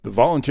The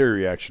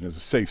voluntary reaction is a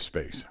safe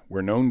space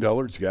where known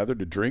dullards gather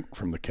to drink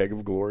from the keg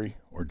of glory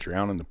or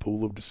drown in the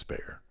pool of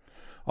despair.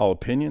 All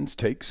opinions,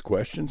 takes,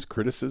 questions,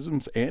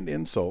 criticisms, and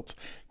insults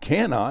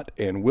cannot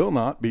and will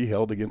not be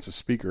held against a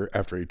speaker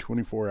after a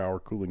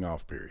 24-hour cooling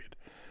off period.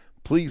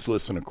 Please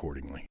listen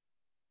accordingly.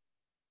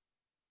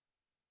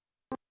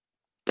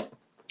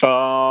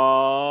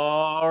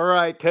 All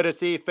right,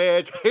 Tennessee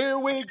fans, here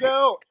we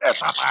go.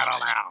 It's a battle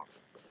now.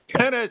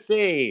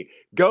 Tennessee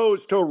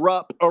goes to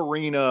Rupp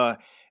Arena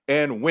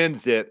and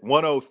wins it.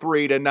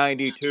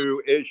 103-92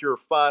 is your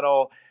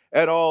final.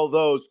 And all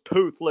those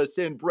toothless,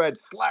 inbred,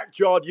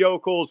 slack-jawed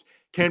yokels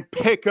can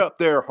pick up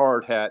their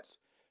hard hats,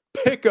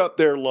 pick up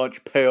their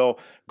lunch pail,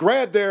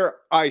 grab their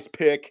ice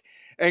pick,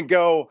 and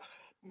go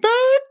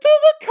back to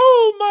the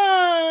coal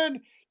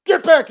mine.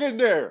 Get back in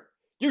there,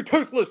 you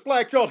toothless,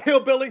 slack-jawed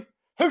hillbilly.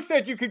 Who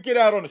said you could get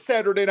out on a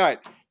Saturday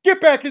night?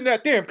 Get back in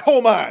that damn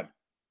coal mine.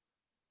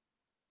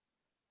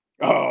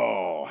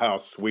 Oh, how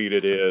sweet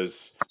it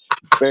is.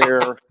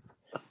 Bear,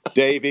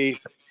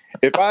 Davey,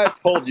 if I had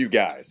told you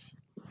guys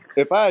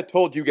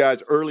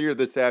earlier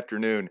this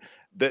afternoon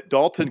that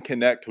Dalton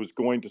Connect was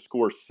going to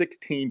score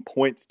 16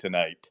 points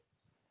tonight,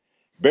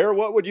 Bear,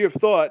 what would you have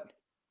thought?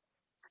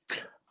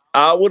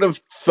 I would have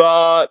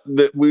thought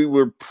that we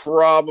were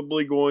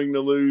probably going to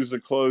lose a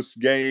close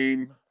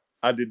game.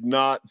 I did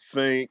not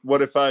think.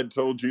 What if I had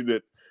told you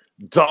that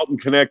Dalton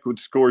Connect would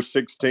score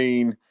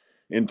 16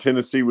 and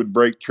Tennessee would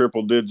break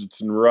triple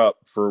digits in Rupp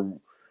for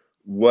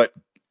what?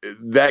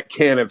 That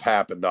can't have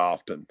happened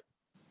often.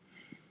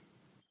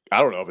 I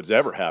don't know if it's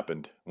ever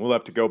happened. We'll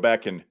have to go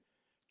back and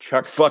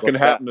check. Fucking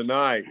happened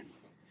tonight.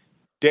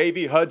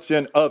 Davey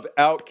Hudson of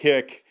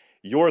Outkick,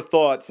 your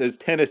thoughts as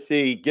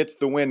Tennessee gets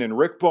the win and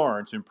Rick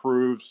Barnes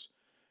improves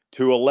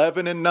to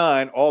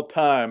 11-9 all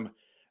time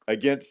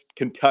against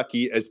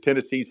Kentucky as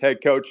Tennessee's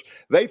head coach.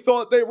 They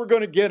thought they were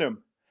going to get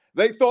him.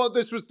 They thought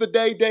this was the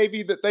day,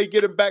 Davey, that they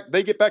get him back.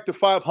 They get back to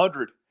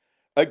 500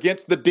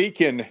 against the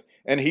Deacon,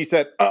 and he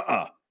said,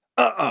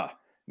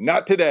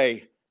 not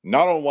today,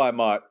 not on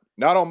Wymont,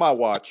 not on my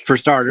watch. For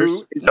starters,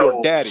 who is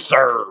your daddy?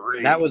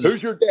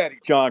 Who's your daddy,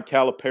 John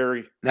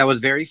Calipari? That was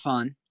very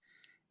fun.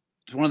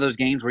 It's one of those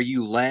games where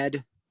you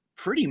led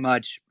pretty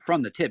much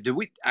from the tip. Did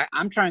we?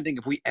 I'm trying to think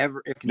if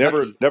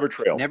Kentucky never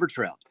trailed.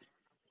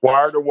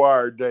 Wire to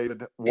wire,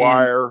 David.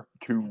 Wire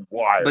to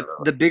wire. But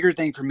the bigger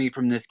thing for me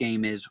from this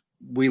game is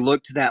we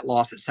look to that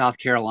loss at South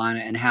Carolina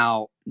and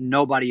how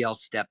nobody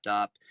else stepped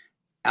up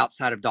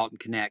outside of Dalton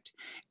Connect.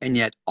 And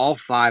yet all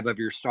 5 of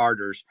your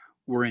starters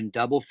were in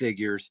double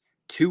figures.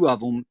 2 of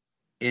them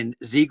in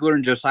Ziegler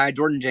and Josiah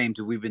Jordan-James,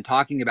 who we've been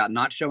talking about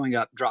not showing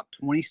up, dropped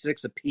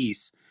 26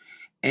 apiece.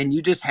 And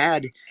you just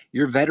had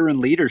your veteran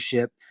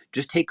leadership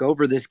just take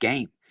over this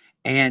game.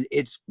 And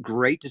it's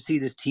great to see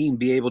this team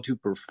be able to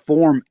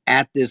perform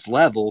at this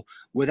level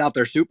without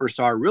their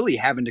superstar really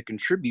having to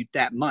contribute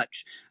that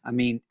much. I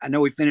mean, I know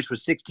we finished with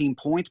 16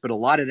 points, but a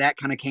lot of that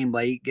kind of came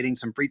late, getting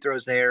some free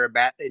throws there,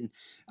 and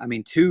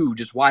 2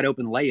 just wide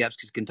open layups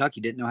because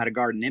Kentucky didn't know how to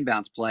guard an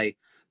inbounds play.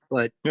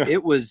 But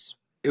it was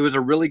a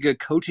really good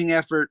coaching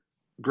effort,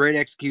 great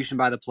execution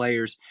by the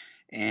players,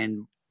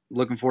 and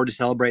looking forward to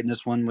celebrating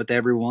this one with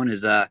everyone.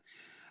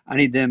 I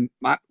need them,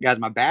 my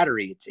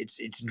battery.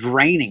 It's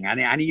draining.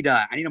 I need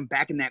them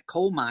back in that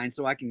coal mine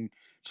so I can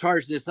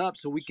charge this up.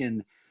 So we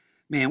can,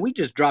 man. We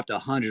just dropped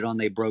 100 on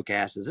they broke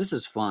asses. This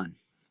is fun.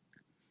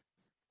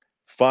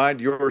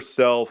 Find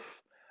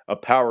yourself a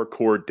power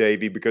cord,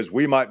 Davey, because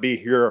we might be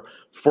here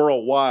for a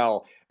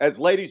while. As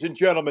ladies and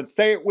gentlemen,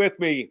 say it with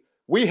me.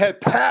 We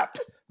had papped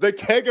the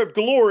keg of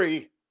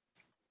glory.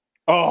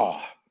 Oh,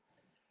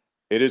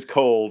 it is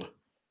cold.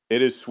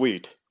 It is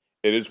sweet.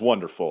 It is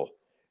wonderful.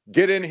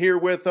 Get in here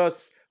with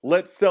us.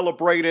 Let's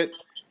celebrate it.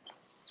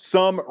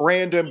 Some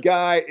random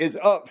guy is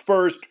up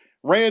first.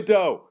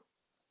 Rando,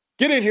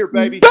 get in here,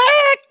 baby. Back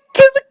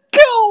to the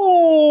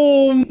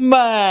coal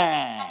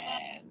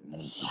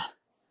mines.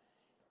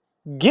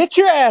 Get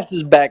your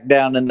asses back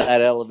down in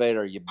that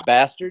elevator, you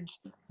bastards.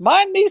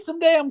 Mine me some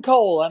damn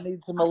coal. I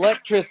need some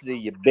electricity,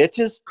 you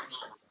bitches.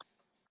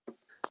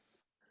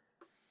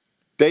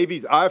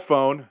 Davey's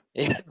iPhone.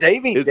 Yeah,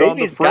 Davey's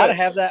got to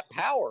have that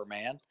power,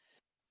 man.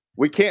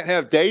 We can't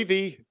have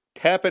Davey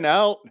tapping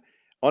out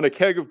on a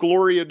keg of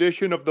glory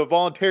edition of the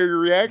voluntary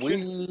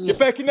reaction. Get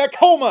back in that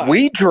coal mine.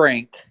 We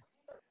drink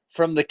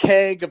from the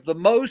keg of the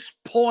most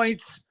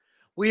points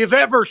we have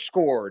ever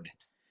scored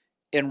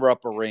in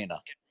Rupp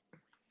Arena.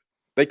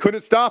 They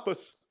couldn't stop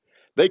us.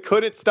 They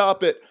couldn't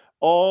stop it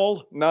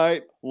all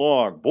night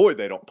long. Boy,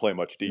 they don't play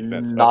much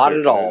defense. Not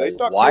at all.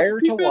 Wire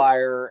to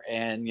wire.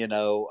 And,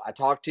 I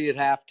talked to you at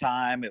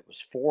halftime. It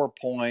was 4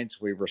 points.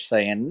 We were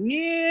saying,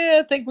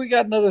 I think we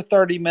got another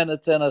 30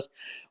 minutes in us.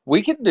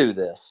 We can do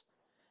this.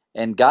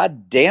 And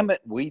God damn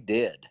it, we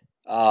did.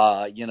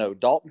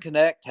 Dalton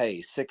Connect,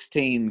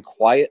 16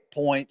 quiet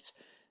points.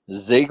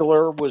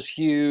 Ziegler was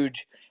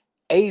huge.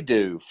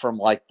 Adu, from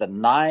like the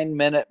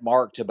 9-minute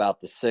mark to about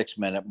the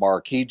 6-minute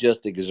mark, he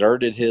just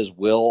exerted his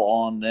will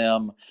on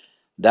them.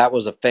 That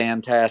was a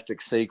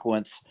fantastic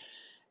sequence.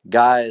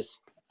 Guys,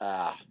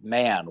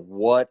 Man,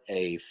 what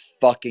a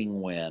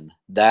fucking win.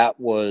 That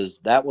was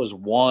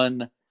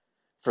one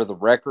for the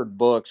record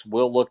books.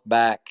 We'll look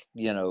back,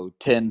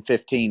 10,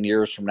 15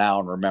 years from now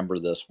and remember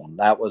this one.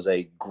 That was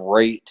a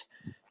great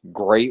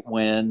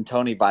win.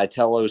 Tony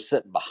Vitello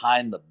sitting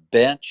behind the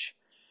bench.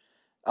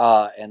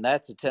 And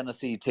that's a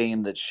Tennessee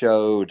team that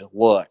showed,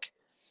 look,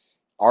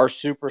 our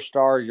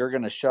superstar, you're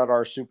going to shut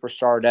our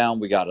superstar down.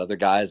 We got other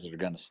guys that are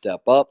going to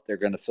step up. They're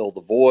going to fill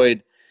the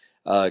void.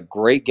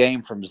 Great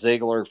game from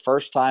Ziegler.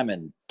 First time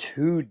in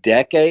 2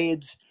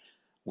 decades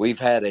we've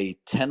had a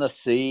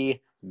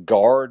Tennessee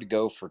guard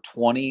go for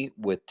 20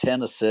 with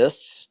 10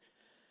 assists.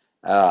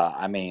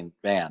 Man,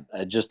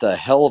 just a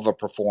hell of a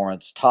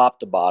performance, top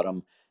to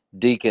bottom.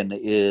 Deacon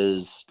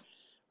is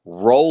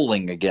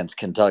rolling against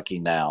Kentucky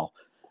now.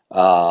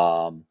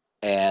 Look,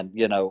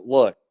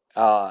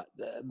 the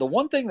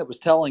one thing that was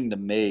telling to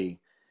me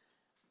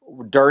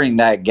during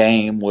that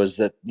game was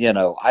that,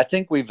 I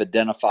think we've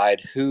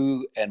identified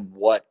who and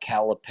what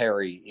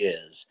Calipari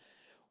is.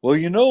 Well,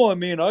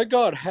 I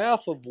got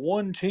half of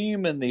one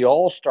team in the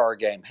All-Star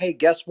game. Hey,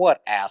 guess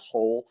what,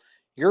 asshole?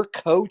 You're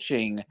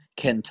coaching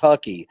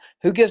Kentucky.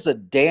 Who gives a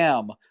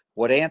damn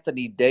what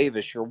Anthony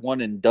Davis, your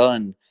one and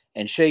done,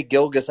 and Shea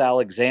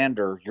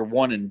Gilgeous-Alexander, your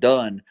one and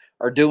done,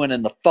 are doing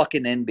in the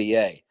fucking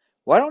NBA?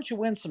 Why don't you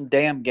win some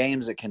damn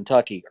games at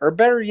Kentucky? Or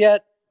better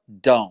yet,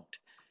 don't.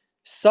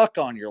 Suck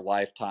on your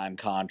lifetime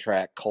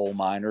contract, coal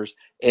miners.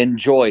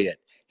 Enjoy it.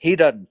 He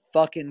doesn't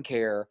fucking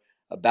care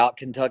about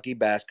Kentucky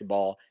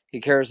basketball.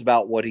 He cares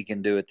about what he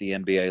can do at the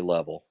NBA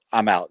level.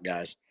 I'm out,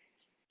 guys.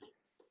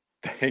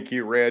 Thank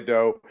you,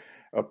 Rando.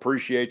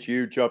 Appreciate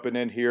you jumping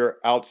in here.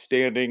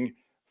 Outstanding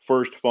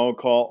first phone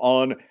call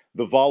on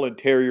the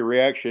voluntary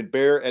reaction.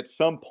 Bear, at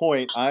some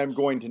point, I'm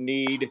going to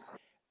need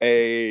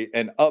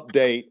an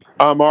update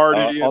I'm uh,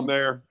 already in on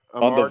there.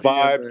 I'm on the already in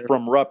vibes there.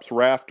 from Rupp's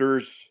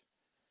Rafters.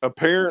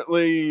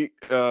 Apparently,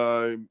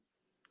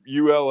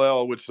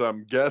 ULL, which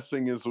I'm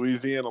guessing is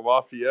Louisiana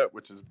Lafayette,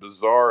 which is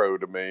bizarro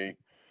to me,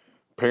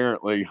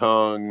 apparently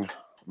hung,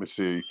 let me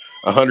see,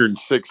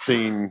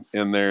 116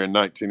 in there in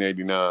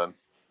 1989.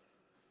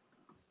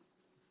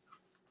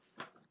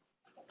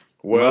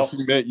 Unless Well,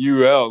 he meant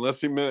UL,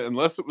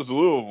 unless it was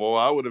Louisville,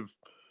 I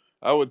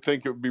would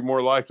think it would be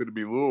more likely to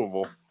be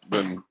Louisville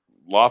than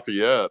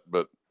Lafayette.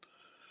 But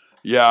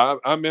yeah,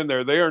 I'm in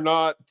there. They are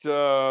not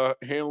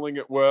handling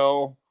it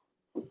well.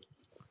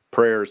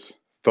 prayers,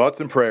 thoughts,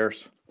 and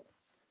prayers.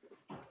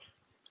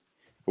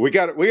 We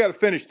got to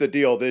finish the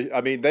deal. They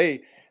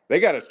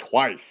got us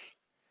twice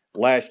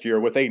last year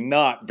with a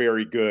not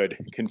very good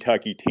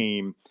Kentucky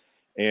team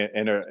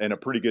and a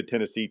pretty good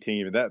Tennessee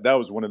team. And that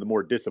was one of the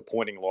more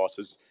disappointing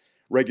losses,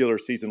 regular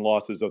season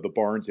losses of the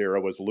Barnes era,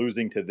 was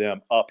losing to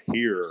them up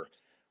here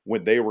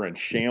when they were in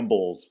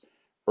shambles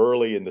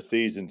early in the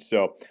season.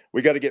 So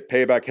we got to get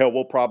payback. Hell,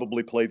 we'll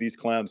probably play these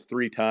clowns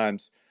 3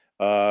 times.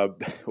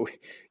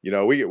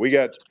 We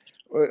got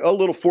a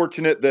little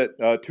fortunate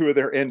that 2 of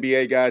their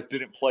NBA guys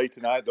didn't play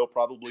tonight. They'll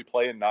probably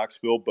play in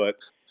Knoxville, but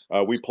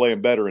we play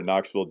them better in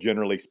Knoxville,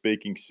 generally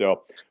speaking.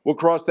 So we'll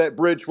cross that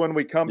bridge when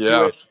we come to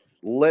Yeah. it.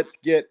 Let's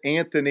get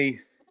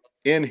Anthony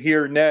in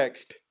here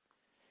next.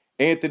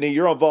 Anthony,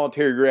 you're on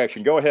voluntary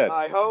reaction. Go ahead.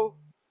 Hi ho,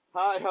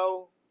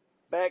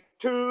 back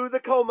to the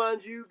coal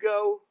mines you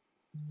go.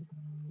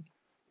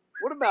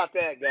 What about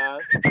that,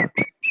 guys?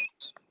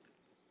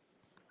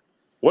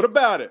 What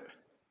about it?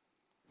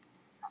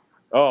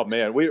 Oh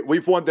man,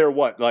 we've won there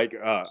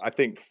I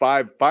think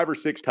five or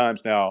six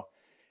times now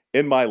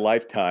in my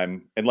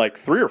lifetime, and like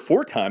 3 or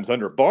 4 times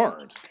under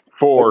Barnes. Like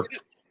 4.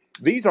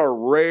 these are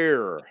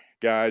rare,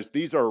 guys.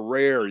 These are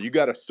rare. You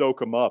got to soak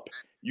them up.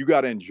 You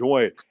got to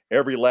enjoy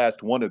every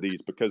last one of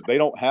these because they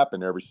don't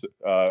happen every.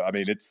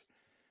 It's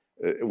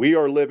we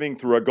are living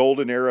through a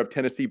golden era of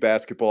Tennessee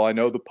basketball. I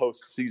know the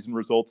postseason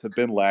results have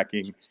been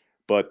lacking,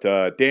 but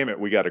damn it,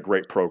 we got a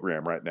great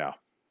program right now.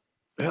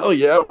 Hell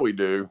yeah, we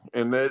do.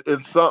 And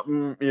it's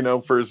something,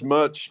 for as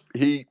much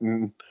heat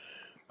and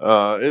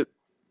it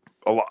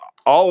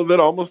all of it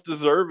almost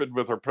deserved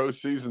with our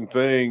postseason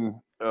thing.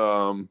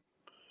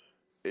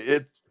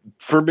 It's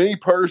for me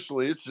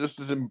personally, it's just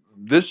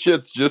this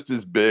shit's just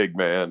as big,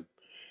 man,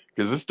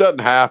 because this doesn't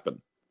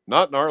happen.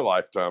 Not in our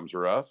lifetimes,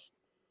 or us.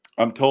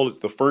 I'm told it's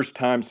the first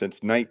time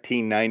since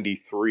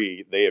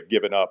 1993 they have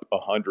given up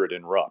 100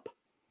 in Rupp.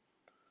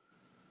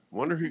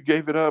 Wonder who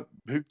gave it up,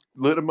 who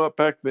lit them up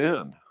back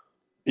then.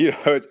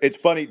 It's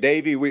funny,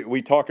 Davey.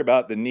 We talk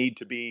about the need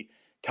to be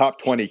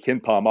top 20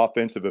 KenPom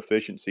offensive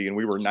efficiency, and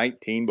we were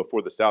 19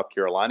 before the South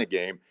Carolina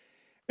game,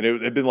 and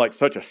it had been like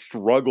such a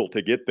struggle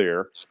to get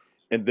there.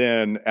 And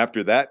then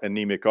after that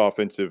anemic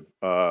offensive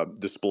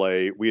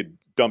display, we had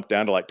dumped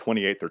down to like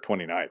 28th or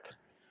 29th.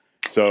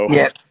 So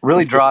Yeah,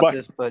 really dropped might,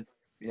 us, but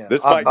yeah,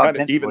 this might kind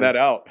of even offensively. that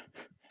out.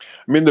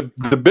 I mean,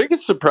 the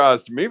biggest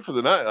surprise to me for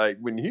the night, like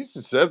when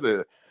Houston said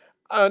that,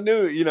 I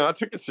knew, I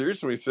took it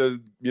seriously when he said,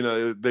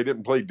 they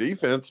didn't play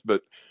defense,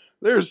 but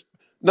there's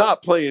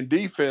not playing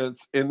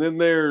defense, and then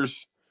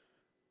there's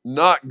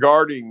not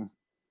guarding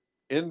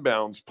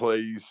inbounds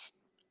plays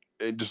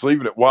and just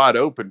leaving it wide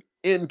open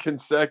in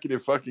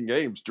consecutive fucking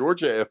games.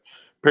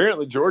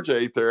 Apparently Georgia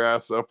ate their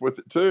ass up with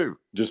it too.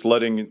 Just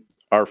letting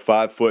our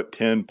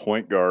 5'10"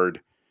 point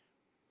guard,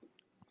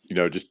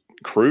 just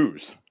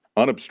cruise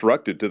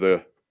unobstructed to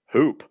the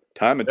hoop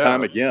time and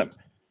time again.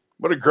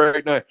 What a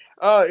great night.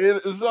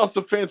 It is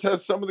also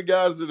fantastic. Some of the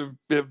guys that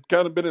have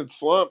kind of been in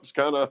slumps,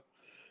 kind of,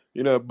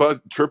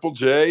 Triple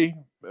J,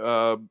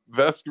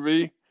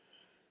 Vescovy,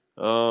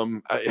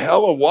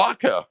 Hella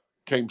Waka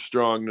came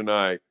strong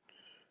tonight.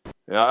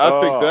 Yeah,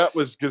 I think that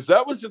was because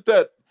that was at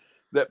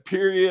that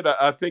period.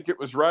 I think it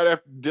was right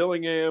after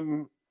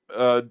Dillingham.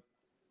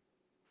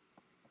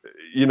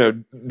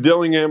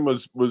 Dillingham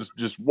was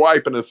just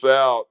wiping us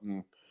out,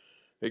 and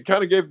it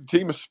kind of gave the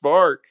team a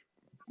spark.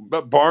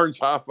 But Barnes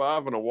high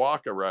five and a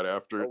Waka right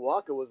after it.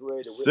 Waka was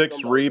ready to whip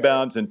 6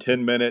 rebounds in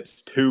 10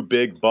 minutes, 2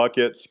 big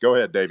buckets. Go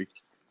ahead, Davey.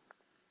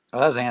 Oh,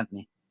 that was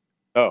Anthony.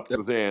 Oh, it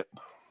was Ant.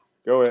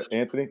 Go ahead,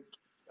 Anthony.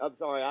 I'm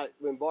sorry.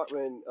 When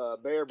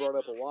Bear brought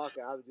up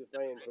Waka, I was just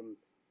saying from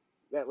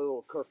that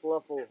little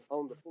kerfluffle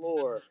on the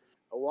floor,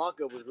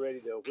 Waka was ready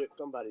to whip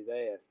somebody's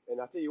ass.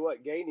 And I tell you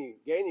what, Gainey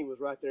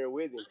was right there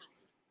with him.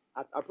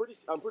 I'm pretty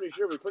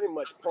sure we pretty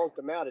much punked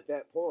them out at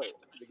that point.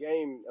 The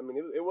game, I mean,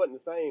 it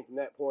wasn't the same from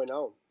that point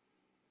on.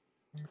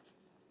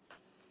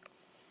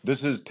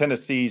 This is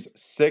Tennessee's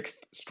 6th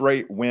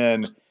straight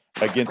win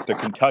against a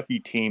Kentucky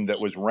team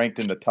that was ranked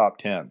in the top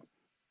 10.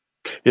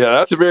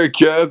 Yeah,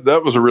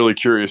 that was a really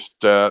curious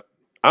stat.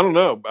 I don't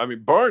know. I mean,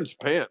 Barnes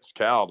pants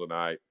Cal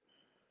tonight,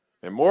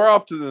 and more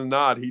often than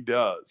not, he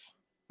does.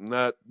 And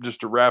that,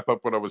 just to wrap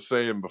up what I was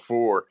saying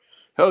before,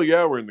 hell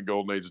yeah, we're in the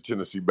golden age of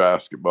Tennessee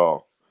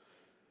basketball.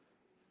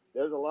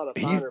 There's a lot of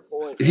finer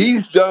points.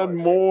 He's done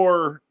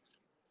more.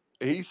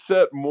 He's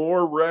set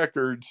more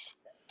records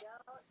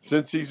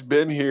since he's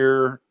been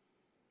here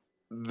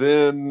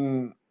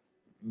than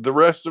the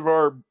rest of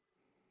our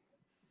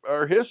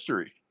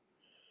history.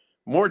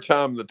 More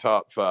time in the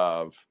top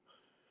 5.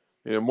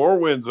 More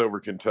wins over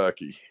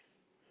Kentucky.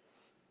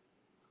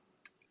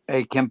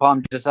 Hey, Kim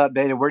Palm just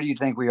updated. Where do you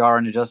think we are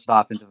in adjusted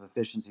offensive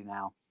efficiency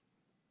now?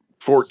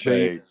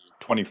 14th.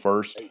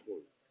 21st. 18.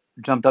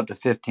 Jumped up to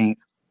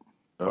 15th.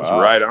 That's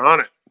right on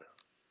it.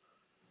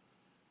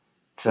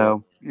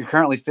 So you're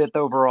currently 5th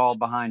overall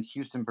behind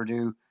Houston,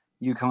 Purdue,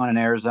 UConn, and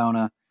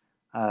Arizona.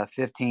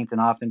 15th in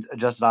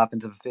adjusted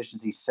offensive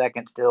efficiency.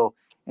 2nd still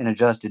in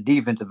adjusted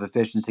defensive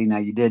efficiency. Now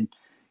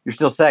you're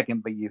still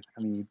 2nd, but you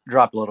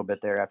dropped a little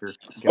bit there after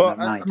giving up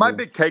 92. My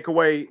big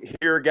takeaway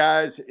here,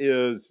 guys,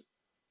 is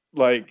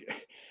the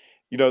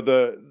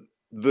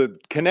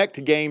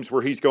Connect games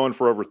where he's going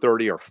for over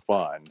 30 are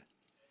fun.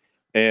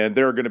 And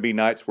there are going to be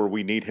nights where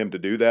we need him to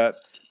do that.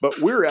 But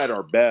we're at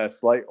our best.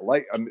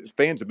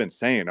 Fans have been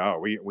saying,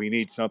 we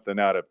need something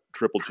out of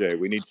Triple J.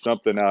 We need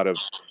something out of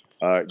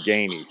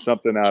Gainey,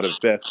 something out of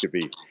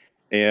Vescovy.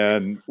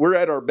 And we're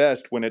at our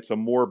best when it's a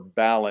more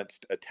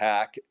balanced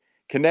attack.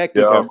 Connect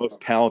is our most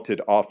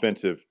talented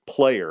offensive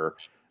player,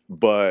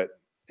 and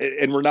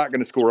we're not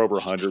going to score over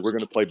 100. We're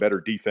going to play better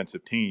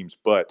defensive teams,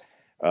 but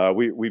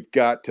we've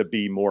got to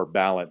be more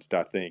balanced,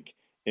 I think,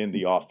 in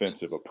the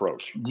offensive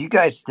approach. Do you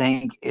guys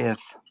think,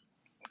 if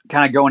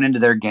kind of going into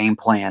their game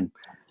plan,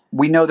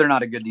 we know they're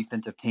not a good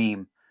defensive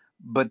team,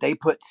 but they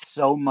put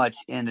so much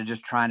into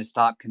just trying to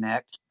stop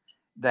Connect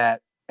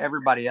that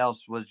everybody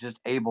else was just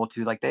able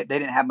to, they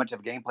didn't have much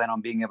of a game plan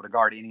on being able to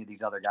guard any of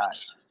these other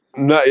guys?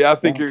 No, yeah, I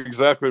think you're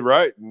exactly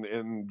right.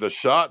 And the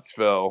shots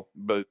fell.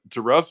 But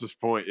to Russ's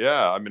point,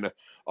 yeah, I mean,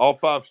 all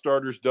 5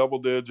 starters, double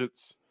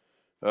digits.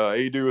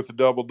 Adu with a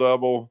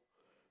double-double.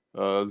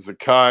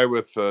 Zakai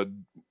with,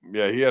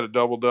 he had a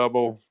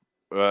double-double.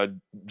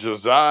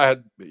 Josiah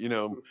had,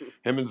 him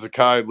and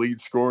Zakai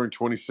lead scoring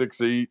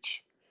 26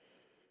 each.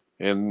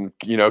 And,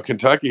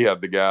 Kentucky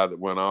had the guy that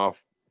went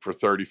off for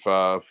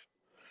 35.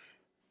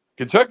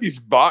 Kentucky's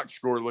box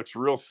score looks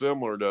real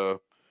similar to,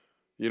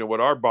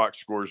 what our box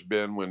score's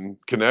been when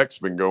Connect's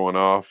been going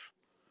off.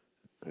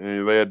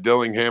 And they had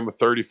Dillingham with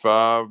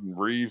 35, and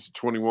Reeves with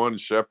 21, and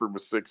Shepard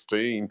with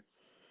 16.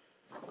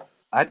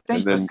 I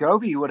think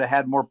Vescovy would have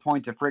had more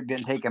points if Rick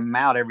didn't take him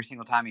out every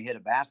single time he hit a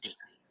basket.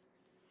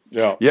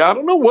 Yeah, I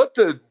don't know what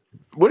do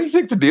you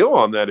think the deal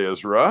on that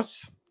is,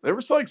 Russ? There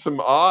was some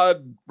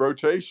odd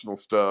rotational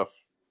stuff.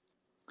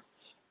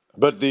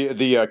 But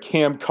the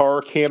Cam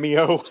Carr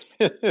cameo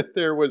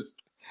there was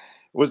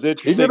interesting.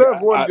 He did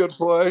have one good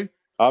play.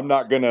 I'm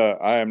not gonna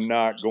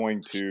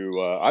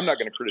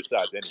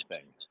criticize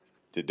anything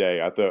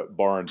today. I thought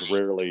Barnes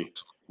rarely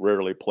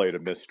played a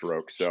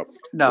misstroke. So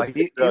no,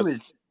 he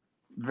was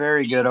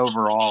very good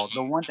overall.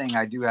 The one thing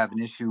I do have an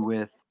issue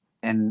with,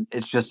 and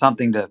it's just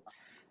something to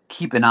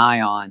keep an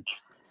eye on.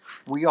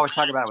 We always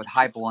talk about it with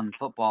Heupel on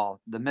football,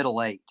 the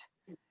middle 8.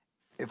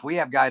 If we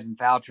have guys in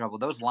foul trouble,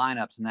 those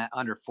lineups in that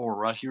under 4,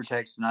 Russ, you were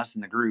texting us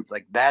in the group,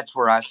 that's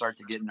where I start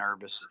to get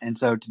nervous. And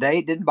so today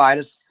it didn't bite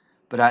us,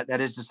 but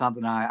that is just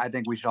something I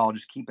think we should all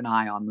just keep an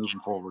eye on moving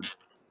forward.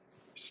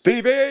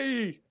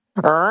 Stevie!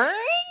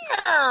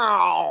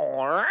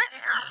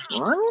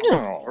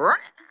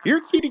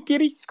 Here,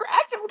 kitty.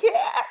 Scratch 'em,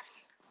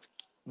 cats.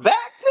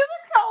 Back to the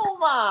coal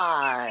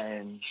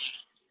mine.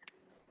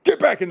 Get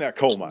back in that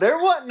coal mine. There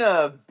wasn't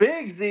a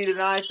big Z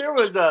tonight. There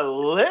was a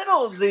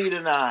little Z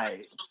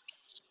tonight.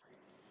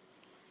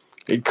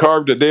 He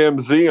carved a damn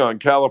Z on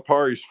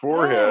Calipari's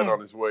forehead on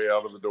his way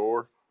out of the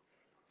door.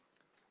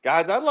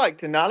 Guys, I'd like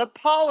to not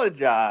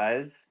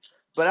apologize,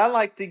 but I'd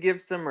like to give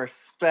some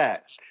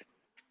respect.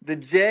 The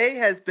J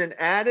has been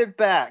added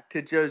back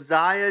to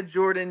Josiah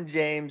Jordan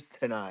James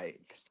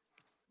tonight.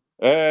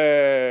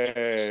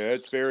 Hey,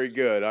 that's very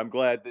good. I'm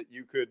glad that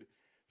you could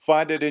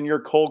find it in your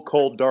cold,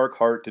 cold, dark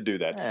heart to do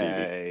that, Stevie.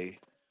 Hey.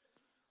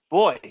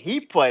 Boy,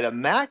 he played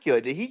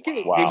immaculate. Did he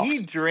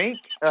drink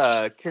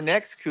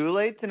Connect's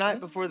Kool-Aid tonight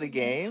before the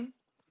game?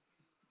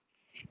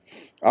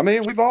 I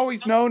mean, we've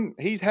always known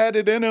he's had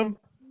it in him,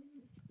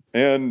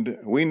 and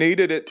we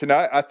needed it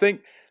tonight. I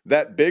think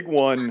that big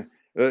one,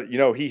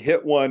 he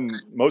hit one.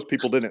 Most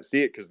people didn't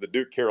see it because the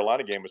Duke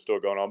Carolina game was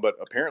still going on, but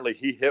apparently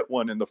he hit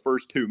one in the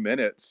first 2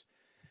 minutes.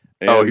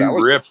 And he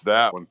ripped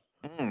that one.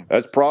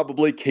 That's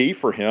probably key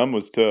for him,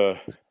 was to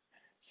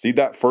see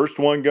that first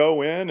one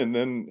go in, and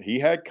then he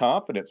had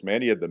confidence,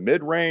 man. He had the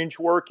mid-range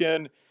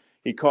working.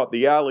 He caught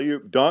the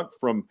alley-oop dunk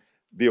from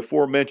the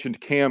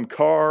aforementioned Cam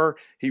Carr.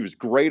 He was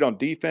great on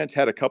defense,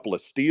 had a couple of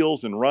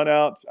steals and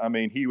runouts. I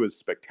mean, he was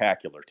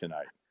spectacular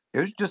tonight. It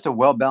was just a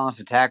well-balanced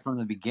attack from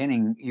the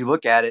beginning. You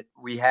look at it,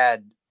 we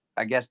had,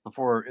 I guess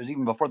before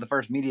the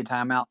first media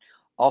timeout,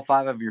 all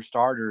 5 of your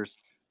starters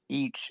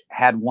each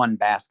had 1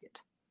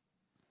 basket.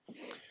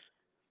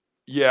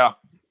 Yeah.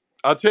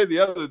 I'll tell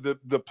you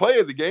the play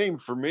of the game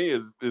for me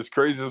is as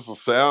crazy as it'll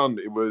sound.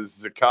 It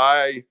was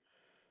Zakai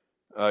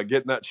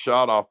getting that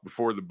shot off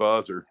before the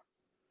buzzer.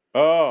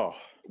 Oh,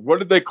 what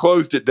did they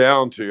closed it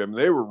down to? I mean,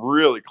 they were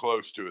really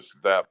close to us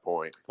at that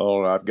point.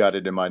 Oh, I've got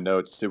it in my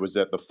notes. It was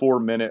at the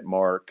 4-minute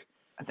mark.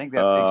 I think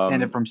that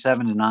extended from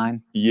 7 to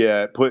 9.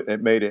 Yeah,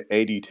 it made it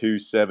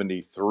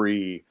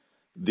 82-73.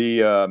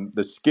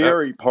 The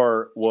scary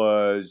part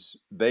was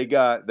they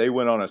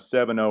went on a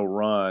 7-0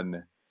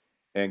 run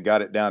and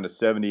got it down to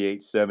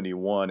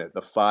 78-71 at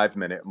the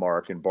 5-minute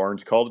mark, and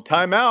Barnes called a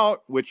timeout,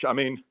 which, I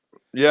mean,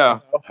 yeah.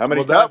 How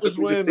many times have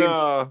we just seen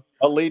a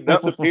lead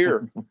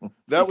disappear?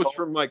 That was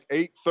from like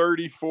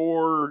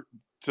 8:34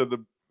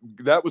 to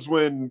that was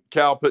when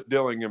Cal put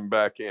Dillingham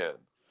back in.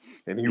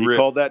 And he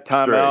called that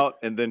timeout,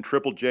 and then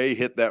Triple J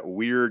hit that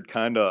weird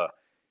kind of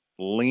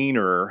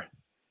leaner,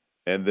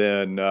 and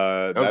then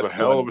that was a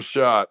hell of a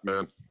shot,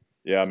 man.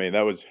 Yeah, I mean,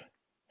 that was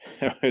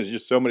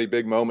just so many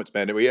big moments,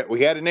 man. We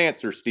had an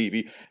answer,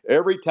 Stevie.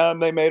 Every time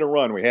they made a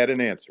run, we had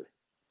an answer.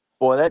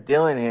 Boy, that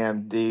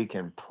Dillingham D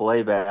can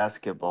play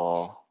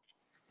basketball.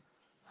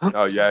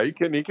 Oh yeah, he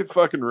can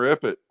fucking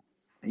rip it.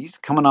 He's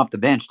coming off the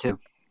bench too.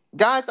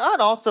 Guys, I'd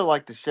also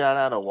like to shout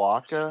out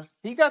Awaka.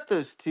 He got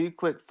those 2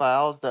 quick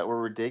fouls that were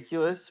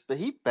ridiculous, but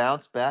he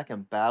bounced back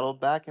and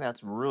battled back and had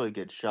some really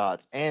good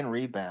shots and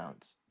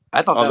rebounds.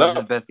 I thought that was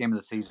his best game of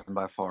the season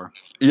by far.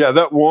 Yeah,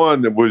 that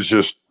one that was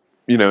just,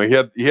 he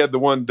had the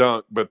one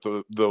dunk, but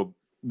the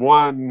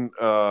one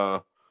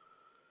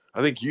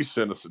I think you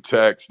sent us a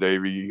text,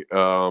 Davey.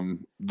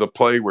 The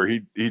play where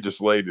he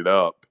just laid it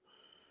up.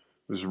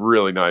 It was a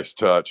really nice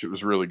touch. It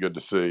was really good to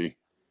see.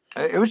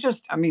 It was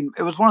just, I mean,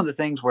 it was one of the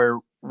things where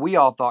we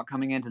all thought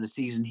coming into the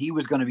season he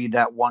was going to be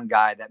that one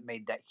guy that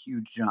made that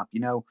huge jump,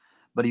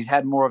 but he's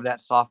had more of that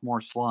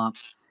sophomore slump,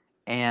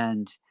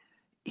 and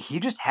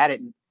he just had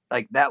it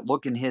like that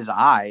look in his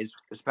eyes,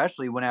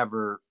 especially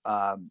whenever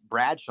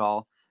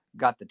Bradshaw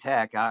got the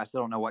tech. I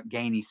still don't know what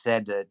Gainey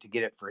said to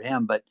get it for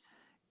him, but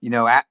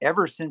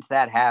ever since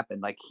that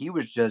happened, like he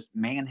was just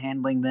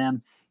manhandling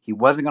them. He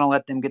wasn't going to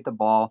let them get the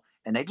ball,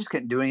 and they just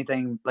couldn't do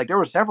anything. Like there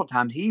were several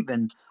times he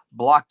even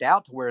blocked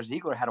out to where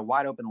Ziegler had a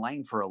wide open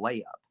lane for a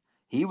layup.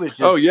 He was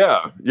just. Oh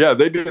yeah,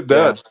 they did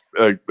that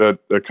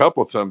a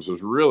couple of times. It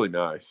was really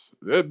nice.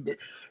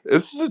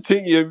 This is a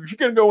team. If you're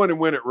going to go in and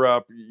win it,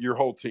 Rupp, your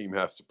whole team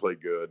has to play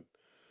good.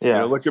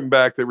 Yeah. Looking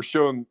back, they were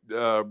showing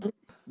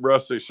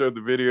Russ. They showed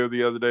the video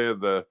the other day of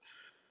the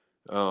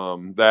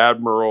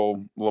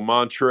Admiral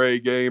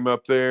Lamontre game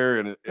up there,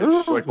 and it's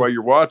just like while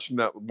you're watching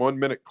that 1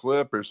 minute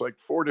clip, there's like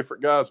 4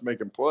 different guys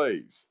making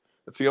plays.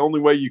 That's the only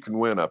way you can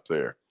win up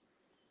there.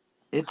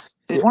 It's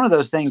one of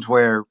those things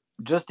where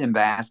just in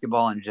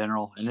basketball in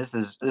general, and this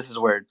is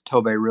where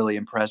Tobey really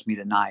impressed me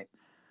tonight.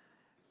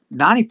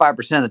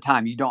 95% of the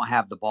time you don't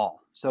have the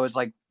ball, so it's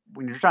like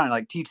when you're trying to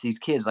like teach these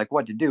kids like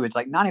what to do, it's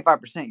like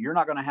 95% you're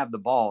not going to have the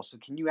ball. So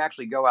can you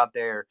actually go out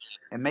there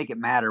and make it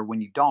matter when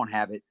you don't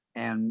have it?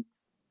 And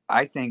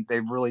I think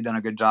they've really done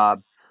a good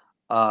job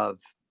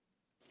of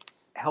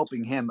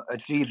helping him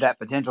achieve that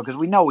potential, because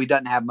we know he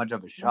doesn't have much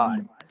of a shot.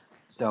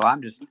 So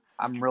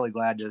I'm really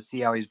glad to see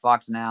how he's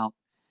boxing out.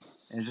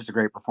 And it's just a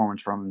great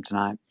performance from him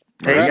tonight.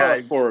 Hey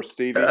guys, for us,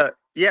 Stevie.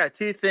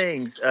 2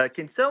 things.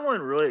 Can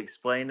someone really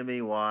explain to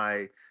me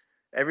why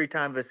every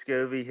time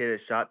Vescovi hit a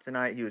shot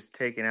tonight, he was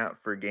taken out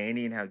for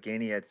Gainey, and how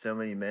Gainey had so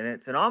many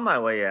minutes? And on my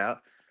way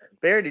out,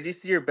 Bear, did you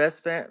see your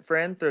best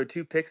friend throw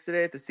 2 picks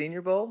today at the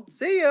Senior Bowl?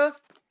 See ya.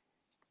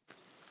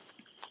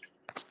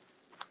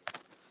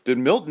 Did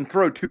Milton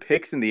throw 2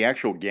 picks in the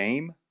actual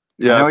game?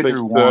 Yeah, I think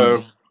threw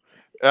one.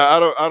 I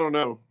don't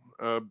know.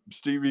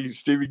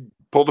 Stevie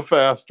pulled a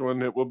fast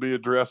one. It will be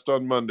addressed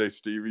on Monday,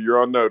 Stevie.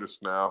 You're on notice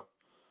now.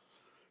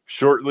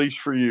 Short leash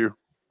for you.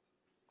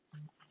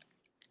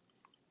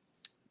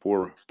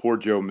 Poor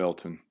Joe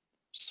Milton.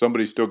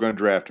 Somebody's still going to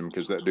draft him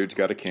because that dude's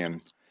got a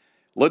cannon.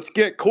 Let's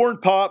get Corn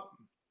Pop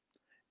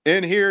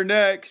in here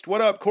next. What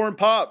up, Corn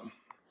Pop?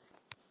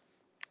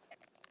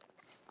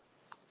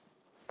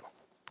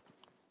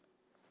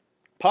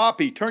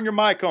 Poppy, turn your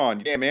mic on.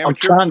 You damn I'm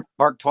amateur. trying.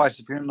 Bark twice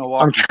if you're in I'm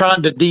Milwaukee.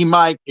 trying to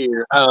de-mic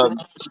here.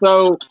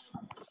 So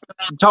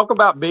talk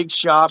about big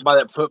shot by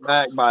that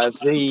putback by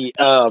Z.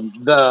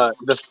 The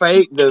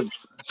fake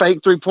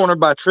 3-pointer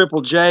by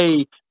Triple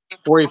J,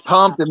 where he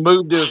pumped and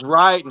moved to his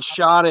right and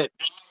shot it.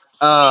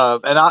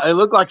 It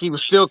looked like he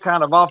was still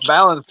kind of off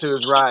balance to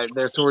his right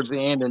there towards the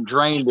end and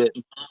drained it.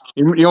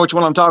 You know which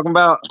one I'm talking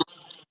about?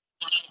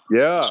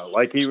 Yeah,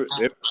 like he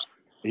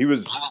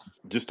was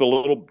just a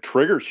little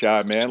trigger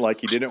shy, man.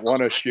 Like he didn't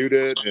want to shoot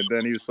it, and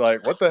then he was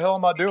like, "What the hell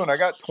am I doing? I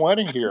got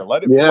 20 here.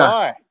 Let it Yeah.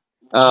 fly."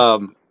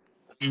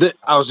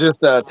 I was just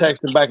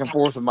texting back and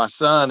forth with my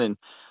son, and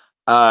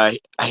I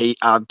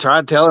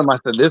tried to tell him. I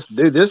said,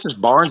 "This is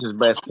Barnes'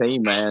 best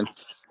team, man.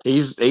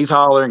 He's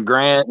hollering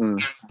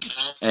Grant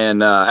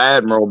and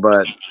Admiral,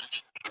 but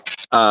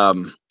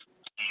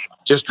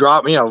just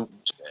drop. The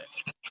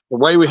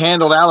way we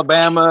handled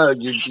Alabama.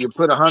 You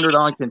put 100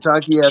 on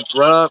Kentucky at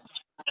Rupp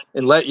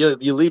and let you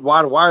lead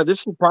wide wire.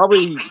 This is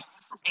probably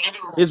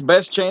his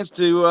best chance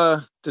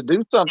to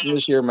do something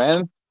this year,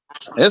 man.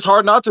 And it's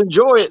hard not to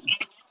enjoy it.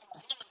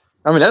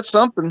 I mean, that's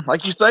something,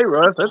 like you say,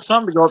 Russ. That's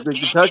something to go up to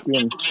Kentucky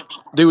and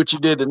do what you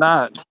did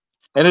tonight.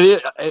 And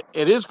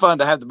it is fun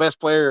to have the best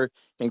player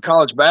in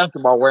college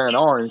basketball wearing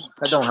orange.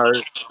 That don't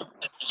hurt.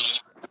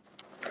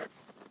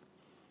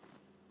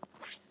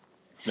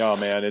 No,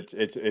 man,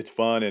 it's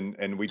fun,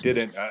 and we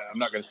didn't. I'm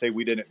not going to say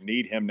we didn't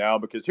need him now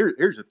because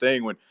here's the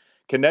thing: when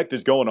Connect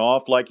is going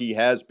off like he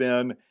has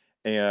been,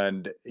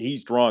 and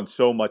he's drawn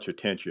so much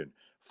attention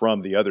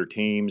from the other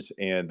teams,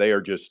 and they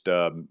are just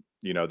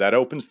that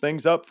opens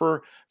things up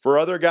for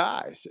other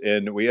guys,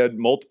 and we had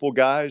multiple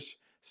guys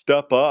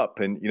step up,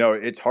 and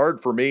it's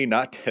hard for me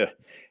not to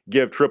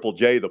give Triple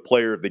J the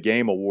Player of the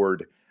Game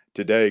award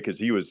today because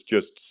he was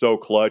just so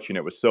clutch and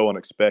it was so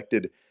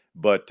unexpected.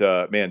 But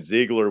man,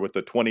 Ziegler with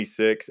the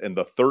 26 and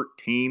the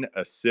 13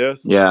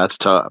 assists. Yeah, it's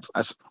tough.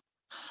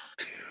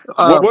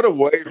 What a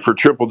way for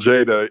Triple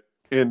J to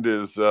end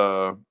his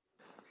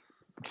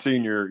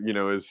senior,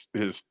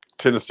 his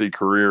Tennessee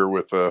career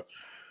with a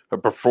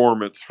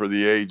performance for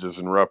the ages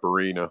in Rupp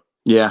Arena.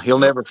 Yeah, he'll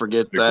never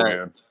forget Big that.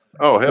 win.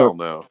 Oh, hell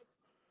no.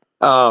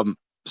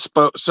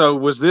 So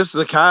was this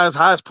the Kai's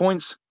highest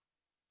points?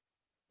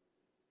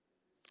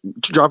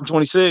 Dropping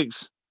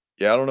 26.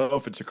 Yeah, I don't know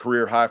if it's a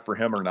career high for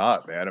him or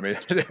not, man. I mean,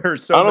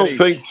 there's I so don't many.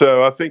 think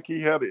so. I think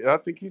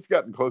he's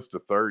gotten close to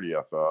 30,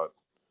 I thought.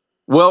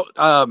 Well,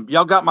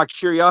 y'all got my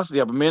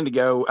curiosity up a minute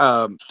ago,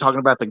 talking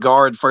about the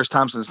guard first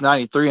time since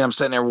 '93. I'm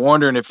sitting there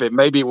wondering if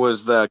maybe it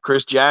was the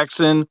Chris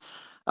Jackson.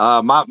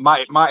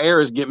 My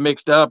errors get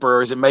mixed up,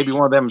 or is it maybe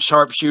one of them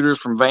sharpshooters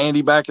from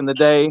Vandy back in the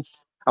day?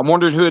 I'm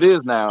wondering who it is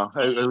now.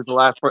 Who was the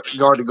last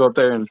guard to go up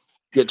there and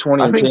get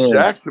 20 I and think 10?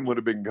 Jackson would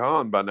have been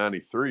gone by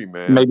 93,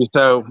 man. Maybe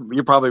so.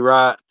 You're probably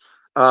right.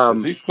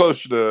 Because he's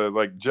closer to,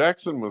 like,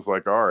 Jackson was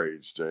like our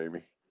age,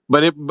 Jamie.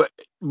 But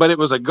it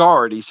was a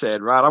guard, he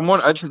said, right?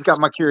 I just got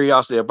my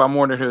curiosity up. I'm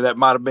wondering who that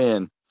might have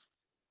been.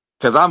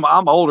 Because I'm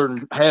older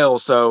than hell,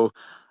 so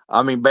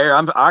I mean, Bear,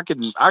 I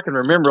can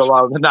remember a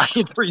lot of the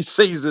 '93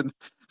 season.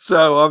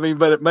 So I mean,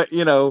 but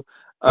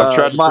I've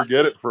tried to my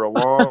forget it for a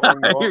long, I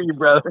hear long you, time.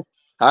 brother.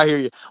 I hear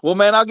you. Well,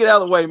 man, I'll get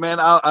out of the way, man.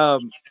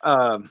 I've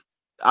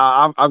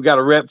got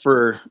a rep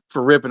for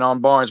ripping on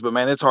Barnes, but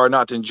man, it's hard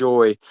not to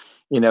enjoy.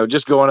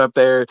 Just going up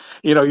there.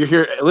 You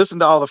listen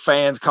to all the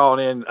fans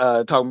calling in,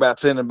 talking about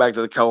sending back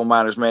to the coal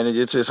miners, man.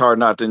 It's just hard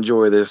not to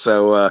enjoy this.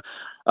 So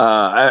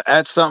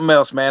that's something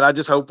else, man. I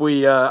just hope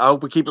I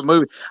hope we keep it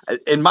moving.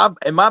 In my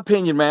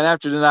opinion, man,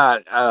 after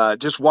tonight,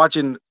 just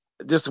watching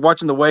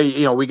the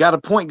way we got a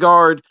point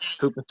guard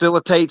who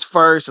facilitates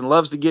first and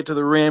loves to get to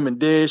the rim and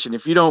dish. And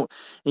if you don't,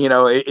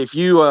 if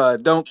you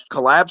don't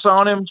collapse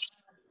on him,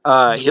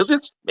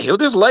 he'll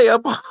just lay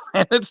up,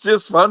 and it's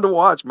just fun to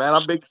watch, man.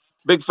 I'm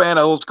big fan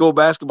of old school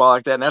basketball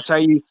like that, and that's how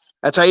you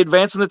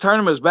advance in the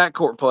tournament is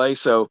backcourt play.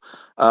 So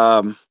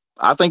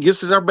I think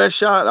this is our best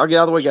shot. I'll get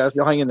out of the way, guys.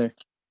 Y'all hang in there.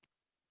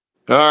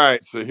 All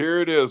right, so here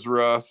it is,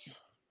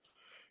 Russ.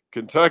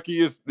 Kentucky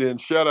is then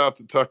shout out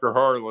to Tucker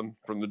Harlan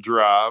from the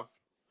drive.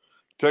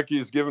 Kentucky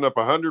has given up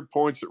 100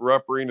 points at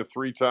Rupp Arena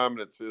 3 times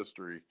in its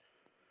history.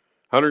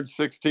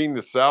 116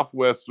 to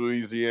Southwest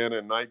Louisiana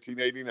in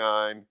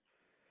 1989.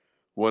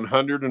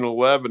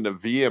 111 to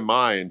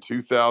VMI in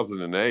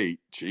 2008.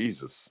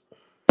 Jesus.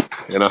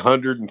 And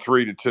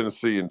 103 to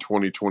Tennessee in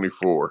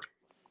 2024.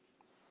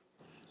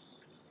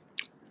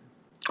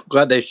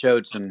 Glad they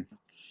showed some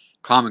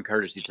common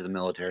courtesy to the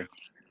military.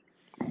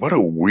 What a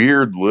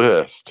weird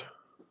list.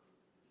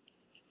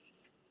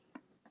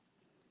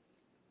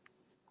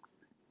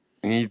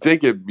 And you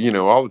think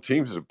all the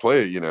teams that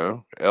play,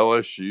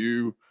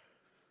 LSU,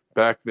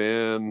 back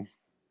then,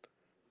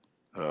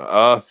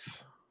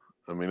 us.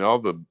 I mean, all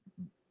the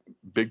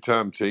big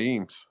time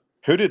teams.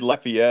 Who did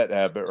Lafayette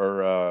have?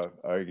 Or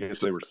I guess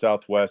they were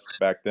Southwest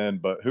back then.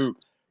 But who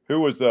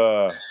was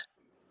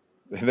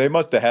they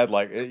must have had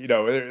like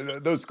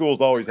those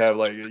schools always have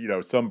like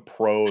some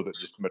pro that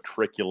just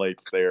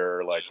matriculates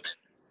there, like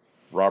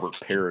Robert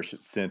Parrish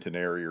at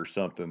Centenary or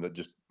something that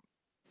just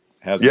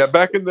has Yeah,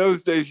 back in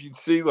those days, you'd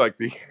see like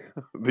the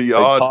they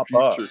pop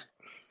up.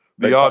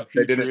 the odd They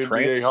future didn't NBA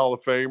transfer. Hall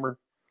of Famer.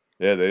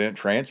 Yeah, they didn't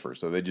transfer,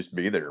 so they just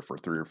be there for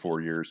 3 or 4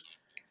 years.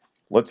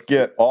 Let's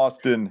get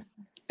Austin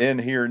in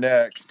here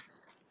next.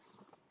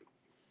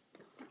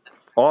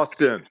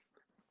 Austin,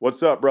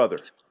 what's up, brother?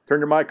 Turn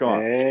your mic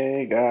on.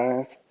 Hey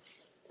guys.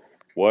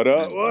 What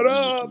up? What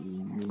up?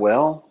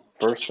 Well,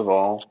 first of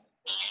all,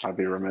 I'd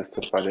be remiss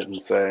if I didn't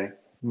say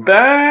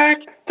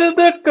back to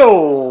the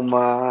gold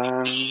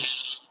mine.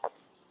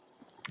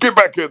 Get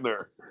back in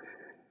there.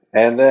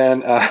 And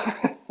then,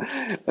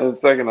 and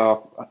second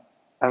off,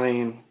 I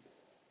mean,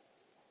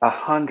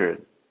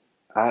 100.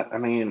 I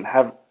mean,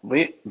 have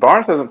we?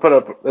 Barnes hasn't put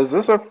up. Is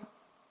this a?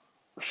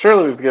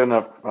 Surely we've given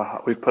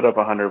up. We put up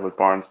 100 with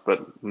Barnes,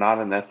 but not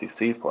in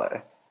SEC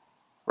play,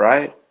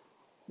 right?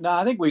 No,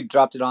 I think we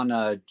dropped it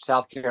on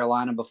South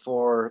Carolina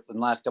before in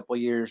the last couple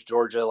of years,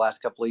 Georgia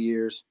last couple of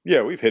years.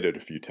 Yeah, we've hit it a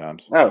few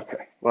times.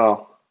 Okay.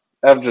 Well,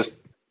 I'm just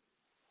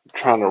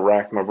trying to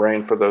rack my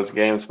brain for those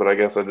games, but I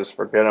guess I just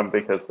forget them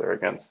because they're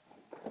against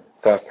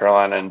South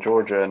Carolina and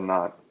Georgia and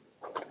not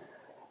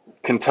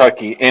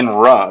Kentucky in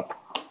Rupp.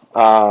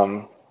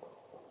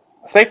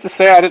 Safe to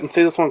say I didn't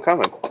see this one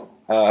coming.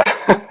 Uh,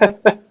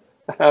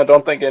 I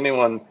don't think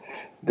anyone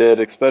did,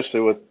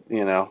 especially with,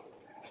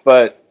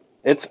 but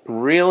it's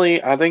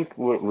really, I think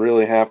what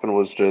really happened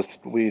was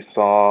just we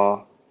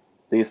saw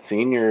these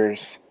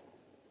seniors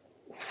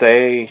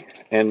say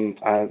in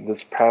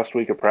this past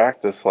week of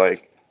practice,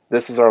 like,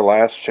 this is our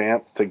last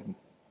chance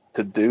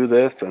to do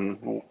this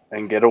and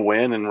get a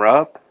win in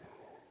Rupp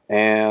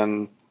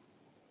and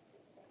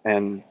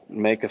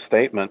make a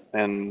statement,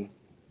 and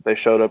they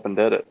showed up and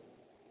did it.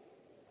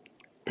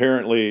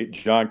 Apparently,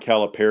 John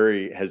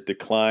Calipari has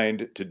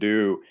declined to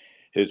do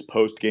his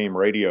post-game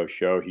radio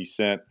show. He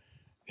sent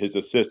his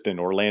assistant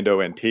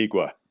Orlando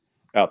Antigua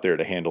out there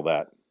to handle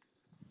that.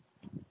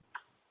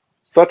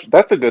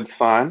 That's a good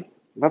sign.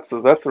 That's a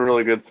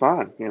really good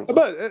sign.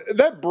 But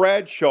that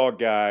Bradshaw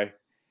guy,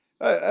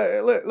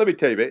 let me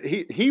tell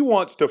you, he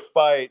wants to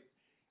fight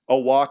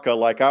Awaka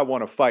like I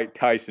want to fight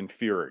Tyson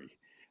Fury.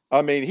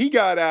 I mean, he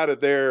got out of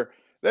there.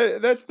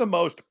 That's the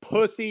most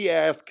pussy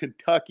ass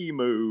Kentucky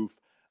move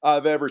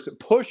I've ever seen.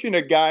 Pushing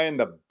a guy in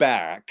the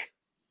back,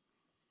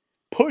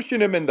 pushing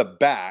him in the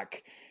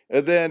back,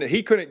 and then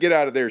he couldn't get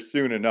out of there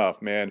soon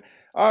enough, man.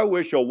 I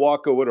wish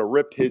Awaka would have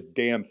ripped his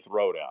damn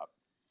throat out.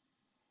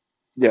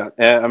 Yeah,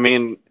 I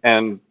mean,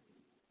 and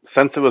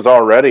since it was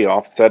already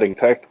offsetting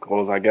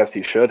technicals, I guess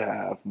he should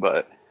have.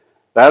 But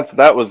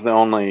that was the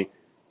only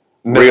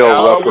real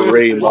Now I wish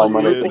referee that he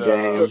moment of the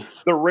had. game.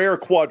 The rare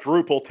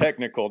quadruple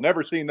technical.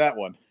 Never seen that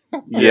one.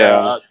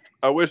 Yeah,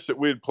 I wish that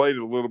we had played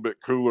it a little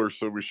bit cooler,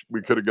 so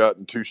we could have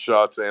gotten 2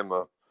 shots and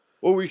the.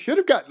 Well, we should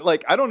have got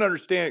like I don't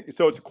understand.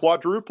 So it's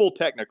quadruple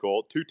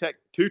technical, two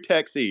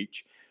techs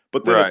each,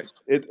 but then Right.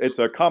 it's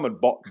a common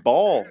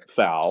ball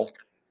foul,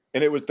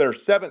 and it was their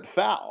 7th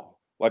foul.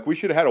 Like we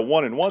should have had a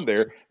 1-and-1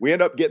 there. We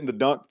end up getting the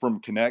dunk from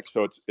Connect,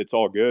 so it's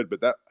all good.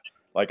 But that,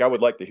 like, I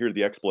would like to hear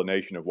the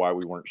explanation of why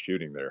we weren't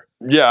shooting there.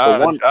 the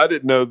Yeah, one. I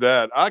didn't know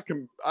that. I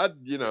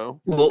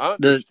Well,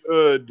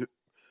 understood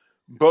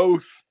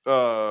both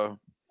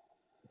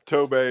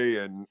Tobey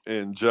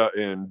and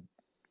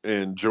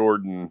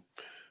Jordan.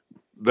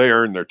 They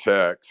earned their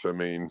tax. I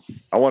mean,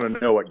 I want to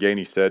know what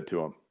Gainey said to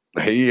him.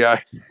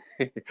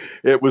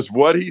 It was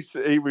what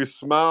he was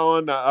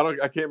smiling.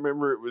 I can't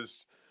remember. It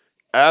was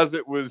as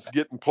it was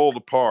getting pulled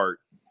apart.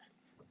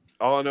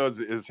 All I know is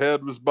his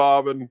head was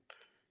bobbing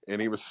and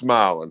he was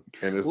smiling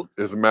and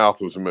his mouth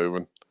was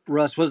moving.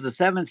 Russ, was the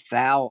 7th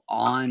foul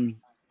on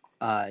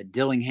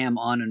Dillingham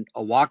on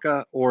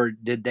Awaka, or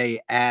did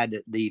they add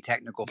the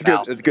technical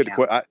fouls? It's a good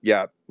question.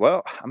 Yeah.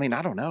 Well, I mean,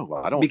 I don't know.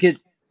 I don't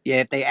because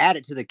if they add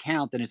it to the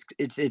count, then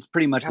it's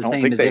pretty much the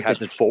same think as they if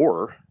had it's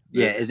 4.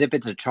 Yeah, as if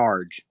it's a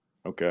charge.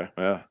 Okay.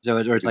 Yeah. So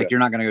it's like you're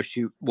not going to go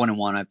shoot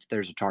 1-and-1 if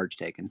there's a charge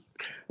taken.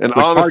 And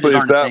Which honestly,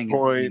 at that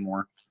point,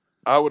 anymore.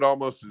 I would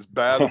almost, as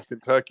bad as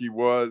Kentucky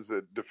was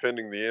at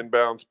defending the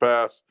inbounds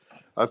pass,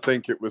 I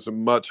think it was a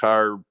much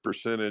higher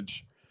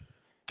percentage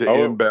to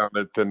inbound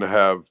it than to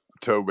have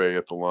Tobey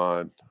at the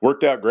line.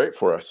 Worked out great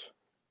for us.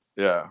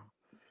 Yeah.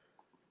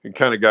 It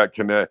kind of got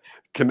Connect.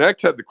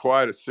 Connect had the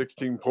quietest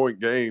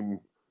 16-point game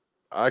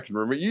I can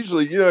remember.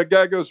 Usually, a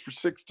guy goes for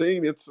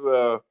 16. It's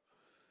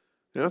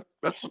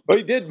that's. But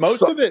he did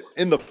most of it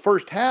in the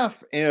first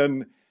half,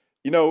 and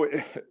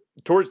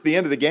towards the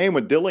end of the game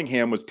when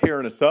Dillingham was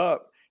tearing us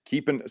up,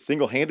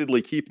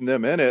 single-handedly keeping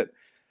them in it,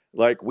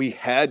 like we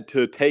had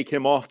to take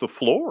him off the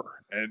floor,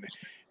 and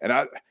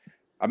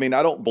I mean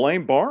I don't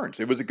blame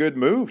Barnes. It was a good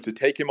move to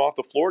take him off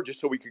the floor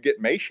just so we could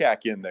get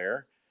Meshack in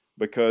there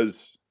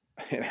because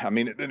I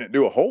mean, it didn't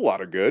do a whole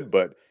lot of good,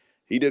 but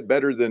he did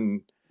better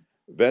than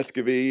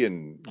Vescovy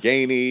and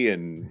Gainey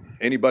and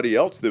anybody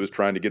else that was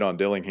trying to get on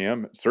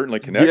Dillingham. Certainly,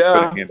 Connect couldn't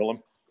Yeah, handle him.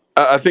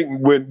 I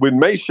think when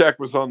Meshack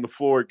was on the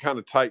floor, it kind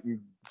of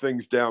tightened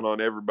things down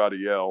on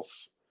everybody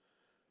else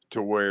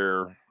to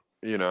where,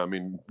 I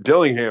mean,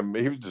 Dillingham,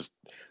 he was just,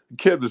 the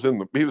kid was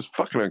he was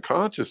fucking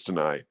unconscious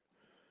tonight.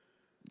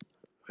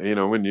 I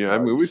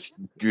mean,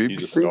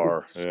 He's a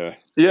star. Yeah.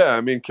 Yeah,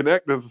 I mean,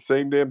 Connect does the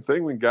same damn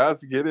thing when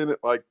guys get in it,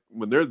 like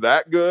when they're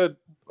that good,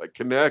 like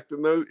Connect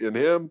and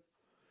him.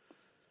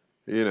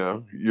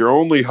 Your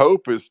only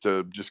hope is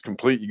to just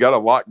complete. You got to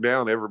lock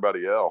down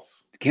everybody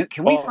else.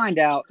 Can we find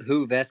out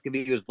who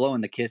Vescovy was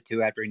blowing the kiss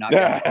to after he knocked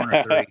down the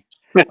corner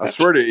three? I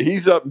swear to you,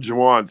 he's up in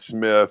Juwan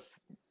Smith,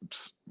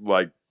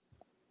 like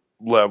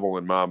level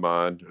in my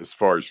mind as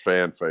far as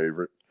fan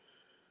favorite.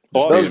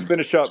 Austin,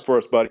 finish up for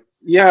us, buddy.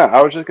 Yeah,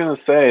 I was just gonna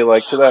say,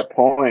 like to that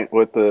point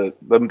with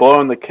them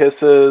blowing the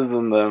kisses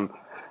and them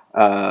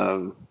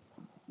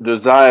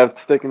Josiah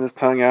sticking his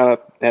tongue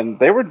out, and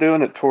they were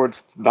doing it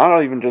towards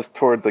not even just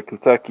toward the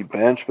Kentucky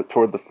bench, but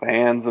toward the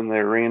fans in the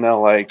arena.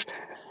 Like,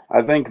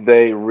 I think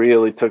they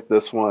really took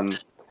this one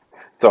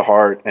to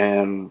heart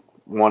and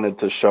wanted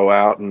to show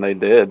out, and they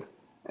did.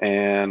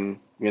 And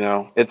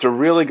it's a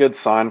really good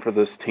sign for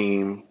this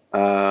team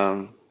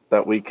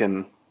that we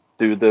can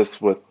do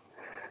this with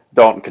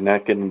Dalton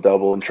Connect getting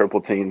double and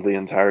triple teamed the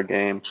entire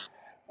game.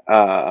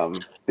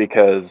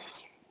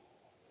 Because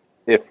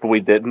if we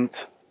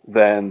didn't,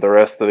 then the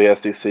rest of the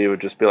SEC would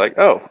just be like,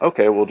 "Oh,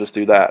 okay, we'll just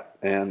do that,"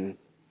 and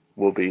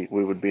we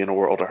would be in a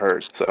world of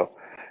hurt. So,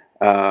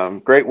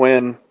 great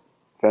win,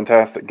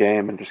 fantastic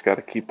game, and just got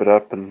to keep it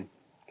up and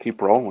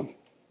keep rolling.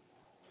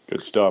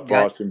 Good stuff,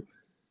 Austin.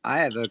 I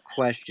have a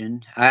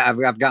question.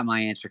 I've got my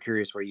answer.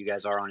 Curious where you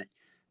guys are on it.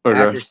 Okay.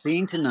 After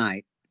seeing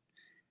tonight,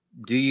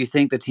 do you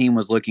think the team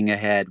was looking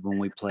ahead when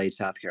we played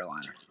South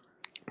Carolina?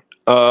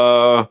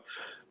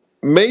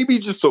 Maybe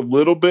just a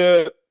little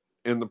bit.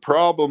 And the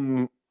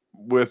problem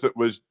with it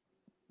was,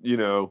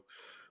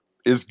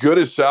 as good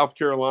as South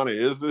Carolina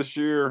is this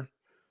year,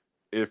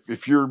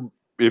 if your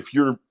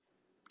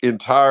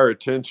entire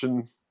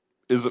attention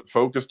isn't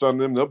focused on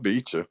them, they'll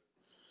beat you.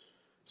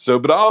 So,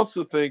 but I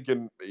also think,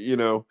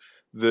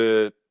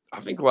 that I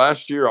think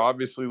last year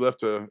obviously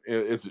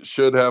as it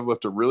should have,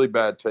 left a really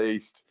bad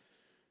taste.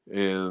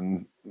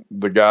 And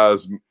the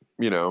guys,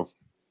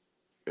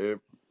 I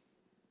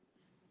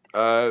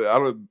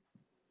don't,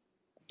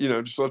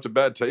 just left a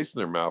bad taste in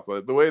their mouth.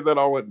 Like the way that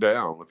all went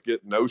down with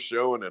getting no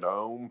showing at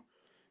home,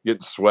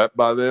 getting swept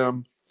by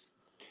them.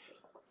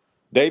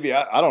 Davey,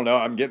 I don't know.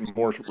 I'm getting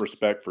more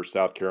respect for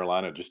South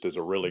Carolina just as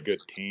a really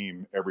good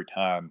team every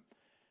time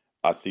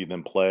I see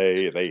them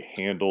play. They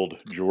handled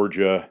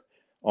Georgia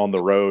on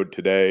the road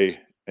today,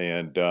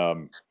 and I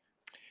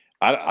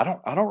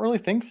don't really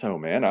think so,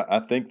 man. I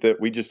think that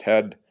we just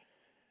had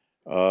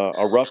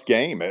a rough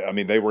game. I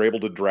mean, they were able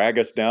to drag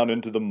us down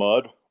into the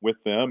mud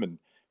with them, and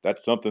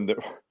that's something that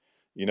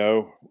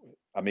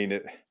I mean,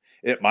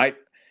 it might.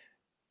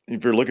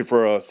 If you're looking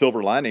for a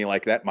silver lining,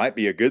 like that might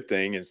be a good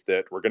thing, is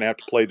that we're going to have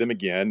to play them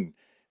again.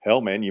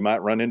 Hell, man, you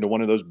might run into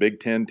one of those Big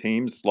Ten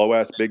teams, slow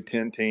ass Big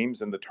Ten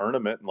teams in the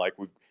tournament, and like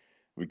we've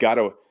got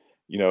to,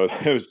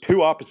 there's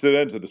two opposite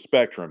ends of the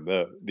spectrum.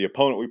 The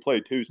opponent we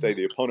played Tuesday,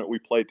 the opponent we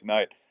played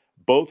tonight,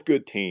 both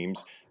good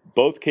teams,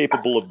 both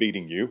capable of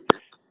beating you,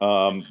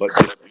 but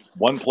just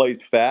one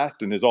plays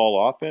fast and is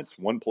all offense,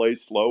 one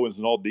plays slow and is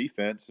all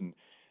defense, and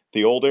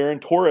the old Aaron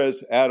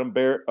Torres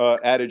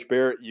adage,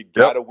 Barrett, you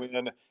got to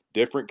win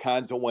different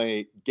kinds of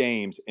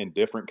games in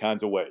different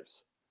kinds of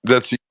ways.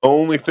 That's the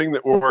only thing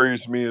that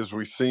worries me is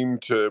we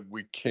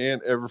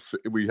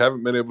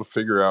haven't been able to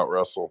figure out,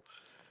 Russell,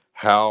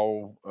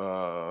 how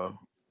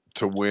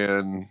to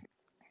win.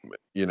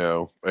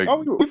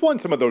 We've won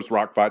some of those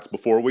rock fights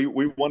before. We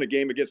won a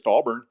game against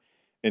Auburn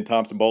in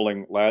Thompson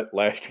Bowling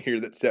last year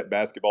that set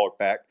basketball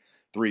back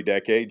 3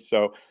 decades.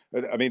 So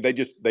I mean,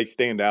 they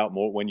stand out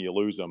more when you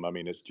lose them. I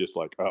mean, it's just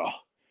like,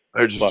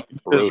 they're just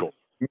brutal.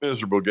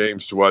 Miserable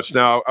games to watch.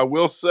 Now, I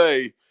will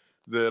say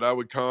that I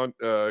would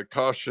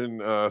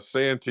caution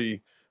Santee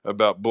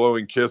about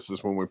blowing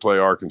kisses when we play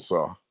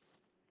Arkansas.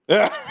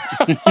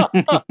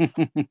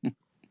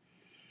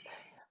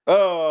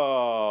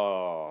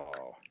 Oh.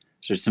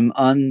 So there's some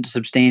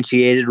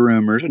unsubstantiated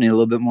rumors. We need a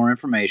little bit more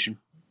information.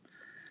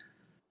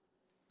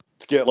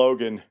 Let's get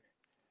Logan.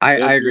 I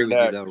agree with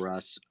you, though,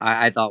 Russ.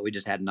 I thought we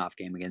just had an off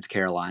game against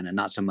Carolina,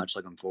 not so much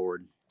looking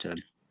forward to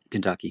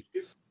Kentucky.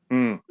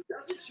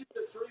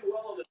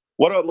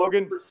 What up,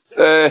 Logan?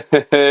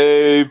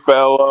 Hey,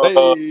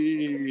 fella.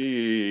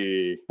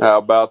 Hey. How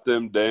about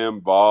them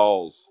damn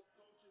Vols?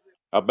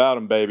 How about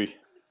them, baby?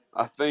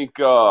 I think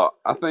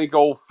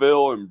old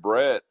Phil and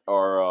Brett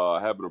are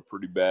having a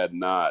pretty bad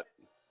night.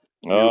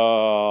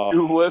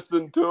 You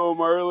listened to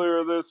them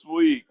earlier this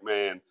week,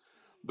 man.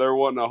 There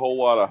wasn't a whole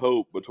lot of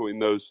hope between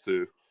those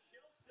two.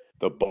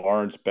 The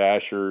Barnes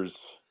Bashers.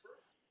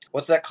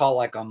 What's that call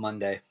like on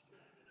Monday?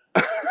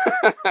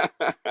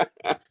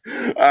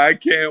 I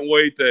can't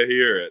wait to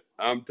hear it.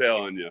 I'm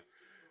telling you.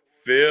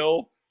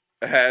 Phil,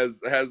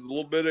 has a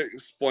little bit of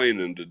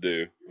explaining to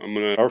do.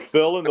 Are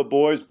Phil and the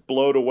boys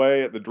blowed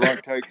away at the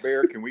drunk take,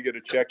 Bear? Can we get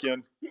a check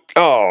in?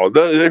 Oh,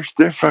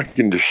 they're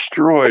fucking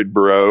destroyed,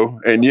 bro.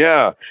 And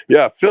yeah,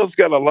 Phil's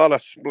got a lot of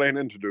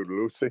explaining to do,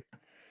 Lucy.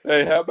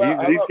 Hey, how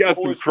He's about got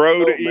some Polish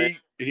crow to Joe, man?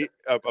 eat.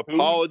 Who's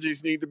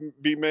Apologies need to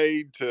be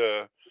made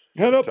to An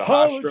Hofstra and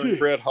apology.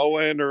 Brett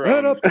Hollander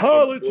An on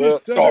apology,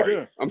 sorry?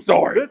 Senator. I'm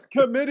sorry. This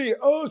committee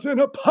owes an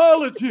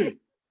apology.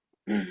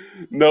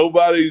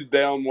 Nobody's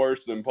down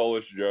worse than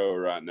Polish Joe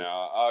right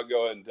now. I'll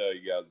go ahead and tell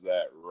you guys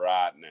that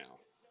right now.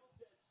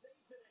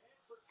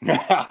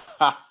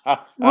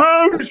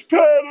 Rose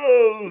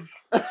petals.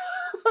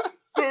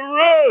 For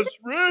us,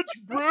 Rich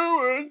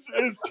Bruins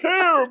is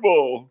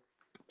terrible.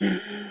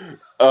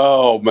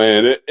 Oh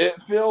man,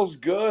 it feels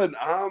good.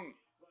 I'm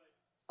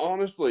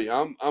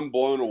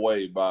blown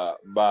away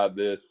by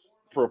this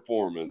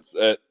performance.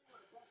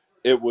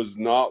 It was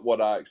not what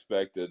I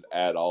expected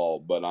at all,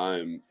 but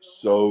I'm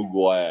so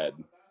glad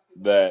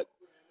that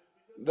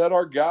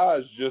our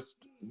guys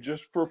just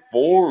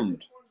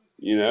performed.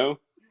 You know,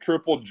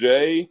 Triple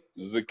J,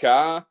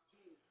 Zakai,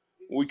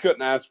 we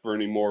couldn't ask for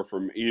any more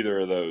from either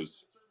of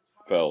those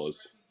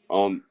fellas.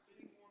 On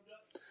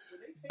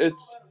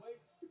it's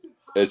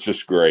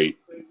just great.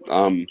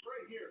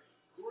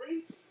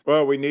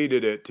 Well, we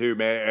needed it too,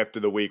 man, after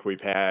the week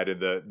we've had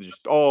and the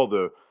just all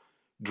the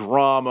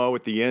drama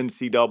with the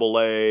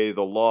NCAA,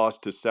 the loss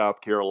to South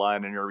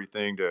Carolina and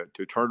everything to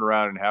turn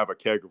around and have a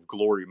keg of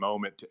glory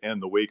moment to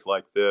end the week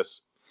like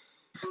this.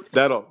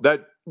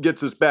 That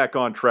gets us back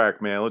on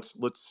track, man.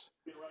 Let's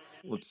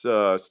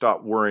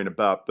stop worrying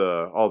about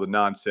all the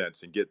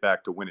nonsense and get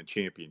back to winning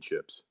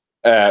championships.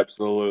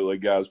 Absolutely,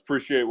 guys.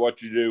 Appreciate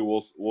what you do.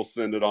 We'll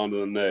send it on to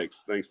the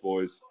next. Thanks,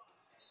 boys.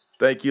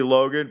 Thank you,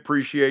 Logan.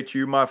 Appreciate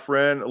you, my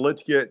friend.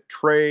 Let's get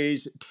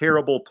Trey's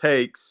terrible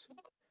takes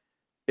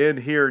in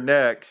here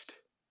next.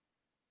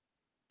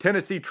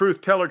 Tennessee Truth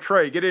Teller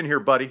Trey, get in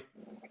here, buddy.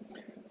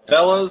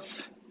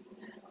 Fellas,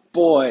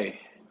 boy,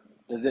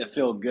 does it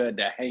feel good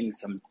to hang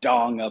some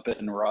dong up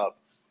in Rupp.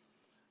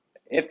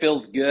 It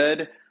feels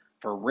good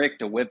for Rick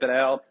to whip it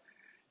out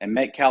and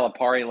make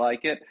Calipari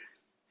like it.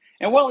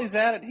 And while he's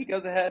at it, he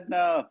goes ahead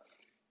and,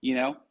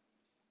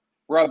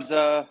 rubs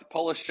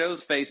Polish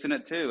Joe's face in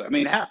it too. I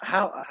mean,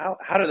 how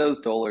do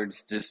those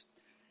dullards just,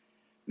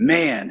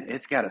 man,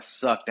 it's got to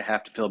suck to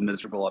have to feel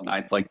miserable at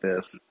nights like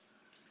this.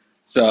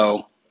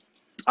 So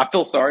I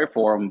feel sorry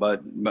for them,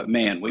 but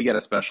man, we got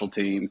a special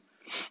team.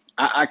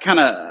 I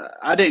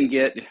didn't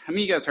get, I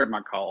mean, you guys heard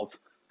my calls.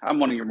 I'm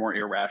one of your more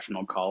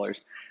irrational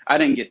callers. I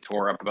didn't get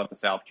tore up about the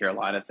South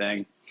Carolina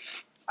thing.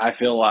 I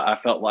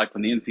felt like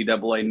when the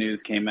NCAA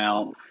news came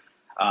out,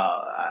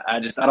 I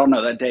don't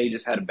know, that day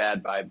just had a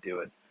bad vibe to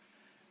it.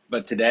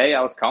 But today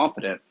I was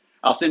confident.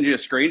 I'll send you a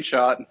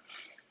screenshot.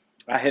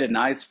 I hit a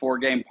nice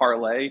 4-game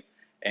parlay,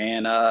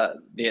 and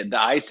the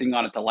icing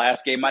on it, the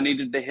last game I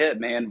needed to hit,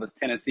 man, was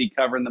Tennessee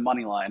covering the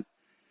money line,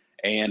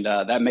 and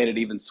that made it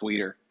even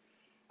sweeter.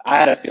 I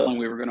had a feeling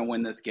we were going to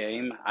win this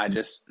game.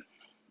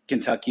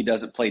 Kentucky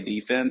doesn't play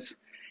defense,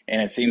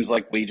 and it seems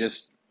like we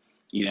just,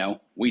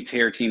 we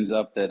tear teams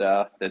up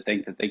that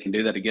think that they can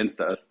do that against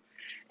us.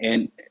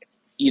 And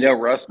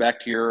Russ, back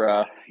to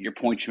your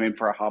point you made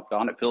before I hopped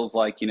on. It feels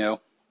like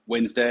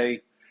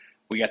Wednesday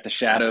we got the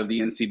shadow of the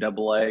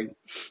NCAA,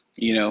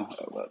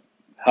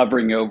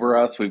 hovering over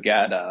us. We've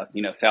got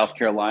South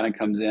Carolina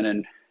comes in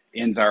and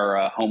ends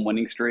our home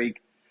winning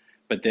streak,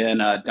 but then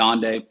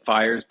Donde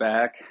fires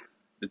back.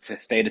 The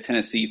state of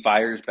Tennessee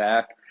fires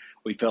back.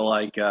 We feel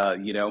like,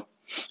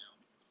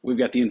 we've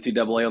got the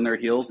NCAA on their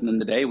heels, and then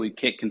today we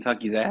kick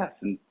Kentucky's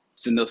ass and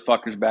send those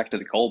fuckers back to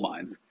the coal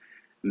mines.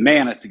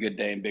 Man, it's a good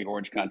day in Big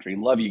Orange Country.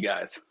 Love you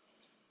guys.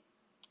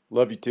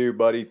 Love you too,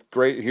 buddy.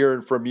 Great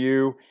hearing from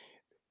you.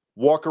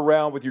 Walk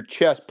around with your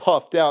chest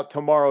puffed out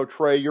tomorrow,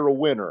 Trey. You're a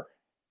winner.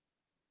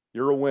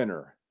 You're a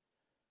winner.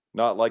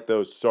 Not like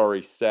those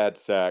sorry sad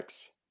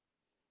sacks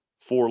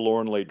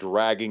forlornly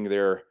dragging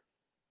their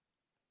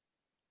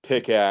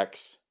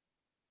pickaxe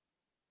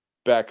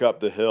back up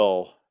the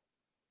hill,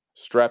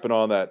 strapping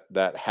on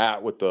that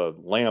hat with the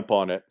lamp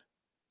on it,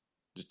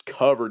 just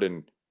covered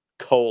in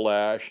coal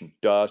ash and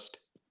dust.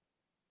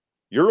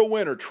 You're a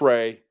winner,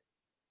 Trey.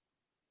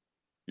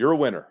 You're a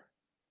winner.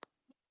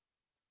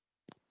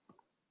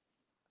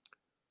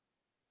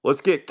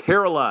 Let's get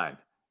Caroline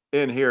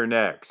in here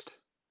next.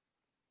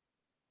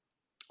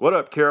 What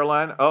up,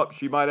 Caroline? Oh,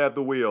 she might have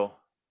the wheel.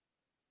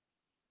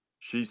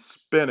 She's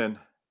spinning.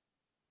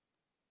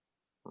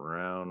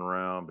 Round,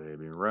 round,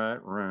 baby, right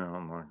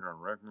round like a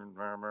record.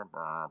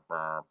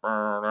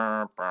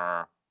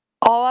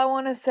 All I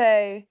want to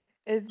say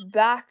is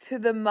back to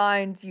the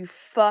mines, you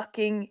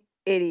fucking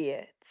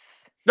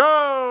idiots.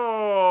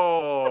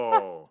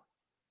 No!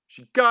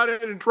 She got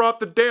it and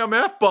dropped the damn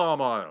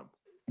F-bomb on him.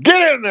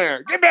 Get in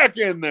there. Get back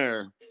in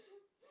there.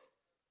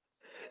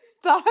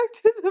 Back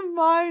to the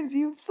mines,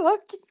 you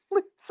fucking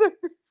losers.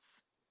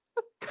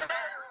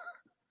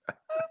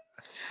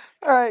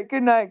 All right,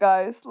 good night,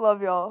 guys.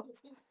 Love y'all.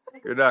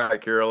 Good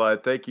night, Caroline.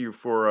 Thank you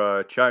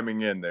for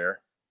chiming in there.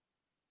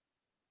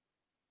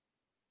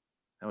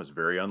 That was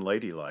very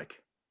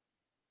unladylike.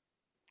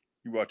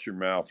 You watch your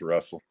mouth,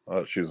 Russell.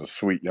 She was a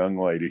sweet young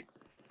lady.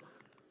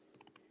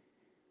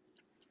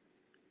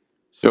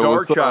 Yo, Star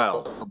what's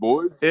Child up,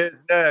 boys?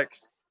 is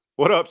next.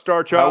 What up,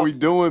 Star How we Child?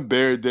 doing,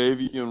 Bear,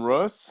 Davey, and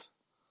Russ?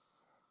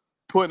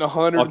 Putting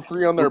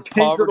 103 on We're their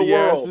kings of the poverty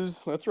world. asses.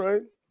 That's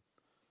right.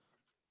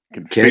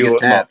 Can Keg feel is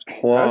it in my tapped.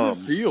 How's it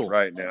plums feel?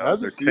 right now.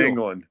 How's They're it feel?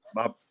 tingling.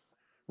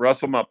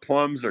 Russell, my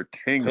plums are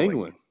tingling.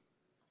 Tingling.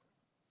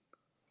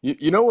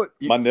 You know what?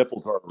 My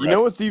nipples are You know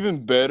erect. what's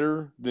even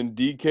better than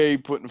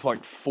DK putting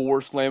like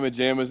 4 slamma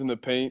jammas in the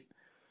paint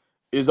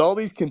is all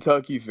these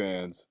Kentucky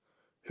fans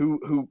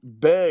who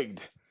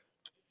begged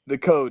the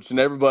coach and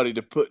everybody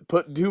to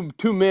put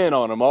two men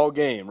on them all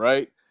game,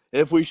 right?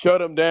 If we shut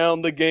them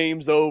down, the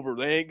game's over.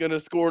 They ain't gonna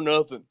score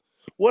nothing.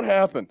 What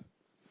happened?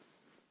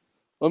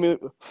 I mean,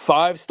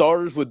 5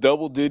 starters with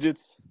double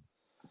digits.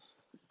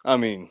 I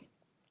mean,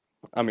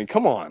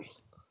 come on.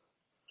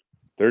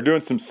 They're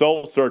doing some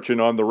soul searching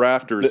on the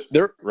rafters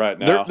They're right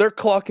they're now. they're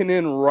clocking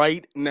in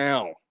right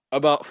now,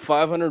 about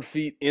 500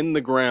 feet in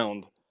the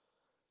ground,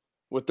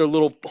 with their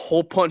little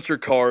hole puncher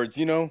cards.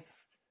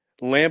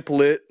 Lamp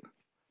lit,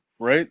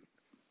 right?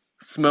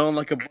 Smelling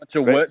like a bunch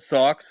of They wet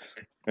socks.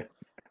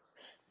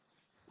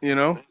 You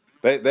know.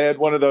 they had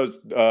one of those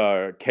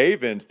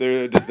cave-ins. I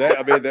mean,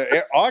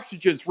 the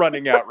oxygen's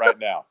running out right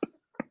now.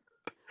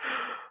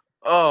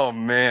 Oh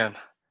man,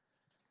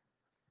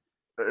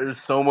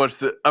 there's so much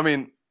that I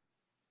mean.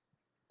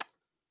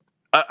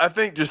 I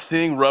think just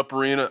seeing Rupp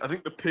Arena. I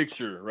think the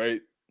picture, right,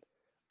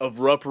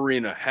 of Rupp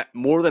Arena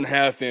more than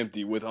half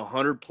empty with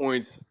 100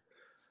 points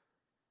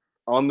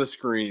on the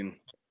screen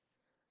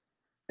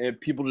and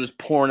people just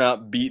pouring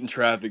out beating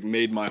traffic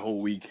made my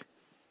whole week.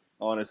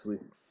 Honestly,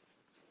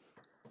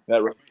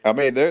 I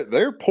mean,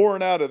 they're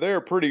pouring out of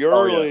there pretty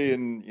Oh yeah, early,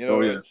 and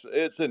oh yeah.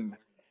 it's an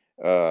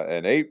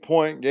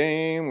 8-point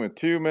game with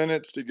 2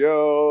 minutes to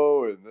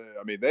go. And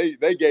I mean,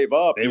 they gave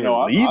up. They were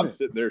I'm leaving.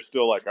 sitting there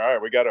still like, all right,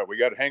 we gotta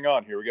hang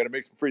on here. We gotta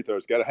make some free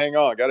throws. Got to hang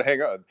on. Got to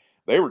hang on.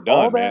 They were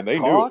All done, man. that They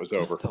knew it talk was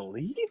just over. to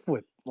leave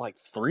with like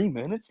 3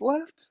 minutes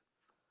left.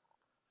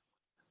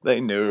 They I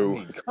knew.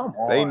 mean, come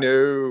They on.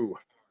 knew.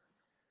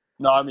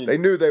 No, I mean, They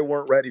knew they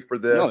weren't ready for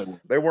no, this. they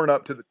weren't. They weren't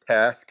up to the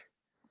task.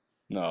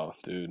 No,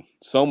 dude.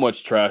 So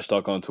much trash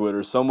talk on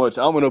Twitter. So much.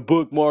 I'm gonna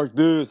bookmark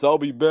this. I'll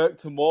be back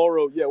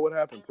tomorrow. Yeah, what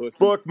happened, pussies?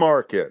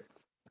 Bookmark it.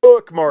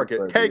 Bookmark That's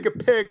it. right, Take dude.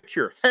 a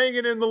picture. Hang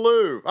it in the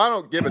Louvre. I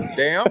don't give a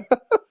damn.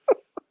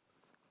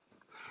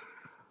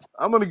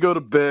 I'm gonna go to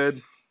bed,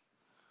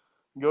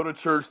 go to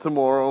church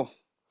tomorrow,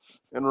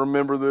 and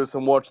remember this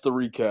and watch the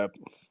recap.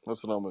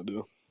 That's what I'm gonna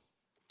do.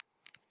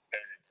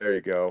 There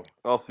you go.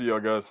 I'll see y'all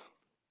guys.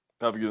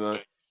 Have a good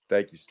night.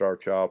 Thank you, Star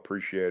Child.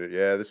 Appreciate it.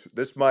 Yeah,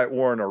 this might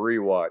warrant a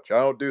rewatch. I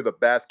don't do the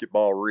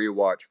basketball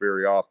rewatch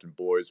very often,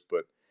 boys,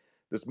 but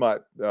this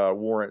might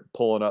warrant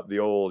pulling up the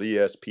old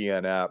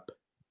ESPN app,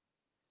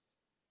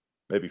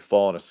 maybe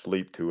falling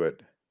asleep to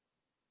it.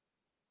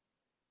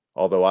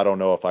 Although I don't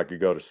know if I could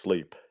go to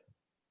sleep.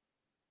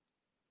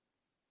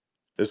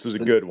 This was a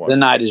good The one.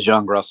 night is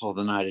young, Russell.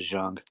 The night is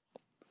young.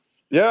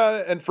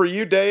 Yeah, and for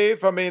you,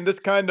 Dave, I mean, this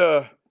kind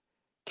of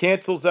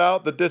cancels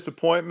out the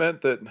disappointment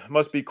that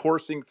must be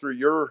coursing through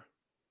your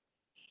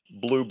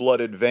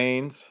blue-blooded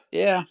veins.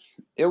 Yeah,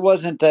 it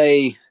wasn't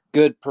a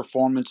good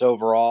performance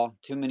overall.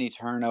 Too many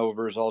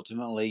turnovers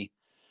ultimately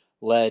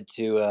led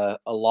to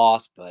a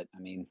loss. But I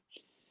mean,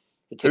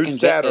 it's Who's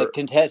sadder?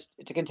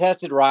 It's a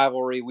contested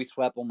rivalry. We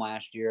swept them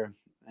last year,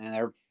 and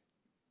they're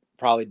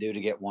probably due to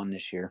get one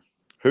this year.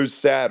 Who's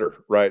sadder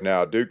right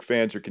now, Duke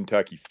fans or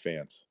Kentucky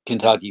fans?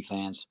 Kentucky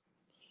fans.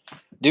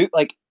 Duke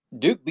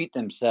beat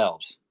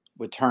themselves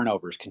with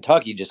turnovers.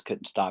 Kentucky just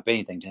couldn't stop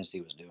anything Tennessee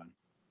was doing.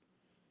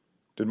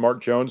 Did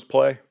Mark Jones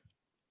play?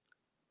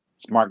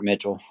 It's Mark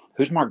Mitchell.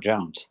 Who's Mark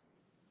Jones?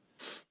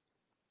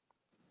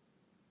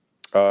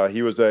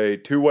 He was a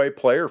two-way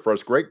player for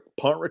us. Great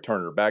punt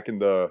returner back in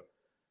the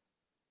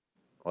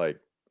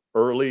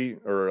early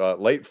or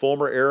late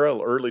Fulmer era,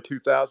 early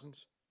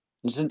 2000s.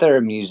 Isn't there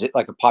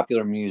a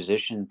popular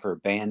musician for a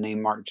band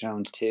named Mark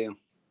Jones too?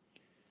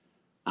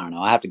 I don't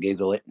know. I have to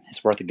Google it.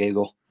 It's worth a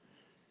Google.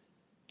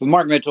 But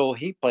Mark Mitchell,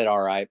 he played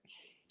all right.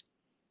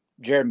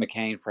 Jared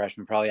McCain,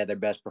 freshman, probably had their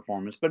best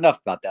performance. But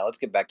enough about that. Let's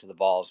get back to the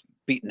Vols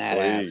beating that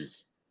ass.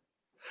 Please.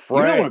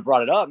 You're the one who Frank,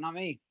 brought it up, not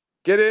me.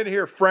 get in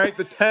here, Frank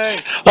the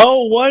Tank.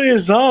 Oh, what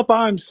is up?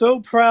 I'm so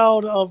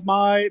proud of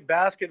my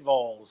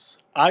basketballs.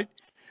 I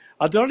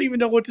don't even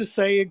know what to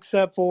say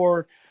except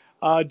for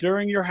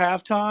during your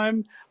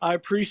halftime, I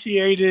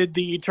appreciated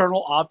the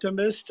eternal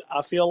optimist.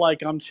 I feel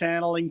like I'm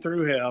channeling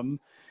through him,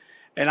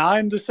 and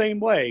I'm the same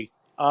way.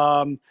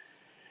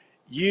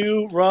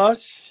 You,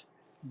 Russ,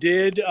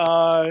 did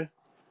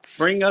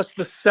bring us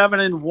the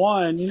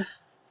 7-1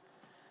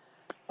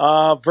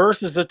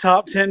 versus the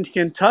top 10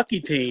 Kentucky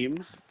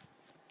team.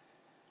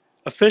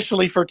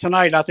 Officially for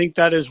tonight, I think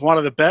that is one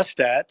of the best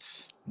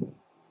stats.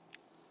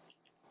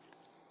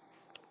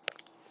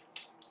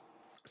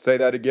 Say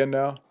that again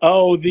now.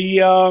 Oh, the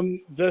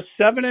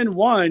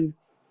 7-1.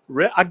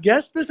 I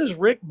guess this is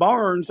Rick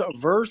Barnes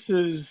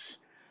versus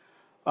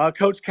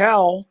Coach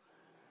Cal,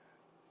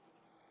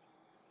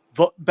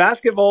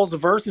 basketball's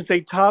versus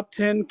a top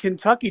 10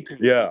 Kentucky team.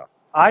 Yeah.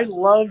 I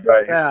loved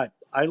Right. that.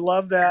 I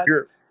love that.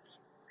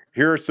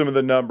 Here are some of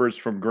the numbers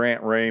from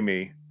Grant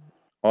Ramey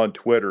on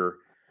Twitter.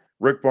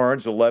 Rick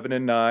Barnes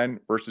 11-9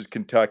 versus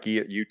Kentucky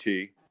at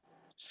UT.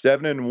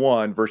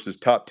 7-1 versus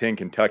top 10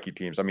 Kentucky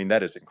teams. I mean,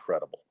 that is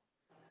incredible.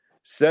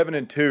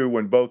 7-2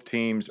 when both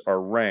teams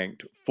are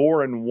ranked.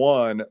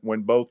 4-1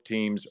 when both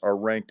teams are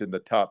ranked in the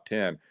top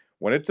 10.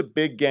 When it's a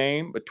big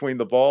game between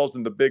the Vols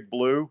and the Big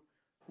Blue,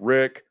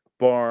 Rick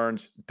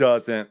Barnes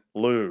doesn't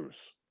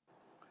lose.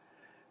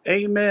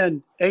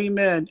 Amen.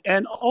 Amen.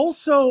 And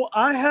also,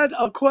 I had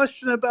a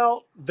question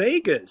about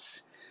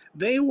Vegas.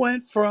 They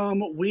went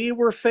from we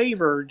were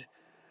favored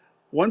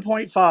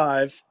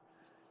 1.5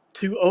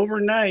 to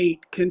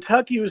overnight.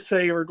 Kentucky was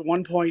favored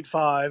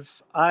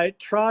 1.5. I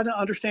try to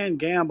understand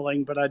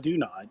gambling, but I do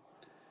not.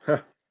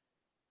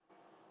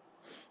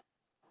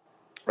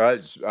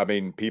 I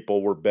mean,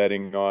 people were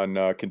betting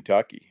on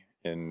Kentucky,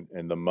 and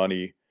the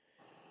money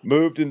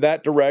moved in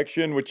that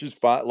direction, which is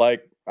fine.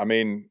 Like, I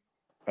mean,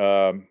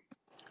 I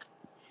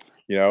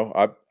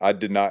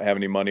did not have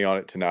any money on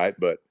it tonight,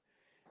 but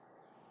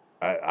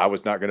I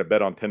was not going to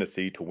bet on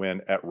Tennessee to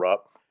win at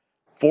Rupp.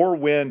 4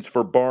 wins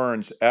for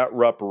Barnes at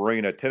Rupp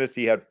Arena.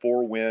 Tennessee had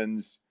 4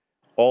 wins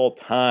all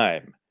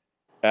time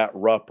at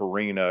Rupp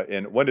Arena.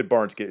 And when did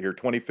Barnes get here?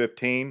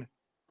 2015?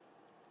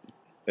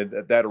 And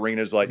that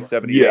arena is like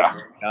 78, Yeah.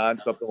 79,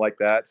 something like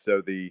that.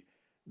 So the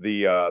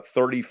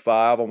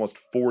 35, almost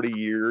 40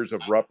 years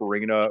of Rupp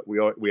Arena,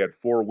 we had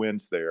 4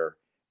 wins there,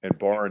 and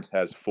Barnes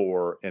has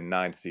 4 in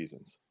 9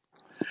 seasons.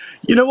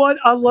 You know what?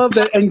 I love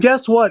that. And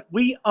guess what?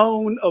 We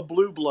own a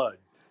blue blood.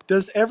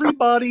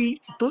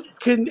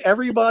 Can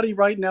everybody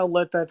right now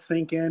let that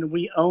sink in?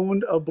 We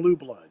owned a blue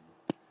blood.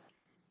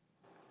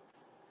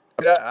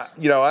 I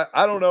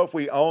don't know if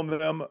we own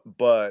them,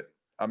 but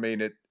I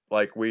mean, it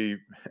like we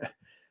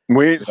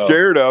ain't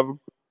scared of them.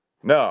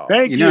 No.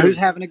 Thank You know who's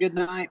you. having a good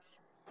night?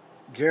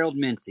 Gerald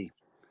Mincy.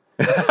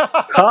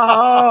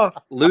 Ha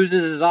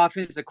Loses his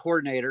offensive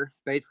coordinator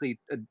basically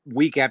a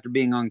week after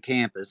being on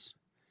campus.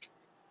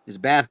 His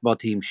basketball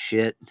team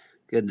shit.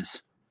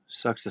 Goodness.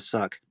 Sucks to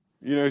suck.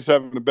 You know who's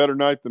having a better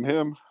night than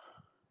him?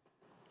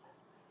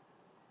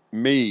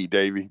 Me,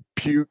 Davey.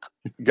 Puke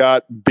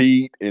got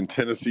beat, and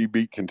Tennessee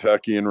beat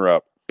Kentucky in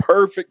Rupp.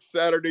 Perfect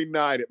Saturday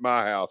night at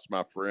my house,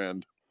 my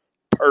friend.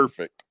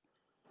 Perfect.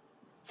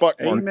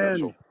 Fuck Mark Amen.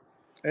 Mitchell.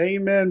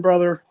 Amen,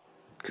 brother.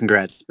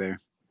 Congrats,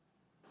 Bear.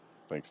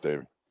 Thanks,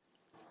 Davey.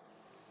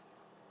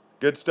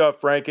 Good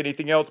stuff, Frank.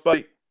 Anything else,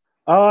 buddy?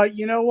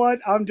 You know what?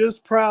 I'm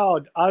just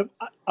proud. I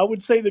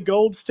would say the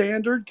gold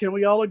standard. Can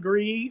we all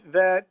agree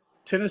that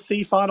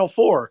Tennessee Final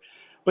Four?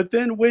 But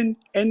then when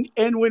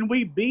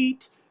we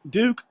beat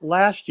Duke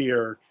last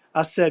year,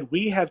 I said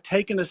we have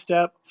taken a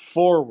step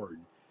forward.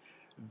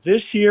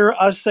 This year,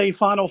 I say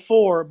Final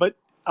Four, but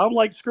I'm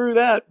like, screw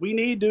that. We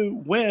need to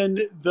win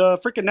the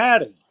freaking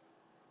Natty.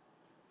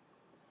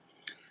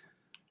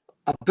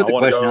 I'll put the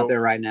question out there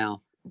right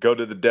now. Go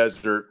to the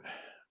desert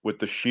with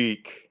the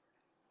Sheik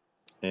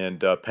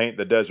and paint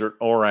the desert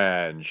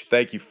orange.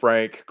 Thank you,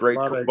 Frank. Great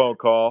phone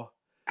call.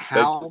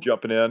 Thanks for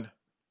jumping in.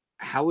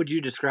 How would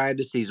you describe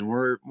the season?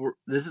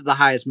 This is the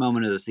highest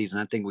moment of the season.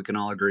 I think we can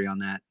all agree on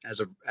that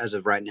as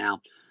of right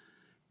now.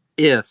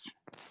 If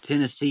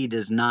Tennessee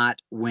does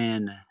not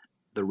win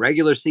the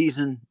regular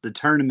season, the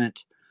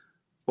tournament,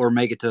 or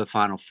make it to a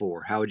Final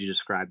Four, how would you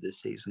describe this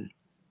season?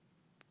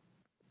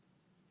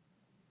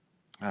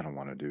 I don't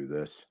want to do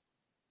this.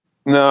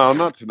 No,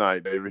 not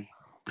tonight, Davey.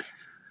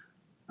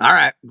 All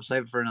right, we'll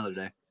save it for another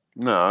day.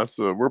 No,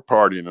 we're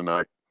partying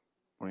tonight.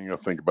 We ain't gonna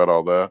think about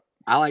all that.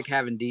 I like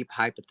having deep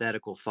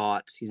hypothetical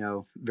thoughts,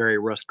 very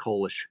Rust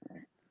Cole-ish.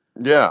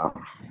 Yeah.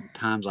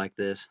 Times like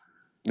this.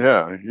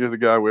 Yeah, you're the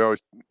guy we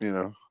always,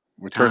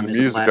 we turn the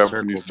music up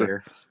when you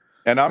start.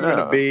 And I'm going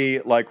to be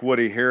like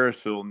Woody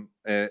Harrelson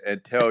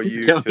and tell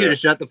you tell you to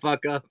shut the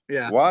fuck up.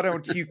 Yeah. Why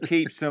don't you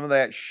keep some of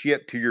that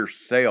shit to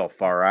yourself,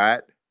 all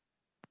right?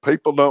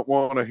 People don't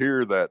want to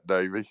hear that,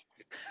 Davey.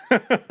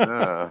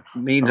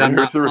 Means I'm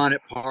not fun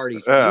at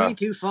parties. You ain't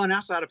too fun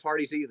outside of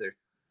parties either.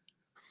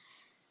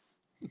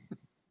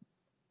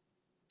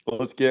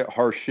 Let's get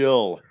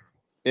Harshil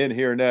in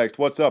here next.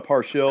 What's up,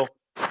 Harshil?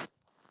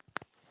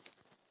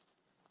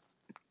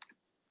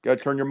 Got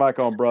to turn your mic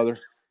on, brother.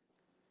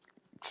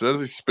 Says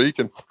he's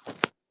speaking.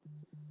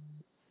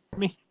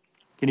 Me?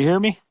 Can you hear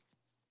me?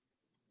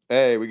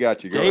 Hey, we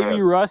got you. Go Davey, ahead.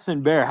 Russ,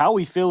 and Bear. How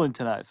we feeling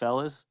tonight,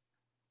 fellas?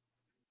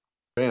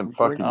 Man,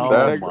 fucking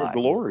oh my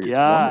glory.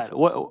 God. It's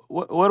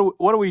wonderful.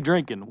 What are we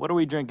drinking? What are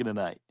we drinking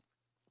tonight?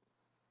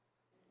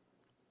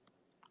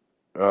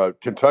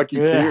 Kentucky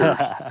Tears.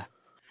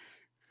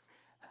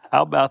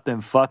 How about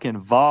them fucking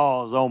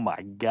Vols? Oh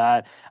my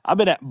God. I've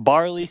been at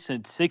Barley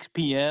since 6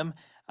 p.m.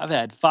 I've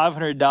had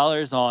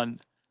 $500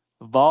 on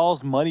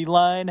Vols money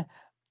line.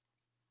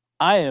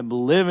 I am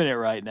living it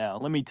right now.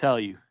 Let me tell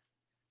you.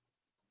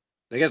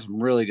 They got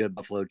some really good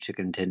buffalo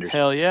chicken tenders.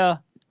 Hell yeah.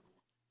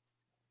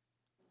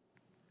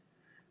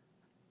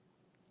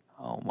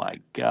 Oh my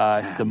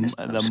gosh, I the miss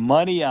the those.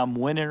 money I'm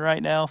winning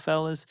right now,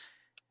 fellas.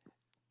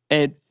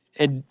 And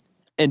and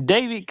and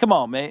Davey, come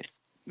on, man.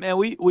 Man,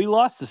 we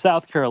lost to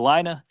South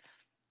Carolina.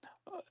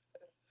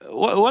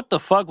 What the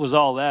fuck was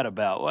all that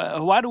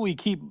about? Why do we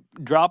keep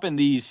dropping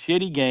these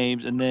shitty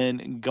games and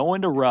then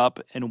going to Rupp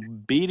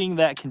and beating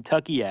that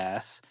Kentucky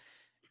ass?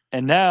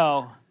 And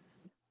now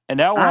we're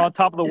on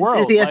top of the It's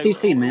world. the Like,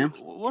 SEC, man.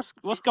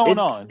 what's going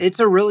on? It's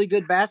a really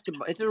good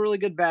basketball. It's a really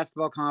good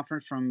basketball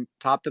conference from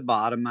top to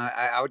bottom.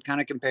 I would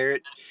kind of compare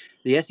it.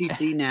 The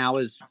SEC now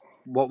is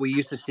what we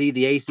used to see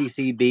the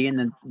ACC be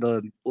in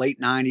the late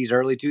 '90s,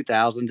 early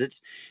 2000s.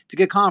 It's a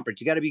good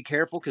conference. You got to be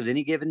careful because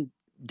any given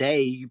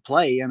day you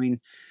play, I mean,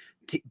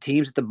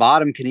 teams at the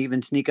bottom can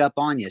even sneak up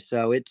on you.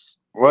 So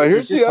Well, it's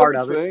here's just the part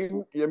other of it.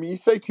 thing. I mean, you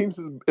say teams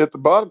at the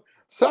bottom.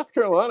 South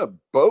Carolina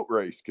boat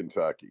raced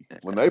Kentucky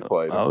when they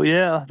played them. Oh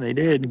yeah, they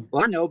did.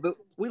 Well, I know, but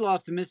we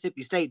lost to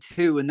Mississippi State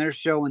too, and they're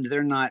showing that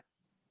they're not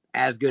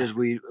as good as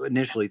we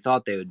initially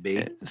thought they would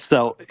be.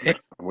 So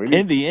We need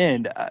in the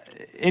end,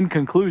 in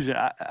conclusion,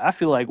 I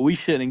feel like we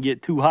shouldn't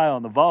get too high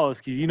on the Vols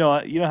because you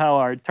know how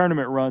our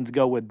tournament runs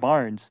go with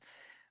Barnes.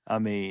 I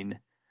mean,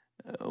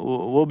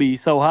 we'll be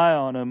so high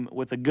on them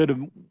with a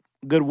good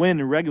win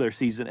in regular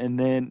season, and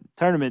then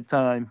tournament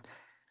time,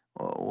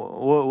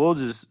 we'll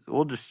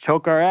just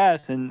choke our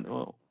ass and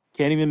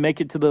can't even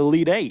make it to the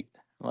Elite Eight.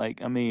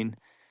 Like, I mean,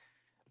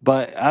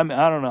 but I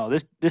don't know.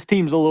 This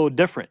team's a little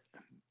different.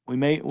 We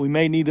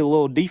may need a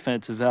little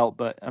defensive help,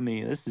 but I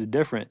mean, this is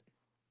different.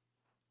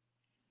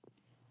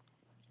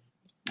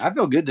 I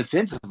feel good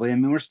defensively. I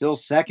mean, we're still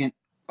second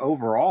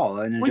overall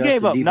in We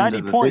gave adjusted up 90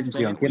 defensive points,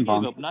 efficiency on man. We gave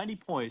Kimpom. up 90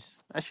 points.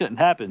 That shouldn't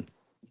happen.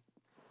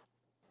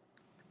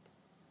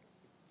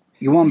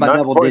 You won by 9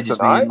 double points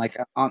digits, man. tonight. Like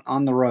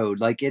on the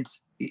road, like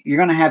you're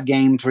going to have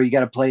games where you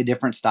got to play a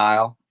different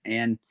style.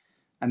 And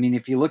I mean,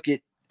 if you look at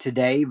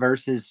today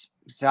versus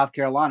South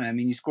Carolina, I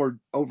mean, you scored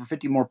over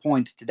 50 more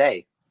points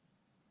today.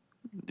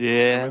 I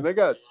Yeah. mean, they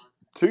got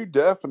 2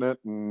 definite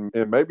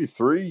and maybe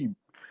 3.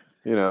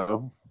 You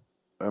know,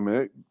 I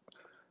mean,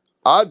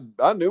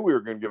 I knew we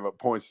were going to give up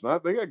points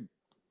tonight. They got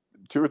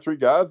 2 or 3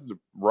 guys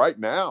right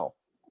now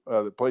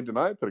that played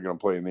tonight that are going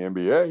to play in the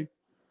NBA.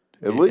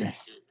 At Yeah.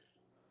 least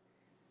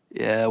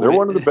Yeah. they're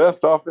one of the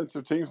best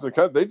offensive teams in the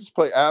country. They just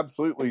play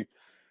absolutely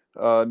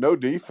no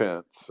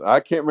defense. I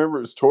can't remember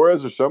if it was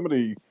Torres or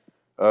somebody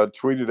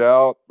tweeted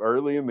out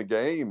early in the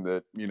game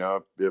that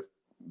if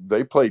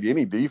they played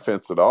any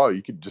defense at all,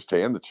 you could just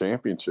hand the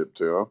championship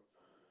to them.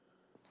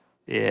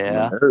 I mean,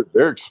 Yeah.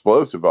 they're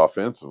explosive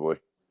offensively.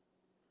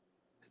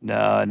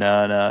 No.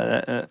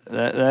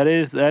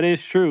 That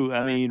is true.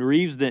 I mean,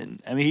 Reeves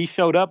didn't. I mean, he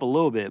showed up a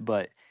little bit,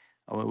 but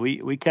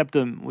we kept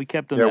him. We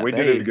kept him Yeah, at we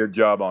did a bay. good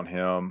job on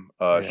him.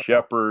 Yeah.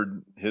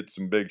 Shepard hit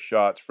some big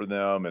shots for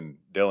them, and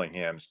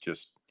Dillingham's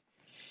just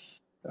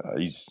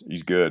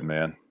he's good,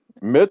 man.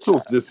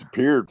 Mitchell's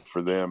disappeared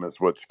for them. Is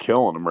what's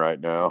killing him right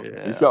now.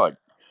 He's Yeah. got like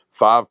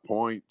 5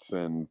 points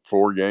in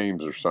 4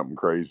 games or something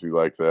crazy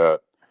like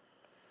that.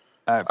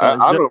 All right,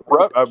 fellas. I don't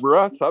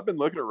Russ. I've been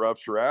looking at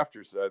Ruff's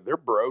rafters. They're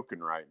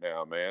broken right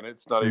now, man.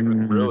 It's not even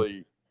Mhm.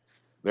 really.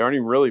 They aren't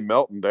even really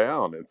melting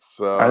down. It's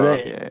Are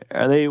they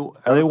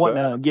kind of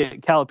wanting sad. to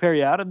get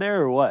Calipari out of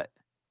there or what?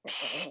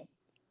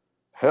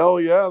 Hell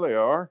yeah, they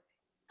are.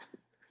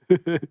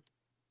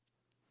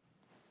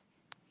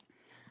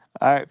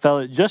 All right,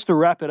 fellas. Just to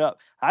wrap it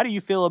up, how do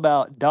you feel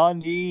about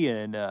Dundee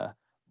and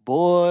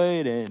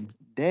Boyd and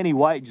Danny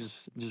White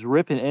just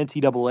ripping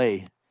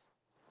NCAA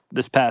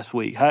this past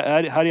week?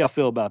 How do y'all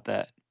feel about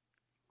that?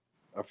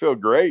 I feel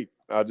great.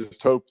 I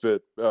just hope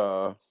that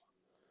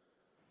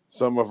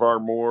some of our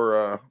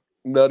more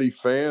nutty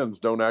fans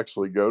don't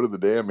actually go to the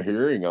damn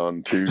hearing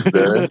on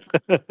Tuesday.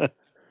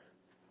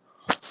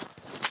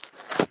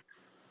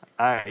 All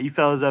right, you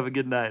fellas have a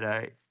good night. All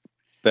right.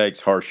 Thanks,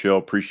 Harshill.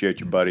 Appreciate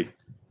you, buddy.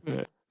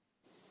 Yeah.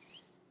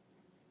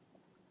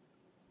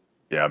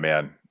 Yeah,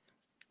 man.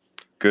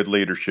 Good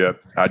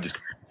leadership. I just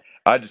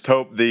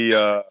hope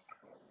the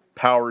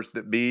powers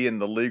that be in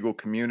the legal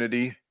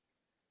community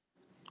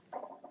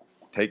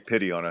take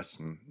pity on us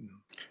and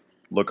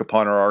look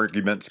upon our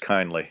arguments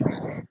kindly.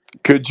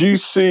 Could you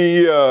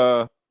see?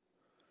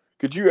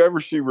 Could you ever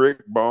see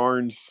Rick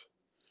Barnes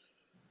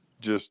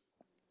just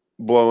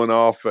blowing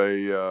off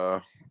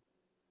a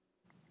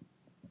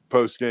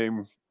post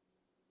game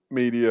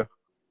media?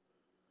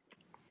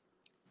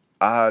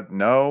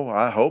 No,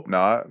 I hope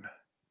not.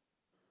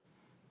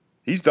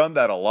 He's done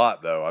that a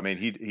lot, though. I mean,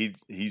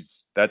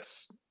 he's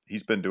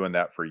been doing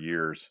that for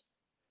years.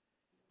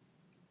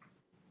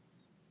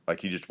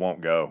 Like he just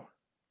won't go.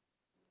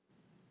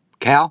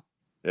 Cal?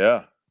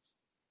 Yeah.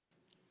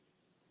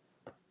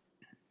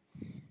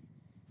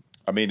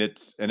 I mean,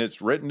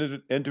 it's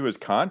written into his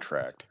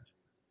contract.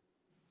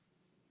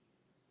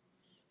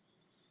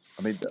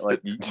 I mean,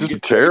 like It's you just a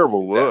get paid to do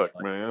terrible that. look,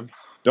 Like, man.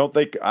 don't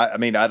they? I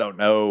mean, I don't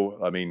know.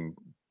 I mean,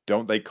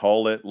 don't they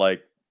call it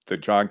like the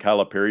John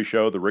Calipari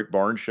show, the Rick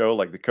Barnes show?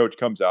 Like the coach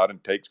comes out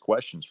and takes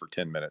questions for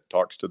 10 minutes,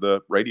 talks to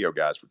the radio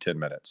guys for 10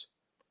 minutes.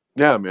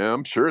 Yeah, man,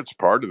 I'm sure it's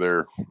part of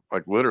their,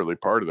 like, literally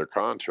part of their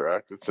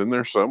contract. It's in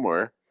there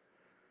somewhere,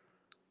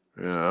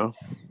 you know.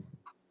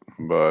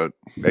 But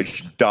They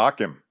should dock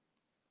him.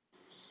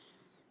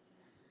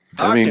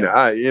 I mean, him.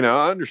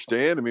 I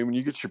understand. I mean, when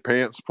you get your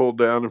pants pulled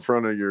down in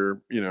front of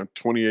your,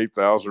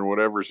 28,000 or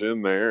whatever's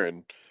in there,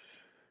 and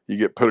you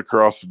get put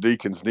across the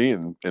deacon's knee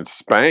and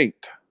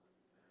spanked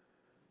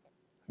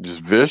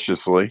just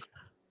viciously.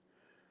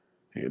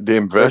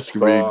 Damn They're vest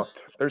can be.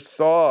 soft. They're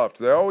soft.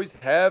 They always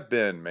have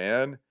been,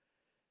 man.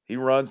 He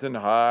runs and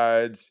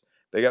hides.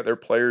 They got their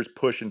players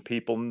pushing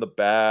people in the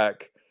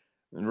back.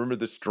 And remember,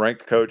 the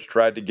strength coach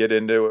tried to get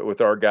into it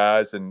with our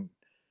guys in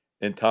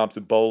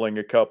Thompson Bowling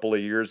a couple of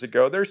years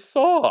ago. They're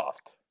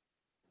soft.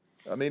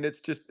 I mean,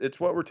 it's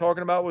what we're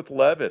talking about with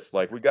Levis.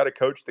 Like, we got to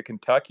coach the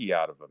Kentucky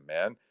out of them,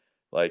 man.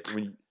 Like,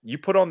 when you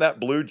put on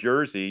that blue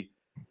jersey,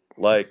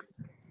 like,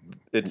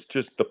 it's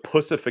just the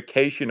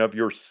pussification of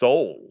your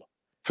soul.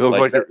 Feels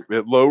Like like that.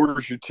 it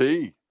lowers your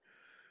T.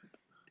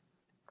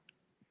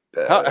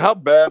 How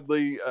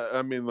badly?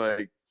 I mean,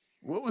 like,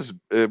 what's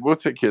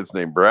that kid's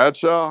name?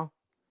 Bradshaw.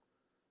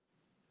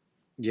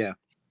 Yeah.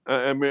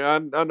 I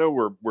mean, I know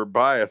we're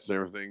biased and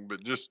everything,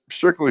 but just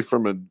strictly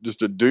from a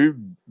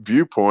dude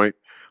viewpoint,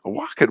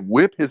 Walk could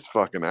whip his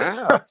fucking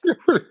ass.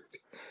 I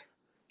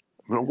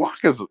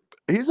mean,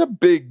 he's a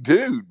big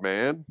dude,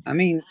 man. I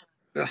mean,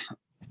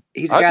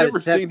 he's a I've guy never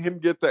that's set. seen him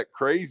get that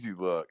crazy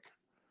look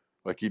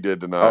like he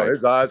did Oh, tonight.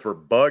 his eyes were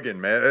bugging,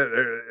 man. It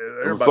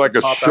They're was about to like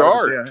a pop out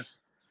of his head. shark's.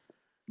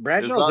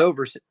 Bradshaw's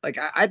over. Like,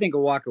 I think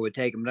Awaka would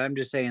take him, but I'm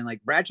just saying,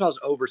 like, Bradshaw's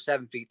over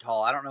 7 feet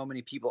tall. I don't know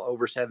many people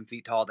over 7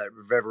 feet tall that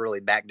have ever really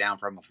backed down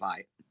from a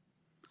fight.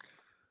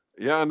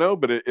 Yeah, I know,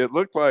 but it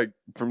looked like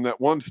from that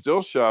one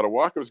still shot,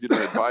 Awaka was getting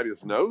ready to bite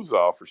his nose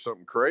off or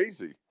something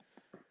crazy.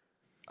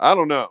 I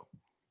don't know.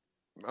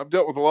 I've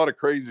dealt with a lot of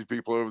crazy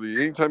people over the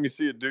years. Anytime you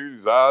see a dude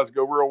whose eyes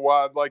go real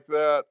wide like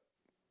that.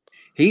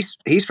 He's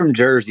from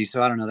Jersey,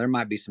 so I don't know. There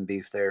might be some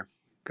beef there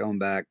going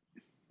back.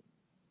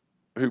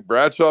 Who,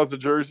 Bradshaw's a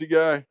Jersey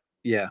guy?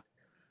 Yeah.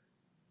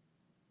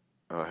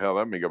 Oh, hell,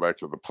 let me go back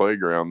to the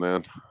playground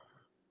then.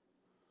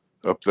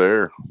 Up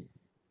there.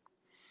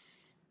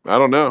 I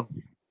don't know.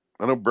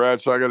 I know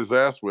Bradshaw got his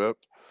ass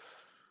whipped.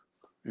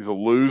 He's a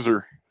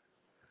loser.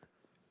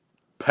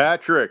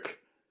 Patrick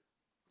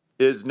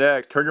is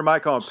next. Turn your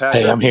mic on,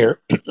 Patrick. Hey, I'm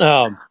here.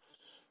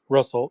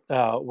 Russell,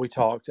 we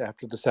talked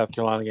after the South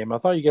Carolina game. I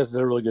thought you guys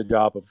did a really good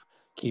job of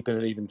keeping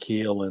it even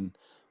keel. And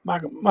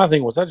my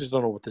thing was, I just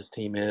don't know what this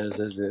team is.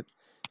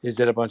 Is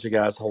it a bunch of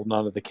guys holding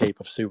on to the cape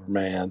of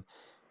Superman?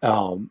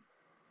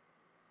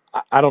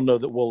 I don't know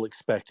that we'll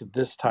expect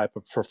this type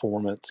of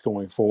performance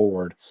going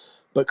forward,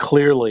 but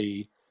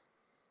clearly,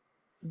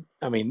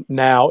 I mean,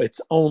 now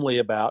it's only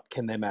about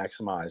can they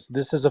maximize.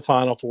 This is a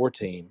Final Four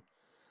team.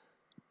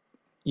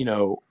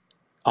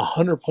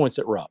 100 points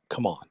at Rupp.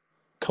 Come on.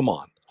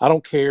 I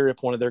don't care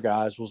if one of their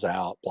guys was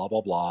out, blah,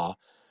 blah, blah.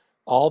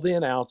 All the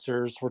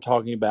announcers were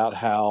talking about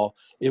how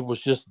it was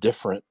just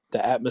different.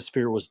 The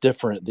atmosphere was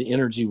different. The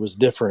energy was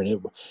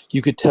different.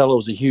 You could tell it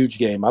was a huge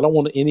game. I don't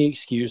want any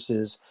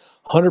excuses.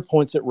 100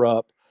 points at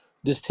Rupp.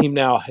 This team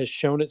now has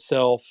shown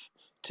itself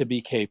to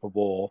be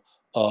capable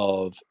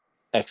of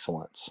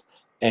excellence.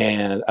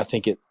 And I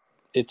think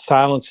it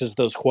silences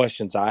those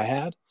questions I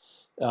had.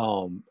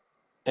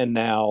 And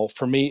now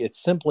for me,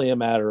 it's simply a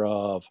matter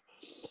of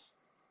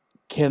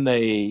can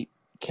they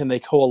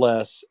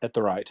coalesce at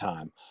the right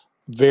time.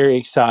 Very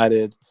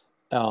excited.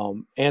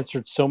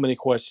 Answered so many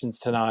questions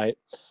tonight.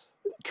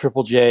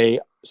 Triple J,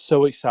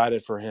 so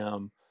excited for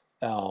him.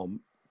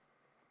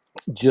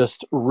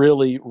 Just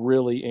really,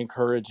 really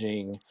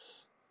encouraging.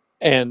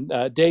 And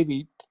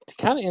Davey, to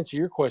kind of answer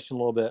your question a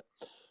little bit,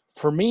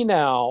 for me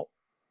now,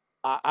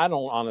 I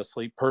don't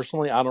honestly,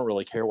 personally, I don't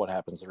really care what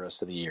happens the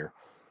rest of the year.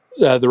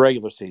 The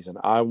regular season.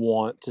 I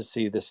want to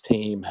see this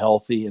team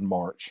healthy in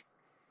March.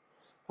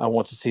 I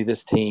want to see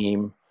this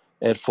team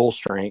at full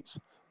strength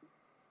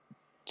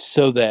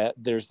so that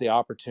there's the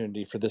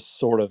opportunity for this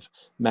sort of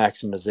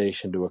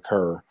maximization to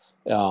occur.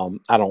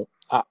 I don't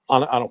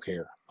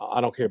care.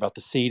 I don't care about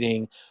the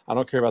seeding. I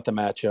don't care about the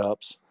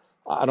matchups.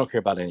 I don't care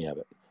about any of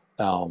it.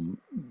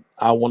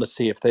 I want to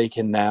see if they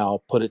can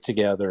now put it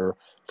together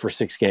for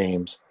 6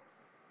 games.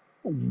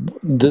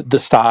 The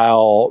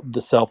style,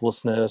 the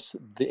selflessness,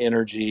 the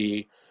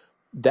energy,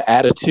 the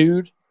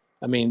attitude.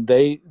 I mean,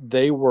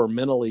 they were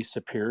mentally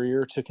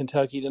superior to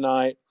Kentucky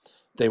tonight.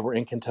 They were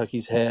in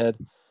Kentucky's head.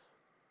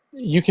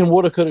 You can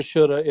woulda, coulda,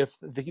 shoulda. If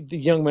the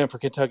young man for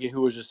Kentucky,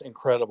 who was just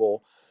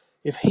incredible,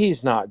 if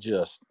he's not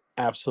just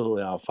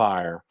absolutely on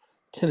fire,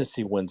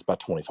 Tennessee wins by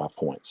 25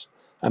 points.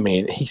 I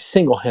mean, he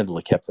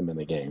single-handedly kept them in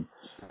the game.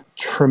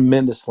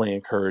 Tremendously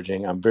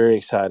encouraging. I'm very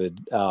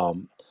excited.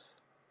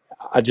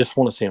 I just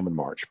want to see him in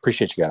March.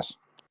 Appreciate you guys.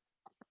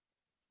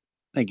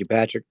 Thank you,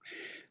 Patrick.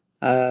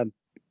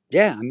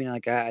 Yeah, I mean,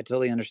 like, I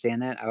totally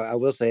understand that. I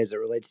will say, as it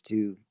relates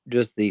to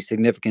just the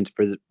significance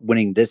for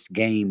winning this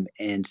game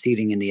and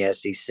seeding in the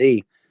SEC,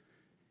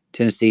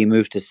 Tennessee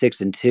moves to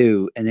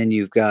 6-2, and then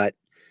you've got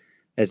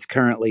It's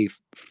currently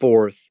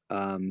fourth.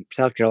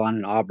 South Carolina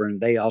and Auburn,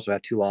 they also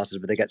have 2 losses,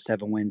 but they got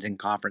 7 wins in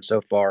conference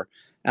so far.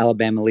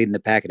 Alabama leading the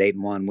pack at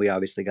 8-1. We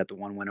obviously got the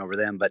 1 win over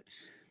them, but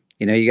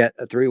you got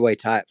a 3-way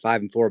tie at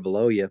 5-4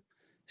 below you.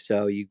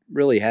 So you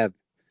really have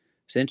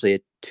essentially a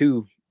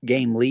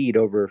 2-game lead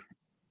over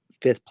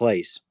 5th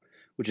place,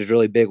 which is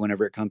really big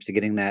whenever it comes to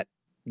getting that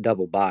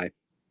double bye.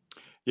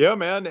 Yeah,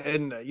 man.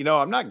 And,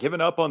 I'm not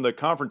giving up on the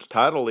conference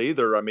title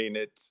either. I mean,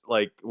 it's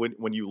like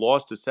when you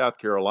lost to South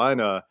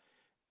Carolina,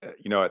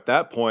 at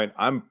that point,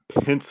 I'm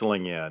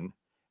penciling in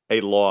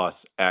a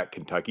loss at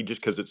Kentucky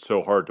just because it's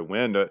so hard to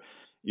win.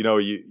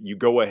 You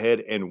go ahead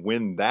and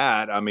win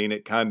that. I mean,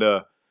 it kind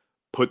of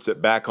puts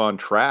it back on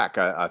track.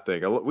 I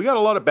think we got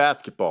a lot of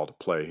basketball to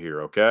play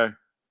here. Okay,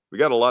 we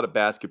got a lot of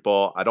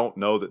basketball. I don't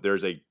know that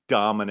there's a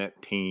dominant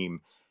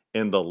team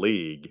in the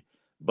league,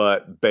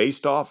 but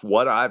based off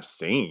what I've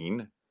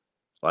seen,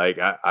 like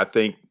I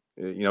think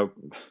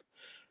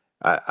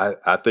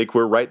I think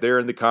we're right there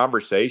in the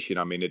conversation.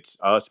 I mean, it's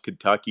us,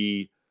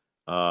 Kentucky,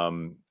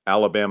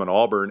 Alabama, and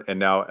Auburn, and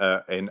now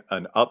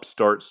an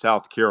upstart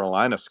South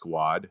Carolina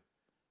squad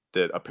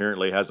that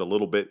apparently has a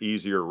little bit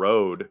easier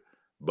road.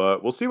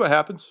 But we'll see what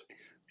happens.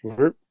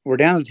 We're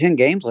down to 10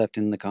 games left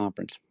in the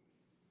conference.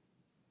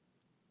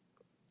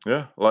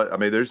 Yeah, I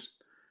mean, there's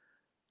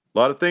a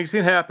lot of things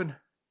can happen.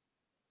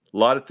 A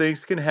lot of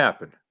things can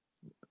happen.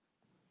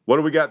 What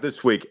do we got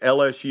this week?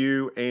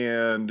 LSU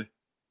and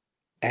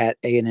at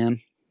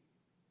A&M.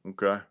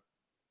 Okay.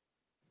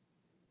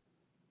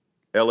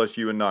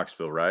 LSU in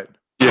Knoxville, right?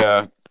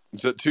 Yeah.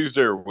 Is it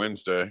Tuesday or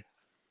Wednesday?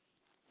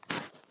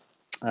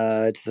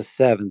 It's the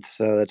 7th,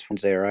 so that's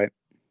Wednesday, right?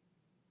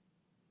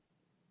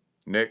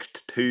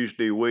 Next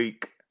Tuesday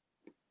week.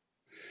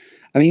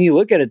 I mean, you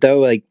look at it though,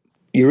 like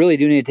you really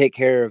do need to take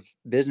care of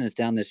business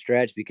down this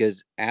stretch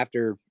because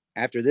after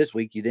this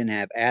week, you then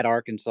have at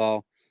Arkansas,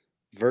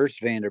 versus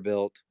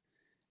Vanderbilt,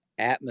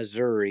 at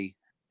Missouri,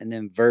 and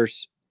then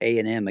versus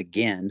A&M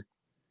again.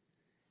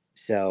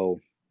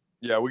 So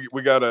yeah,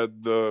 we got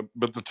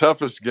but the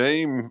toughest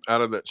game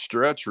out of that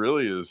stretch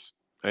really is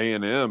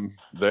A&M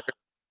there.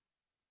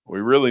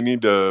 We really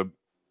need to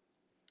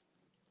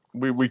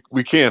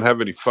we can't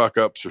have any fuck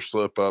ups or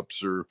slip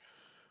ups or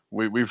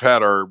we've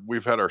had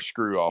our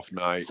screw off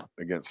night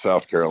against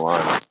South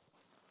Carolina.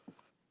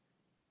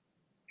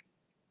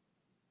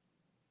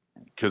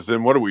 Because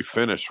then what do we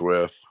finish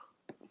with?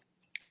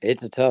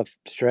 It's a tough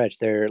stretch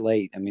there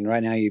late. I mean,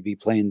 right now you'd be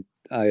playing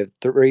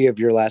 3 of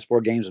your last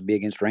 4 games would be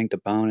against ranked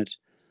opponents.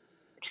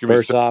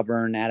 Versus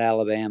Auburn, at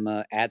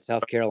Alabama, at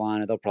South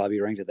Carolina. They'll probably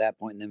be ranked at that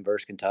point, and then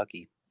versus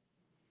Kentucky.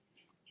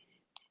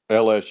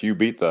 LSU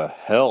beat the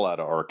hell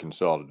out of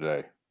Arkansas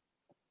today.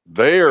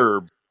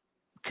 They're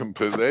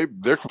completely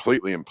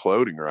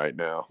imploding right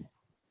now.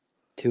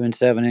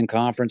 2-7 in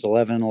conference,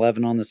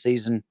 11-11 on the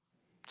season.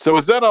 So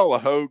is that all a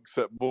hoax?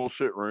 That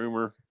bullshit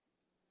rumor?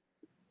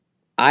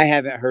 I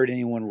haven't heard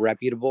anyone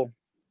reputable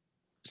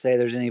say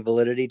there's any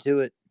validity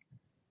to it.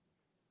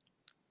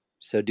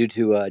 So due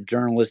to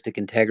journalistic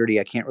integrity,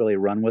 I can't really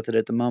run with it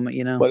at the moment,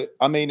 But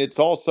I mean, it's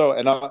also,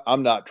 and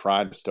I'm not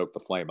trying to stoke the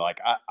flame. Like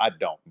I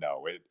don't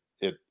know.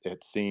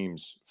 It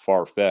seems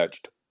far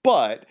fetched,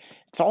 but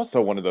it's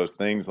also one of those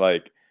things.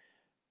 Like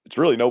it's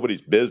really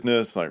nobody's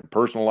business, like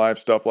personal life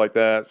stuff like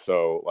that.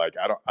 So like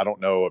I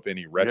don't know of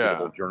any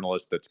reputable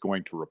journalist that's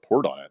going to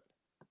report on it.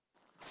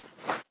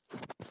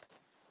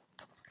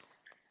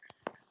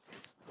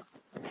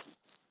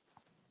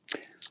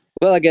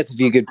 Well, I guess if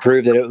you could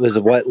prove that it was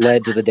what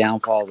led to the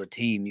downfall of the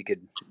team, you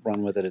could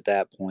run with it at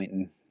that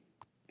point.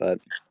 But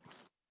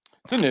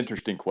it's an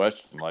interesting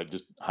question. Like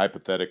just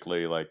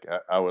hypothetically, like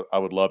I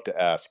would love to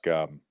ask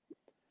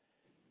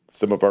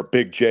some of our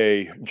Big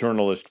J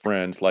journalist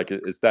friends, like,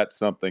 is that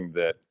something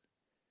that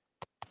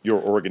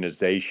your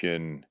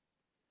organization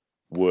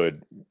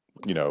would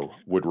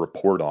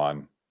report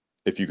on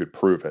if you could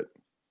prove it?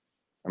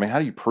 I mean, how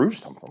do you prove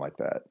something like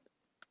that?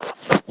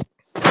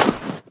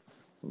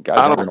 Guys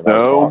I aren't going don't to want to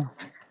know.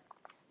 talk.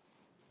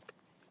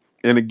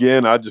 And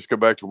again, I just go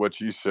back to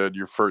what you said.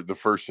 The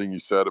first thing you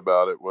said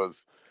about it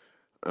was,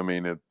 I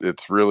mean,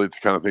 it's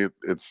kind of thing.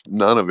 It's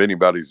none of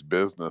anybody's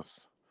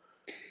business.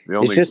 The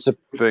only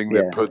thing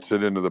that puts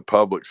it into the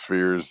public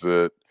sphere is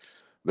that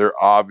they're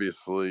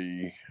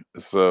obviously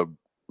is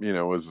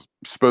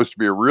supposed to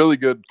be a really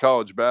good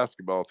college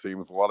basketball team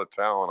with a lot of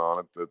talent on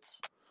it.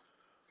 That's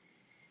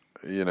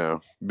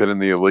been in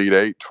the Elite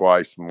Eight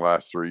twice in the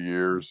last 3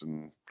 years,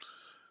 and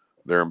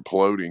they're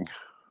imploding.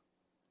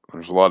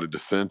 There's a lot of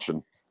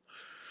dissension.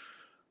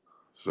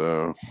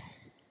 So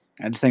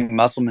I just think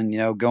Musselman,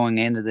 going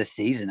into this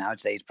season, I would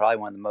say he's probably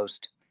one of the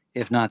most,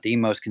 if not the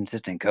most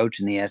consistent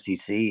coach in the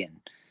SEC. And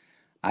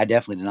I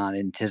definitely did not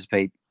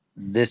anticipate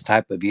this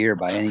type of year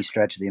by any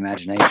stretch of the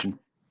imagination.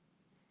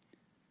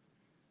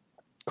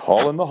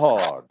 Calling the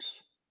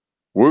Hogs.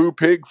 Woo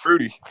pig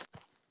fruity.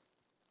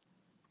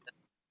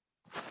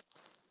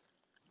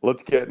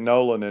 Let's get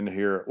Nolan in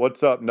here.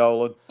 What's up,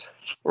 Nolan?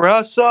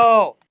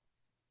 Russell.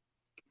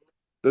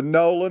 The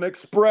Nolan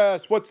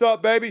Express. What's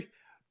up, baby?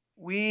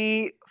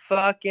 We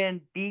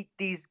fucking beat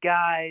these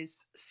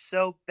guys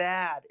so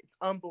bad. It's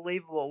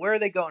unbelievable. Where are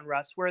they going,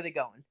 Russ? Where are they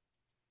going?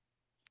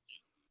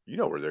 You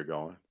know where they're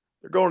going.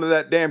 They're going to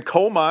that damn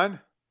coal mine.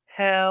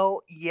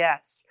 Hell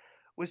yes.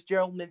 Was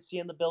Gerald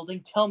Mincy in the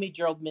building? Tell me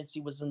Gerald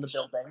Mincy was in the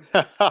building.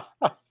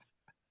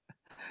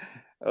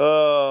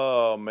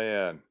 Oh,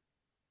 man.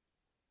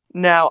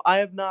 Now, I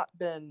have not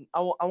been,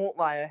 I won't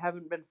lie, I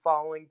haven't been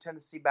following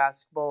Tennessee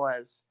basketball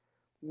as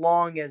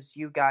long as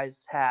you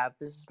guys have.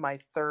 This is my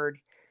third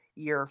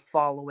year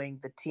following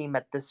the team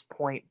at this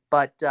point.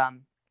 But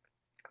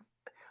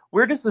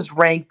where does this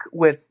rank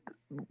with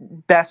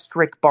best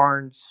Rick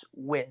Barnes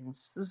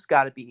wins? This has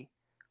got to be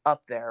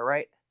up there,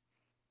 right?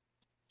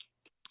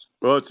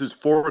 Well, it's his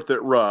fourth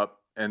at Rupp,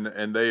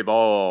 and they've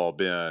all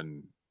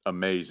been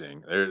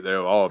amazing. They've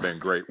all been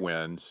great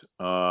wins.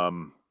 I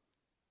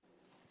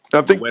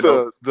The think win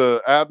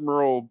the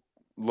Admiral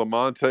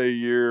Lamonte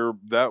year,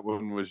 that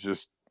one was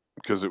just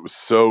because it was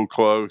so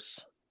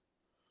close.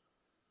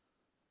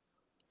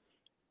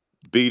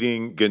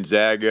 beating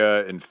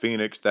Gonzaga and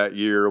Phoenix that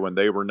year when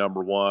they were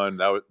number one,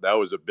 that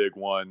was a big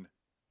one.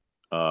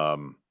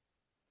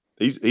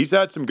 He's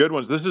had some good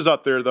ones. This is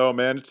up there though,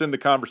 man. It's in the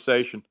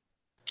conversation.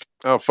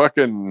 Oh,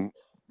 fucking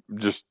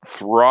just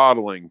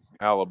throttling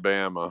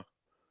Alabama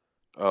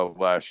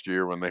last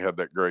year when they had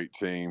that great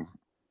team.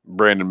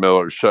 Brandon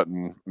Miller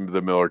shutting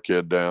the Miller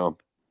kid down.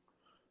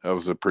 That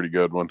was a pretty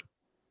good one.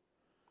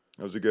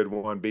 That was a good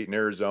one. Beating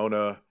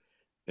Arizona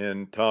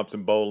in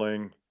Thompson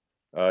Bowling.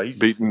 Beating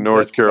He's had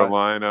North some nice.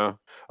 Carolina.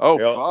 Oh,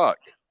 Yep. fuck.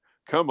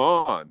 Come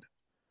on.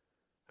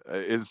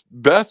 His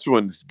best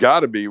one's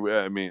got to be,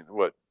 I mean,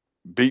 what,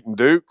 beating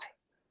Duke?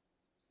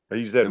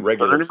 He said in the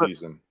regular tournament?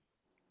 season.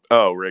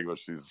 Oh, regular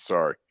season.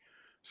 Sorry.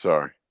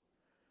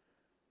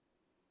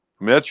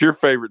 I mean, that's your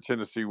favorite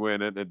Tennessee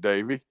win, isn't it,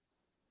 Davey?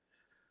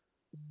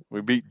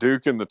 We beat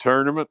Duke in the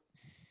tournament.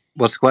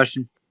 What's the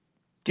question?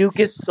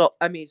 Davey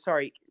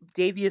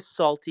is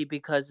salty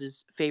because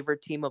his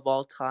favorite team of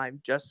all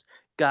time just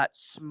got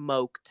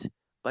smoked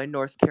by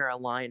North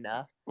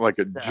Carolina. Like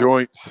a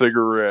joint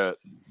cigarette.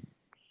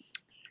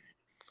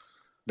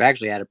 They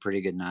actually had a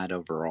pretty good night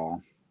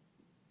overall.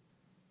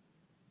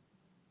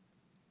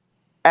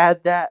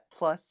 Add that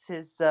plus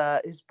his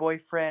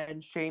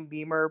boyfriend Shane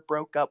Beamer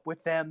broke up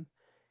with him.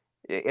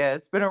 Yeah,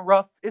 it's been a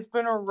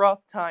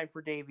rough time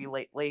for Davey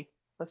lately.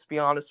 Let's be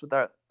honest with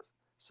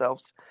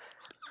ourselves.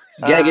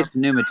 You gotta get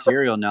some new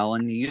material,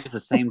 Nolan. You used the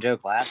same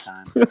joke last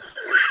time.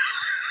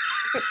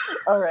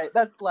 All right,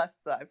 that's less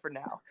time for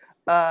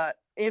now.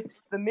 If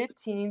the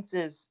mid-teens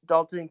is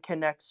Dalton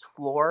Connect's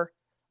floor,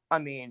 I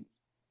mean,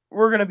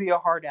 we're gonna be a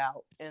hard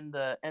out in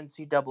the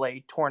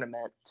NCAA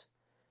tournament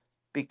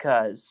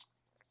because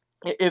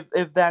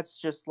if that's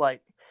just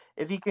like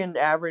if he can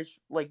average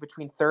like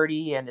between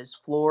 30 and his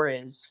floor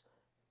is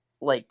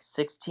like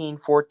 16,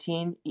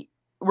 14,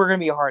 we're gonna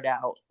be a hard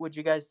out. Would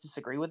you guys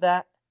disagree with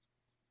that?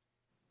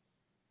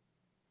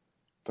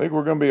 I think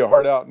we're going to be a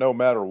hard out no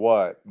matter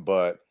what.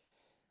 But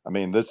I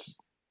mean, this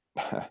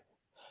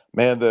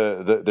man,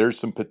 there's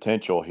some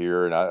potential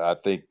here, and I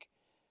think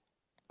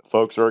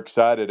folks are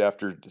excited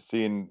after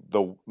seeing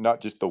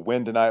not just the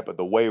win tonight, but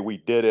the way we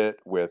did it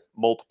with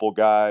multiple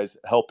guys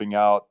helping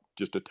out,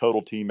 just a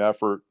total team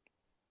effort.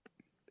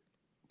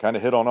 Kind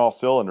of hit on all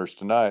cylinders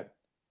tonight.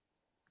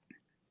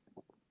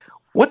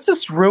 What's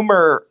this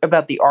rumor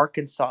about the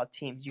Arkansas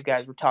teams you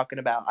guys were talking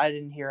about? I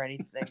didn't hear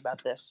anything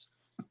about this.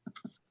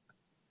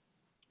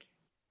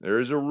 There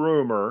is a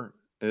rumor.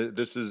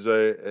 This is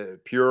a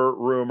pure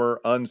rumor,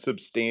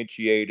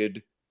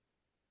 unsubstantiated,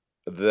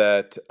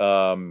 that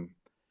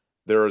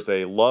there is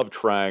a love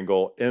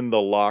triangle in the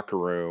locker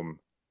room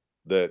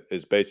that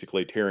is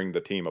basically tearing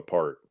the team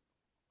apart,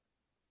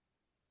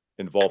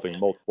 involving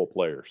multiple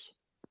players.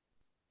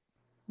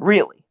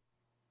 Really?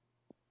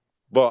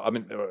 Well, I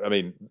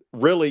mean,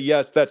 really,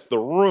 yes, that's the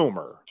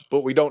rumor,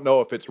 but we don't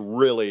know if it's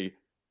really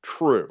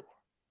true.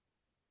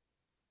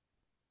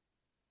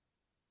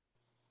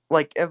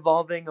 Like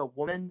involving a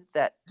woman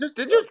that just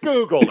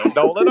Google it,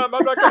 Nolan. I'm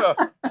not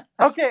gonna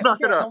okay. I'm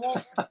not gonna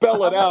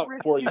spell it out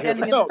for you here.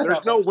 But no,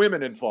 there's no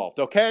women involved.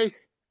 Okay,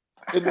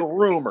 in the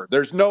rumor,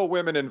 there's no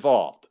women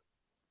involved.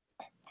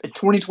 In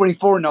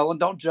 2024, Nolan,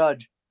 don't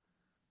judge.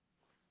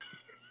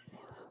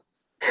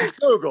 Just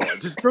Google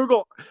it. Just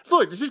Google.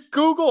 Look, just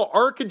Google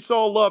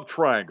Arkansas love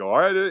triangle. All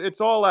right, it's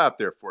all out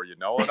there for you,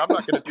 Nolan. I'm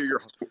not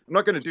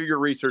going to do your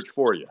research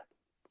for you.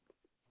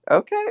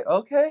 Okay.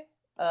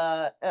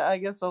 I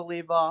guess I'll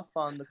leave off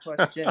on the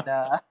question.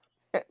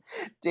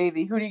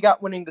 Davey, who do you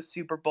got winning the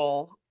Super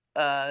Bowl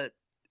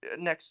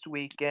next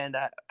week? And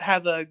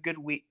have a good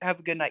week. Have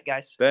a good night,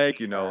 guys. Thank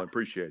you, Nolan.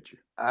 Appreciate you.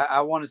 I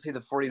want to see the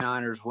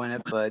 49ers win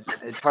it, but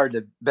it's hard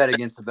to bet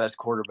against the best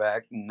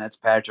quarterback, and that's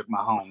Patrick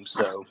Mahomes.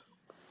 So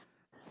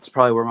it's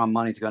probably where my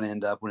money's going to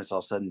end up when it's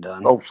all said and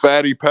done. Oh,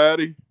 Fatty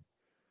Patty.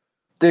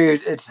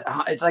 Dude, it's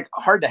like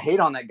hard to hate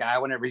on that guy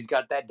whenever he's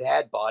got that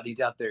dad bod. He's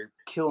out there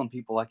killing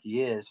people like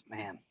he is.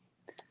 Man,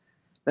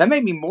 that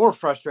made me more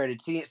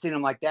frustrated seeing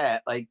him like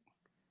that. Like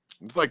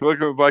it's like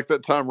looking like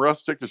that time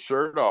Russ took his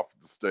shirt off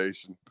at the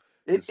station.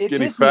 It Skinny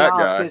pissed me fat off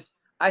guy. because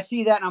I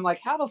see that and I'm like,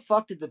 how the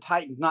fuck did the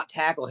Titans not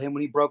tackle him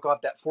when he broke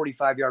off that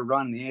 45-yard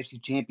run in the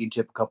AFC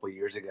Championship a couple of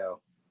years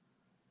ago?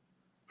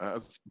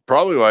 That's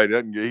probably why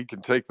he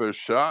can take those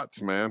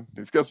shots, man.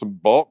 He's got some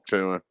bulk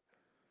to him.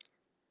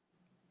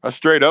 I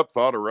straight up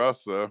thought of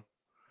Russ though.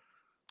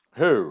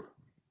 Who?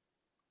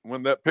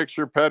 When that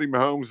picture of Patty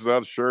Mahomes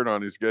without a shirt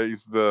on, he's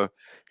the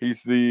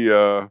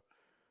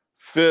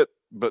fit,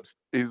 but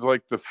he's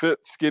like the fit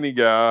skinny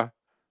guy,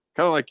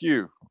 kind of like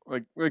you.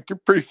 Like you're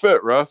pretty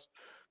fit, Russ,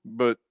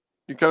 but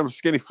you're kind of a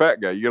skinny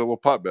fat guy. You got a little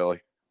pot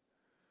belly.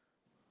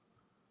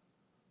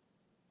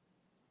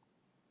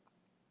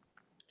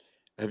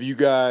 Have you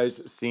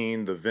guys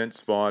seen the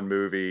Vince Vaughn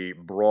movie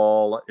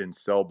Brawl in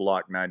Cell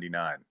Block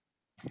 99?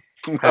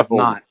 Have No.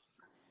 not.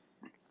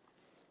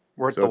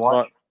 Worth So the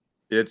watch?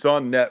 it's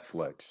on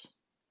Netflix,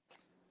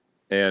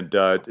 and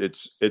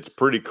it's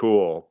pretty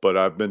cool. But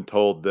I've been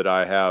told that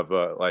I have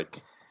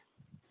like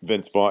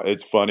Vince Vaughn.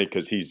 It's funny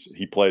because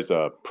he plays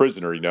a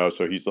prisoner,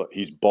 so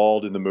he's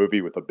bald in the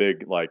movie with a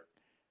big like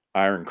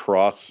iron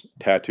cross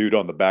tattooed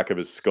on the back of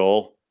his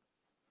skull.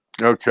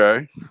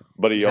 Okay.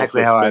 But he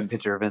Exactly also how I spends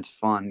picture Vince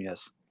Vaughn,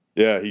 yes.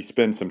 he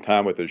spends some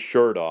time with his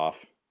shirt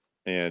off,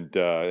 and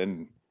I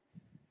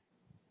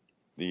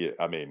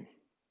mean,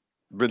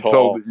 Been told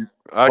tall, that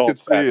I could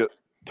see it.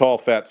 tall,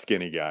 fat,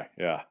 skinny guy.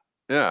 Yeah.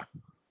 Yeah.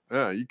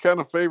 Yeah. You kind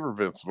of favor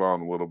Vince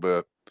Vaughn a little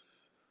bit.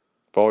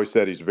 I've always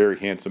said he's a very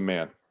handsome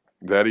man.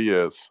 That he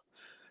is.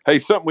 Hey,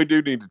 something we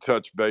do need to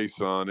touch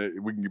base on.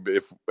 We can,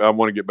 if I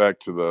want to get back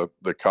to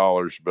the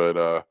callers,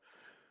 but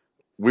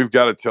we've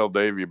got to tell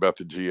Davey about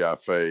the GI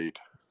fade.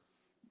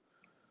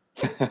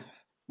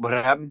 What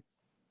happened?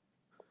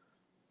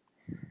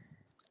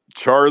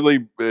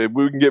 Charlie,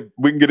 we can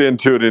get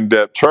into it in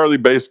depth. Charlie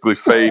basically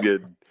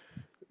faded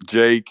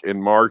Jake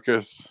and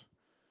Marcus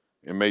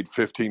and made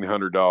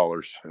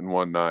 $1,500 in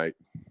one night.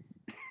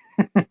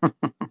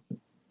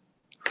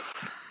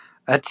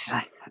 That's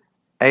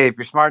hey, if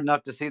you're smart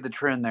enough to see the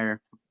trend there,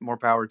 more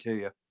power to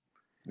you.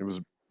 It was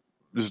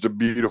just a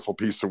beautiful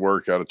piece of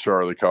work out of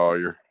Charlie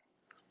Collier.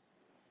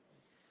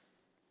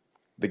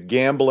 The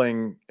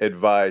gambling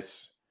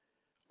advice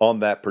on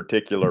that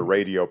particular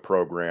radio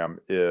program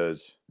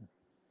is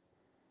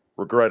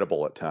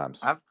regrettable at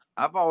times.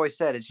 I've always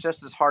said it's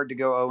just as hard to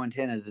go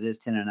 0-10 as it is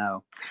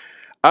 10-0.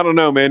 I don't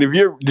know, man.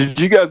 Did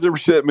you guys ever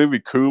see that movie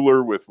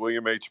Cooler with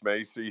William H.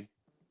 Macy?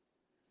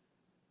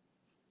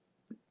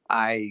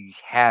 I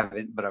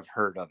haven't, but I've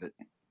heard of it.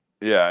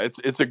 Yeah,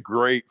 it's a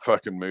great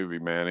fucking movie,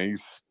 man.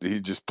 He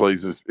just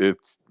plays this.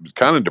 It's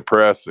kind of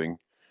depressing,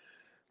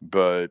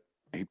 but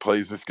he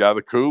plays this guy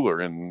the cooler,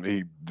 and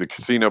the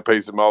casino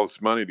pays him all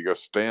this money to go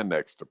stand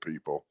next to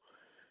people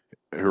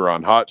who are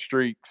on hot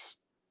streaks,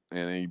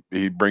 and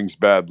he brings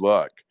bad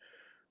luck.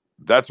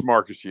 That's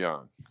Marcus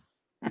Young.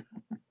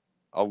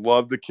 I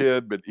love the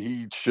kid, but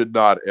he should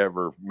not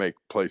ever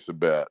place a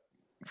bet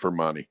for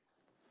money.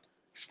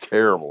 He's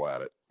terrible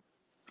at it.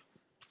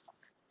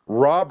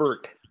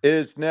 Robert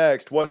is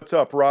next. What's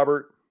up,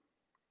 Robert?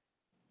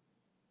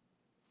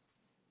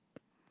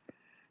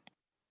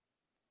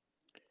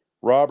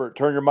 Robert,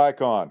 turn your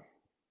mic on.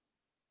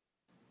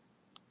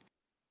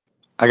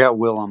 I got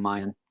Will on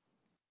mine.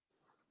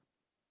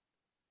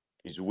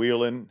 He's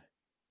wheeling.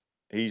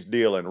 He's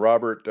dealing.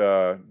 Robert,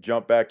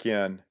 jump back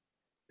in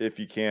if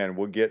you can.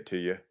 We'll get to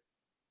you.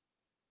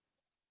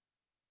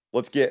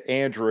 Let's get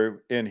Andrew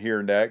in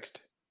here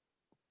next.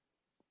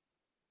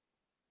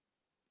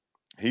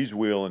 He's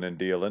wheeling and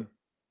dealing.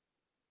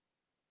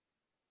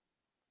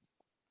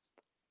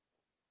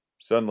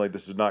 Suddenly,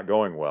 this is not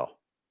going well.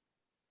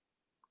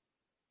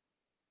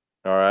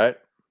 All right.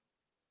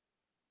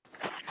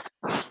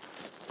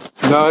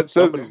 No, it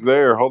says he's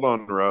there. Hold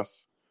on,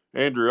 Russ.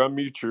 Andrew,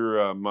 unmute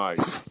your mic.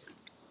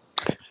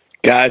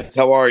 Guys,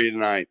 how are you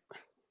tonight?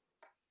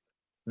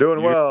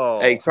 Doing well.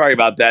 Hey, sorry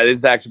about that. This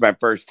is actually my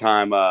first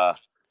time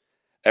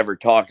ever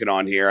talking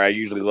on here. I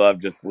usually love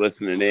just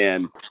listening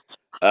in.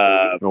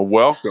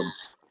 Welcome.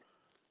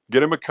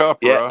 Get him a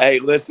cup, Yeah. Russ. Hey,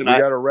 listen. We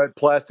got a red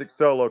plastic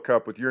solo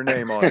cup with your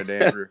name on it,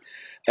 Andrew.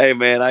 Hey,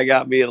 man, I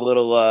got me a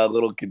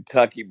little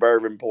Kentucky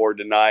bourbon poured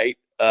tonight.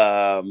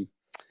 But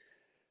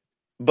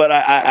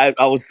I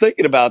was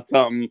thinking about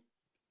something.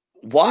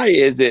 Why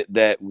is it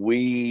that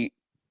we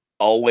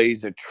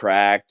always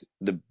attract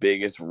the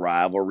biggest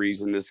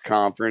rivalries in this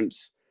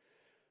conference?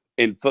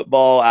 In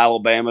football,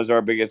 Alabama's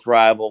our biggest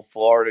rival.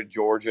 Florida,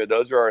 Georgia,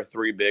 those are our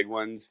three big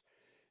ones.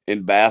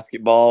 In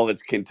basketball,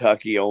 it's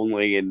Kentucky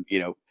only, and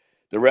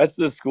the rest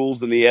of the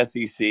schools in the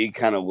SEC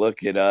kind of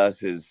look at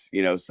us as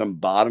some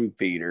bottom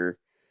feeder.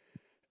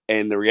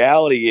 And the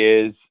reality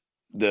is,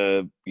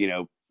 the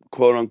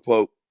quote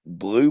unquote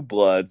blue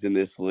bloods in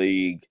this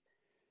league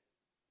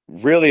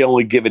really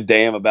only give a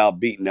damn about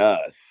beating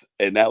us,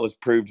 and that was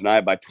proved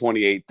tonight by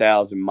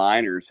 28,000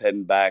 miners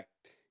heading back,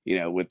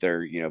 with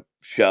their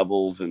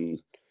shovels and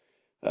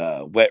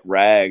wet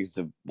rags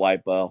to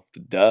wipe off the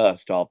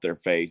dust off their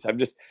face.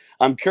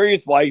 I'm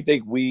curious why you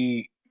think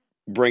we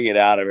bring it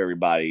out of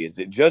everybody. Is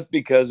it just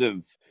because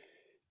of,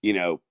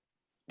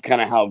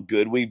 kind of how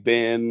good we've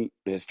been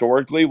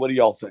historically? What do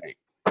y'all think?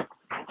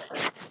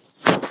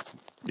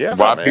 Yeah,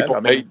 Why man. people I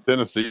mean, hate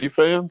Tennessee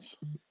fans?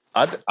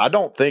 I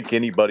don't think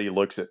anybody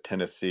looks at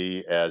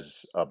Tennessee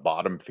as a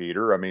bottom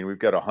feeder. I mean, we've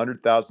got a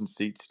 100,000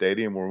 seat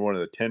stadium. We're one of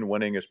the 10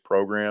 winningest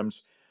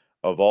programs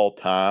of all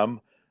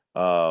time.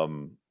 I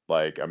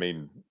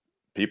mean,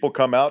 people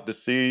come out to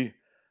see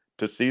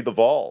the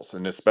Vols,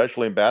 and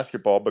especially in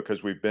basketball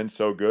because we've been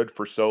so good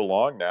for so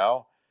long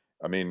now.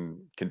 I mean,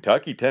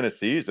 Kentucky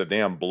Tennessee is a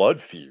damn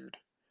blood feud,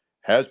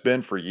 has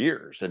been for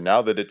years, and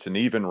now that it's an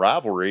even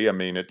rivalry, I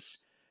mean, it's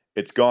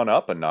gone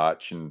up a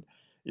notch. And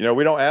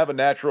we don't have a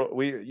natural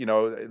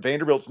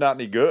Vanderbilt's not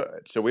any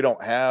good, so we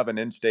don't have an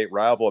in-state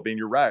rival. I mean,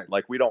 you're right.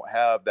 Like, we don't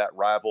have that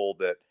rival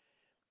that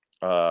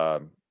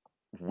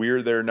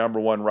we're their number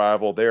one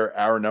rival, they're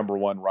our number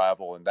one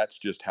rival, and that's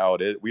just how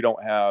it is. We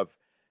don't have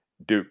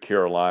Duke,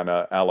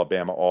 Carolina,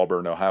 Alabama,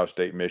 Auburn, Ohio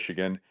State,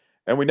 Michigan,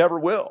 and we never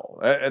will.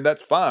 And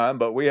that's fine,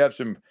 but we have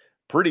some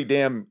pretty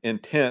damn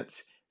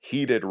intense,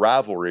 heated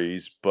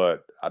rivalries.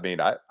 But I mean,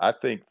 I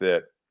think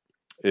that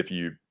if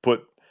you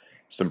put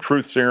some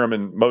truth serum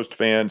in most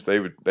fans, they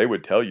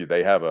would tell you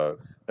they have a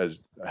as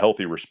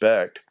healthy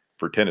respect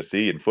for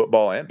Tennessee in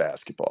football and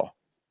basketball.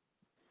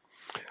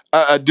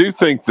 I do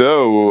think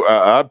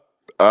though,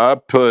 I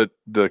put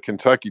the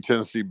Kentucky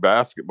Tennessee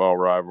basketball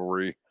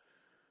rivalry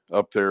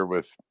up there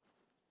with,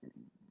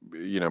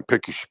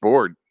 pick your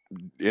sport,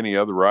 any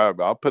other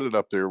rival. I'll put it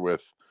up there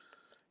with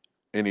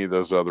any of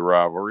those other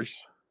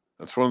rivalries.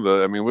 That's one of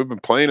the. I mean, we've been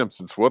playing them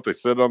since what they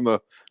said on the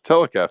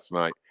telecast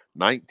tonight,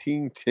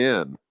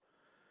 1910.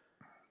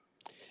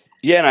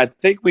 Yeah, and I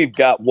think we've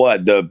got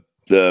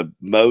the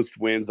most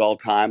wins all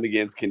time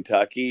against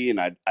Kentucky, and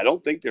I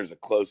don't think there's a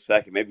close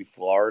second. Maybe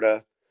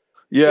Florida.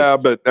 Yeah,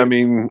 but I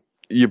mean,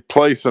 you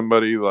play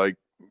somebody like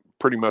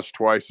pretty much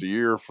twice a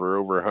year for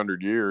over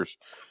 100 years.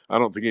 I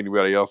don't think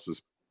nobody else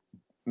has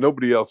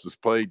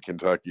played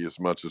Kentucky as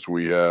much as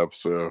we have.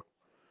 So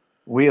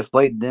We have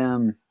played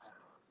them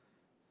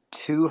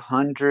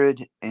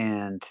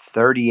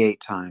 238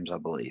 times, I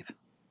believe.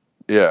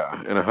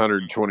 yeah, in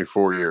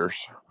 124 years,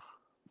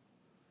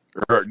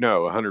 or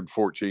no,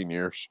 114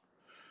 years.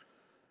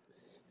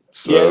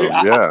 Yeah, So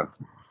yeah,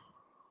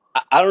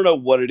 I don't know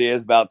what it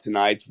is about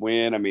tonight's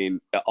win. I mean,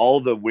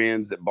 all the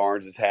wins that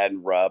Barnes has had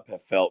in Rupp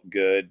have felt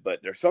good, but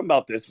there's something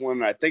about this one.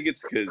 And I think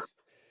it's because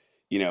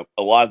a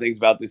lot of things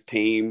about this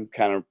team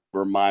kind of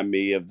remind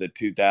me of the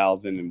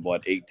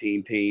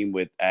 2018 team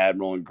with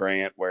Admiral and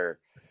Grant, where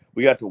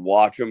we got to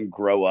watch them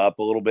grow up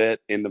a little bit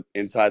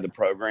inside the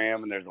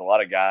program, and there's a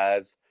lot of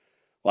guys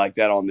like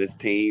that on this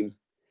team,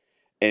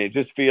 and it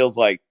just feels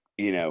like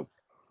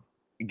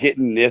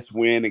getting this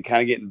win and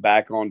kind of getting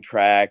back on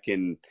track.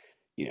 And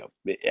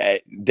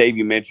Dave,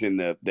 you mentioned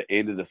the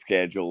end of the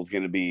schedule is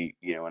going to be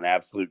an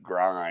absolute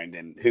grind,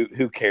 and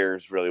who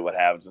cares really what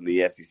happens in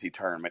the SEC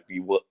tournament?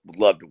 You would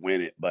love to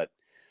win it, but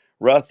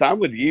Russ, I'm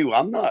with you.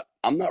 I'm not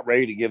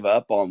ready to give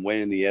up on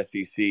winning the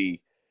SEC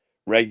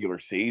regular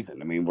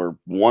season. I mean, we're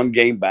one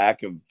game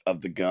back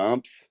of the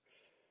Gumps,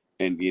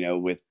 and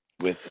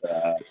with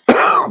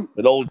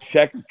old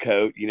checker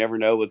coat, you never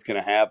know what's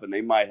going to happen.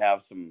 They might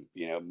have some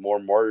more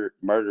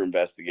murder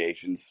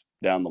investigations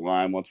down the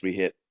line once we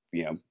hit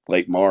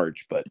late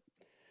March. But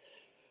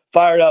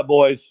fired up,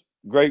 boys!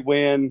 Great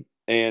win,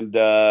 and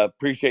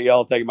appreciate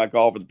y'all taking my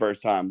call for the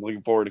first time.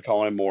 Looking forward to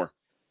calling in more.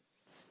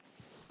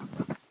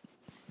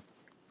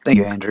 Thank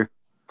you, Andrew.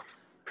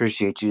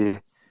 Appreciate you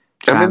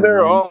I mean, chiming they're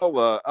in.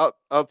 all.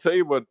 I'll tell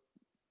you what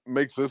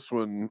makes this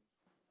one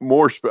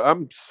more.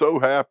 I'm so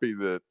happy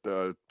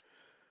that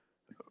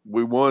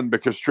we won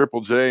because Triple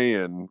J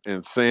and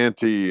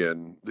Santee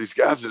and these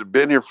guys that have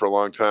been here for a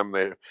long time.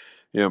 They,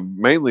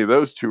 mainly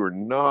those two are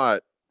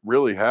not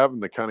really having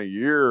the kind of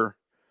year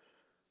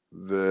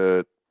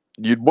that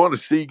you'd want to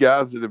see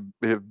guys that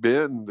have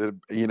been that.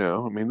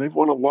 I mean, they've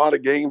won a lot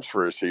of games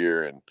for us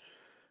here, and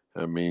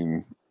I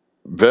mean,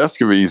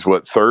 Vescovy's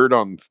what third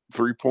on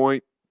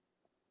the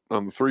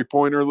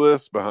 3-pointer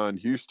list behind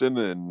Houston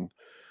and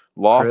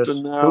Chris,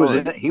 Lofton now,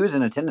 and he was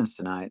in attendance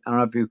tonight. I don't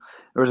know if there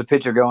was a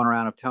picture going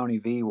around of Tony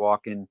V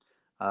walking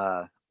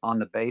on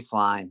the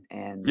baseline, or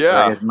I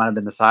yeah, guess it might have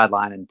been the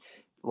sideline, and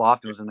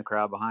Lofton was in the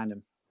crowd behind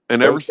him.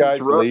 and ever Those since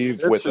guys Russ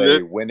leave with mentioned a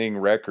it, winning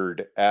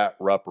record at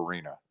Rupp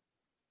Arena.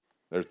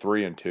 They're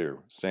 3-2,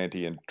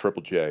 Santee and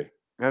Triple J.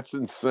 that's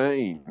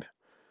insane.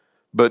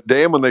 But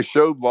damn, when they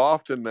showed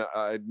Lofton,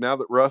 now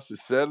that Russ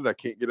has said it, I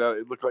can't get out.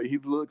 It looked like he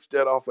looks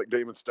dead off like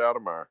Damon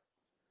Stoudemire.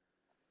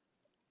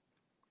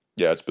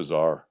 Yeah, it's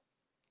bizarre.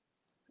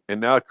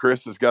 And now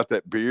Chris has got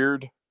that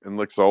beard and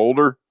looks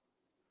older.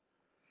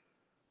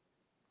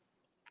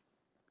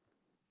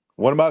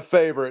 One of my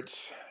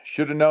favorites.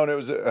 Should have known it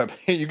was.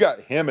 You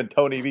got him and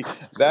Tony V.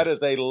 That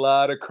is a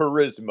lot of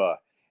charisma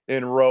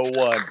in row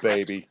one,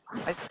 baby.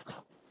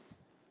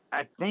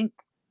 I think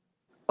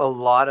a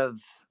lot of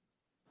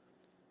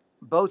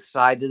both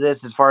sides of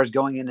this, as far as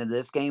going into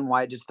this game,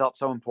 why it just felt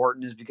so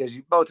important is because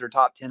you both are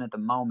top 10 at the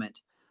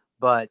moment,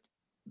 but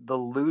the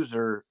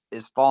loser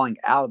is falling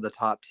out of the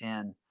top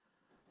 10,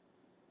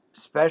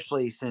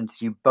 especially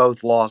since you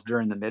both lost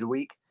during the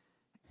midweek.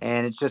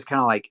 And it's just kind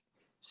of like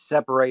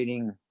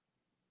separating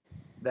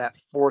that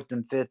fourth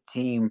and fifth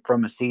team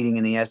from a seeding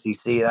in the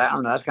SEC. I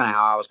don't know. That's kind of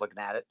how I was looking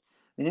at it.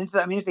 It's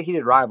a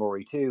heated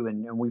rivalry too,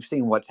 and we've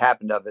seen what's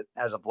happened of it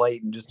as of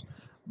late, and just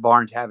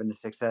Barnes having the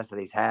success that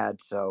he's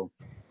had. So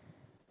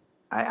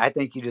I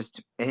think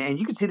and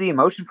you can see the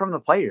emotion from the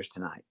players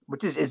tonight,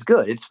 which is it's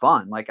good. It's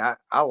fun. Like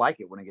I like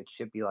it when it gets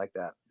chippy like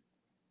that.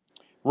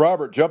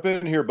 Robert, jump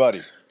in here,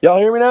 buddy. Y'all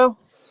hear me now?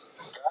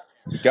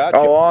 Gotcha.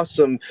 Oh,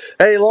 awesome.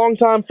 Hey, long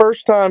time,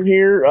 first time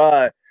here.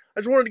 I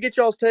just wanted to get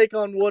y'all's take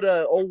on what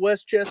old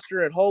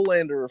Westchester and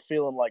Holander are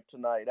feeling like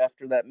tonight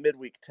after that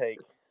midweek take.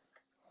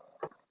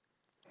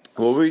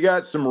 Well, we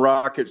got some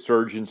rocket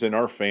surgeons in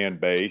our fan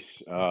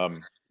base,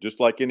 just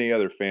like any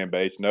other fan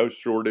base. No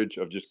shortage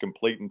of just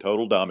complete and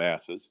total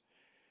dumbasses,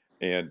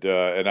 and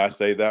I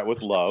say that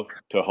with love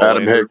to Adam Holander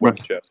and Hickman.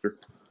 Westchester.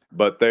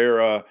 But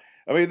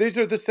these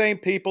are the same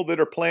people that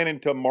are planning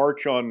to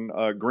march on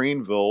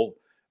Greenville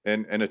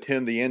and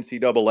attend the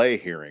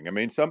NCAA hearing. I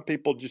mean, some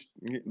people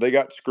they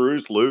got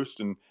screws loose,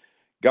 and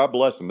God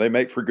bless them. They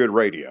make for good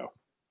radio.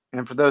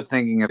 And for those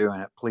thinking of doing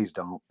it, please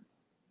don't.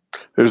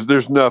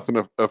 There's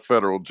nothing a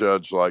federal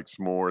judge likes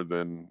more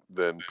than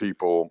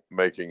people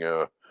making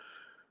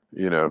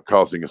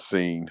causing a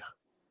scene.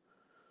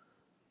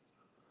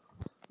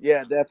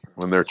 Yeah, definitely.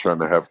 When they're trying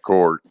to have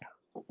court.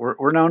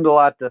 We're known to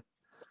light the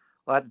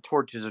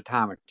torches of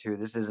time or two.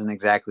 This isn't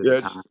exactly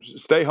the time.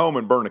 Stay home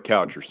and burn a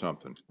couch or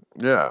something.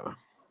 Yeah.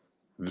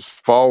 Just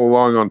follow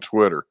along on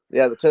Twitter.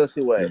 Yeah, the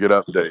Tennessee way. You get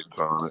updates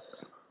on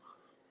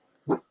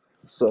it.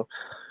 So,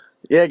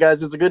 yeah,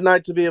 guys, it's a good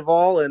night to be a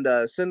Vol, and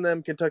send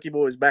them Kentucky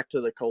boys back to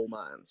the coal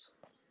mines.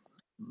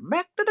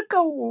 Back to the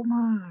coal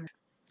mines.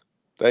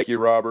 Thank you,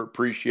 Robert.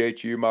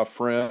 Appreciate you, my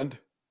friend.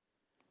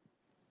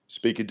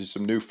 Speaking to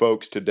some new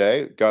folks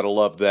today. Gotta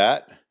love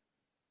that.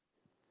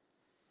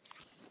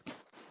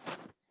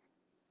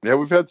 Yeah,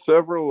 we've had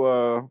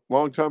several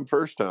long-time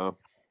first time.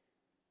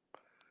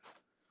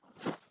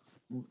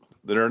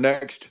 Then our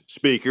next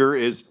speaker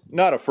is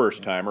not a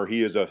first timer.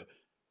 He is a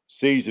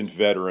seasoned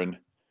veteran,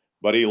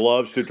 but he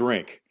loves to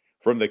drink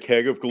from the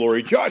keg of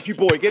glory. Joshy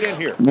boy, get in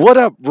here. What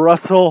up,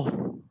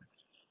 Russell?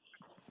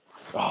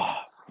 Oh,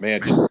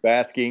 man, just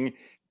basking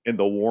in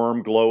the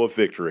warm glow of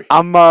victory.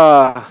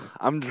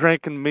 I'm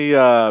drinking me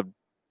a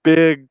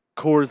big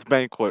Coors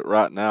Banquet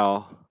right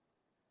now.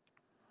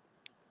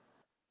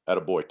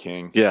 Attaboy,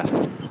 King.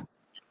 Yes.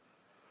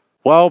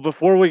 Well,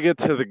 before we get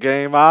to the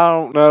game, I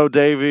don't know,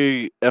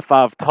 Davey, if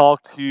I've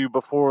talked to you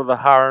before the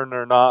hiring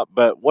or not,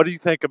 but what do you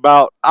think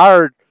about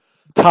our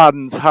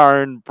Titans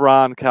hiring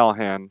Brian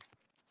Callahan?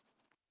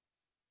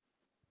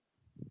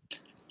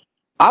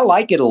 I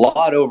like it a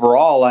lot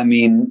overall. I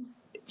mean,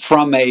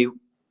 from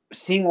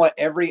seeing what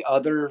every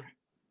other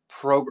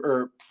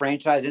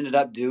franchise ended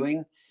up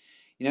doing,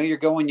 you're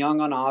going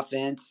young on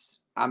offense.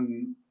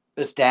 I'm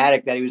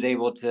ecstatic that he was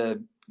able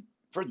to,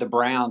 for the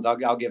Browns,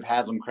 I'll give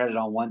Haslam credit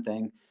on one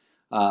thing,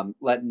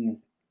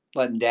 letting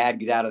Dad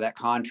get out of that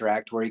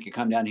contract where he could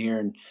come down here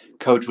and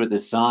coach with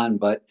his son.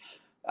 But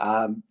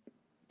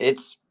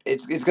it's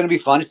going to be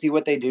fun to see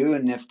what they do,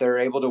 and if they're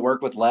able to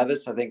work with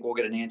Levis, I think we'll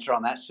get an answer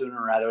on that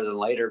sooner rather than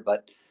later.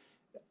 But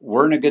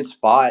we're in a good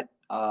spot,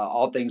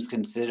 all things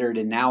considered,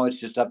 and now it's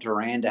just up to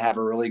Rand to have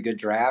a really good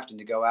draft and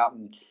to go out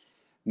and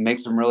make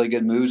some really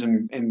good moves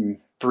in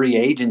free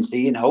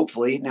agency, and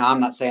hopefully, now I'm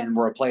not saying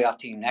we're a playoff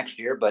team next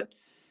year, but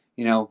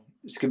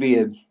this could be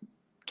a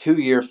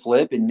 2-year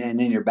flip, and then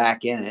you're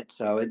back in it.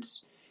 So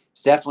it's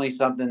definitely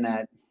something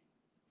that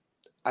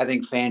I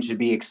think fans should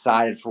be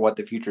excited for what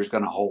the future is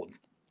going to hold.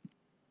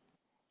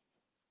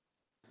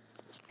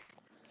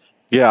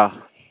 Yeah.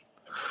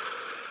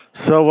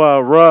 So,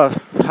 Russ,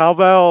 how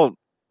about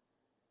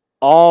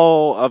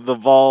all of the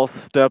Vols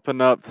stepping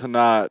up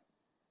tonight?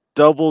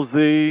 Double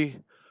Z,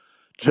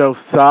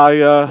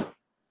 Josiah,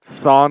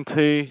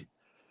 Santi.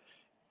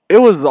 It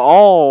was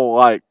all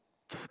like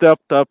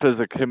stepped up as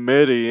a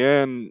committee,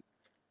 and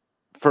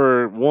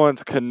for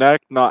once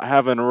Connect not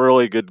having a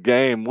really good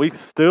game, we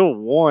still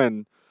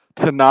won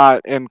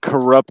tonight in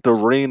Corrupt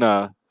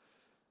Arena.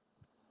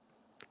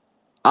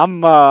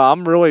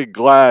 I'm really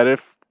glad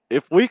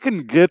if we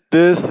can get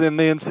this in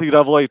the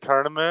NCAA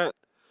tournament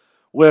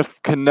with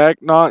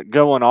Connect not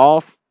going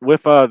off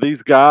with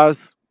these guys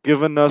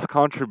giving us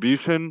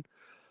contribution,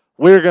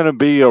 we're gonna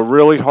be a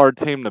really hard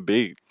team to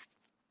beat.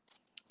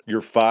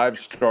 Your 5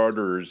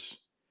 starters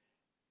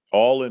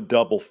all in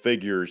double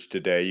figures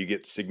today. You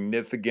get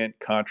significant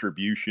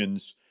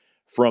contributions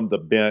from the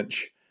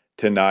bench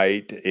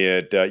tonight.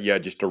 And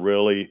just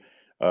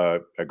a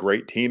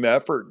great team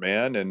effort,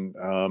 man. And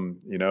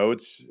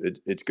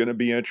it's going to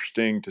be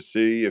interesting to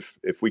see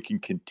if we can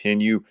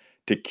continue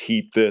to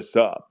keep this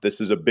up.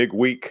 This is a big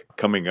week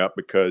coming up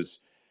because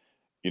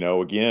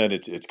again,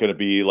 it's going to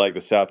be like the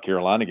South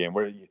Carolina game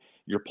where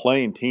you're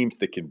playing teams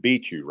that can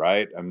beat you,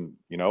 right? And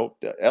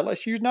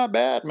LSU's not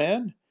bad,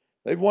 man.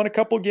 They've won a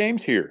couple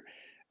games here.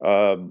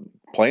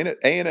 Playing at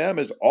A&M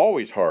is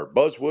always hard.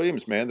 Buzz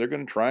Williams, man, they're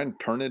going to try and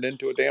turn it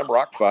into a damn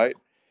rock fight.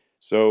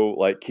 So,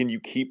 can you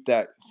keep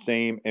that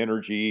same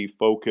energy,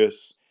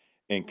 focus,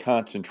 and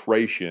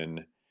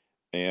concentration?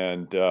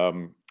 And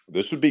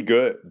This would be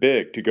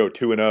big to go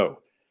 2-0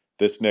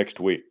 this next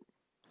week.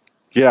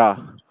 Yeah.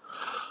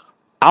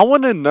 I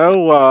want to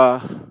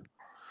know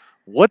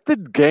what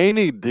did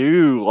Gainey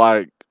do?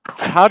 Like,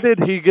 how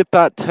did he get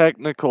that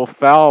technical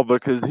foul?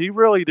 Because he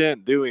really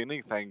didn't do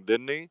anything,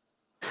 didn't he?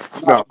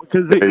 No,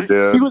 Because they he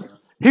did. was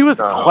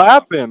No,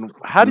 clapping.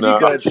 How do you no,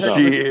 get a Judge no.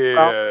 technical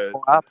foul shit.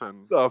 for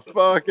clapping? The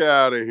fuck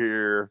out of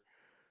here.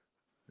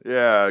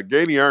 Yeah,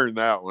 Gainey earned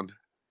that one.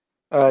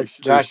 He sure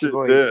Joshy shit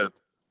boy, did.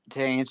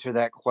 to answer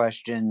that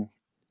question,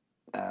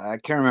 I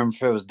can't remember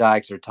if it was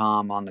Dykes or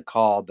Tom on the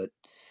call, but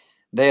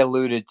they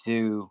alluded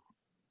to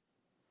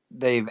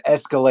they've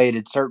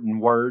escalated certain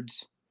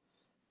words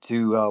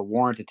to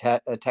warrant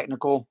a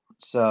technical.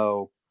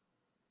 So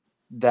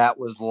that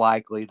was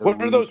likely the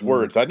What are those reason.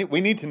 words?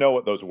 We need to know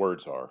what those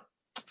words are.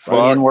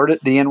 Well, the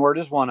Fuck, N word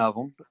is one of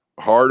them.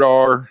 hard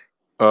R,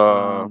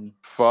 Um,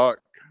 fuck.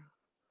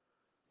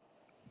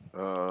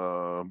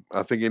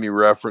 I think any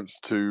reference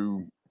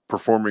to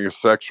performing a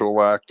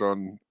sexual act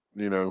on,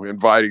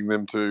 inviting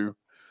them to,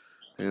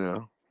 you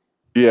know,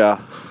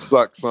 Yeah.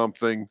 suck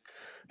something.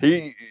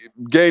 He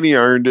Gainey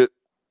earned it.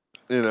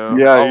 Yeah,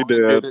 he I'll admit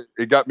did. it.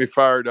 It got me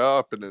fired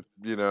up, and it,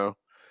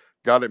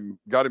 got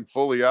him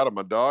fully out of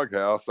my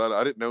doghouse.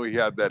 I didn't know he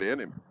had that in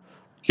him.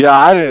 Yeah,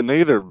 I didn't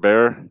either,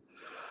 Bear.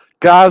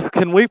 Guys,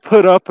 can we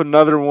put up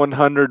another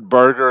 100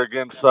 burger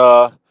against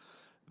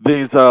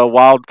these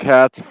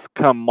Wildcats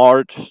come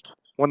March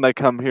when they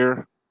come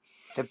here?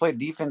 if they play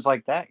defense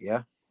like that,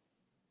 yeah.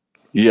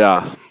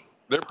 Yeah.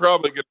 They're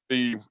probably going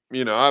to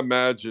be, I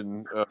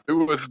imagine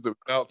who was it that was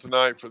out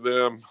tonight for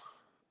them?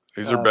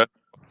 He's their Uh, best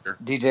player.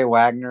 DJ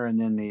Wagner and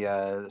then the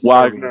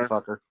Serbian Wagner.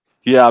 fucker.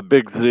 Yeah,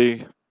 Big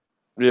Z.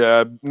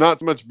 Yeah, not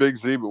so much Big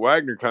Z, but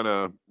Wagner kind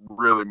of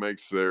really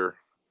makes their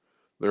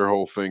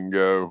whole thing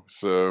go.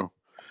 So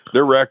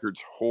their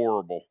record's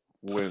horrible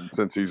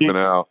since he's He, been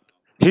out.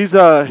 he's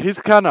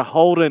kind of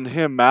holding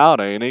him out,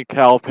 ain't he?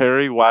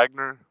 Calipari,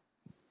 Wagner.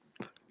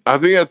 I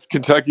think that's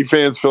Kentucky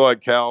fans feel like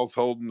Cal's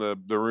holding the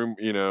room.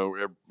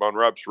 On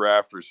Rupp's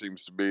rafter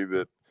seems to be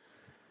that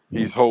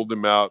he's holding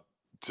him out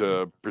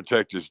to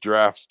protect his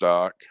draft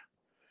stock.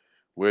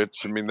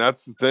 Which, I mean,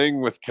 that's the thing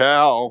with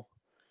Cal.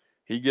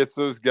 He gets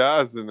those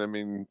guys, and I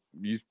mean,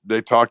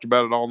 they talked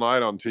about it all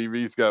night on TV.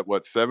 He's got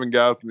 7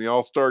 guys in the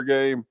All-Star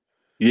game.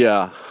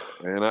 Yeah.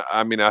 And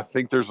I mean, I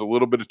think there's a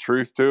little bit of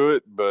truth to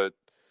it, but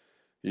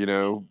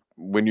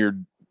when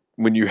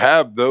you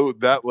have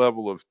that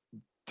level of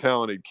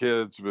talented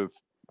kids with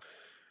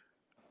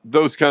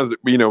those kinds of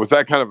with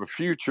that kind of a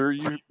future,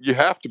 you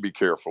have to be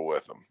careful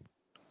with them.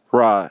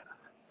 Right.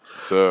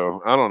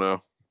 So I don't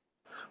know.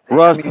 I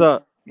Russ, mean,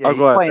 yeah, go he's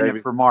ahead, playing it Davey.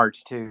 for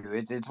March too.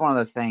 It's one of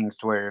those things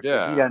to where if he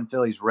Yeah, doesn't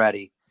feel he's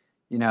ready,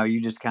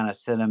 you just kind of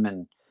sit him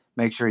and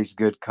make sure he's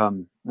good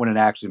come when it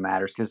actually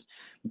matters. Because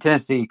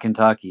Tennessee,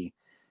 Kentucky,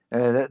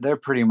 they're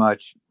pretty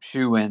much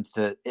shoe-ins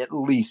to at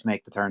least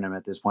make the tournament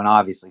at this point.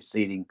 Obviously,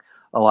 seeding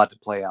a lot to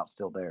play out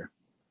still there.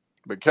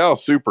 but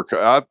Cal's super.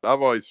 I've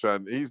always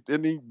found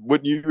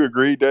wouldn't you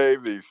agree,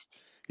 Dave? He's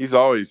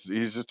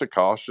just a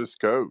cautious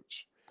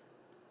coach.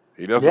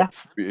 He doesn't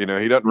Yeah.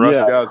 he doesn't rush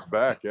Yeah. guys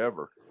back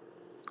ever.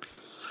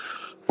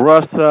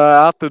 Russ,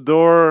 out the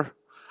door.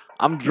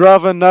 I'm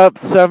driving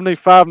up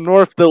 75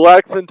 North to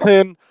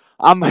Lexington.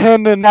 I'm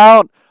handing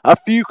out a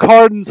few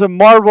cartons of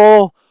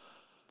Marble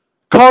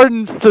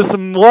cartons to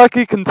some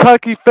lucky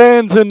Kentucky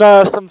fans and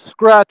some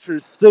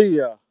scratchers. See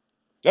ya.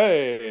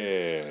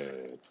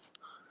 Hey,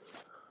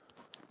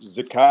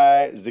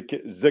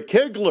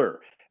 Zakigler,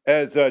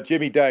 as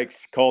Jimmy Dykes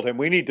called him.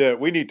 We need to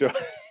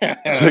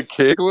The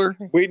Kegler.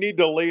 we need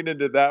to lean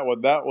into that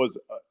one.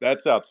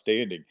 That's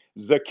outstanding.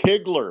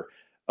 Zakigler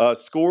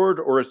scored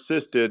or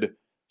assisted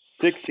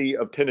 60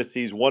 of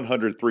Tennessee's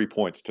 103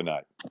 points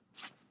tonight.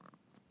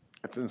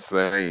 That's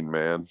insane,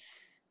 man.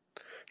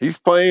 He's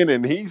playing,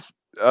 and he's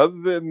other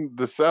than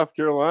the South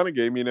Carolina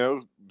game,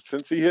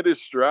 since he hit his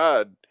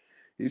stride,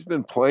 he's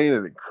been playing at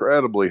an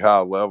incredibly high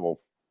level,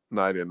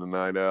 night in and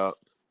night out.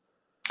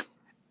 I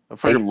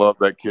Hey, freaking love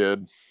that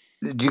kid.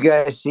 did you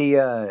guys see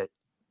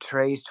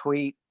Trey's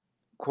tweet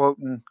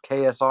quoting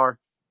KSR?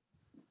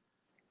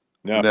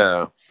 No.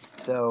 No,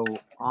 So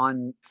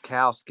on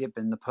Cal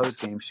skipping the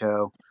postgame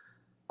show,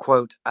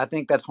 quote, I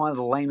think that's one of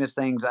the lamest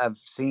things I've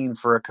seen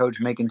for a coach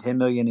making $10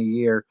 million a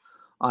year.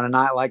 On a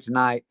night like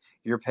tonight,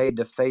 you're paid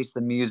to face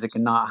the music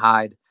and not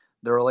hide.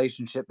 The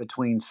relationship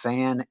between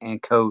fan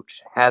and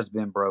coach has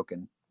been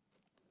broken.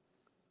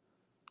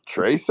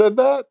 Trey said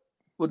that.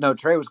 Well, no,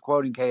 Trey was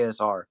quoting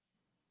KSR.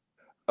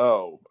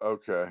 Oh,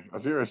 okay. I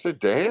was going to say,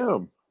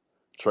 damn,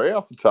 Trey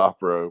off the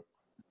top rope.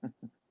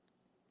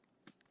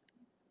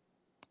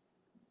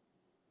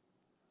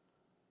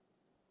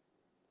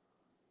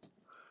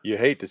 You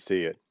hate to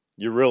see it.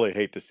 You really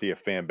hate to see a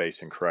fan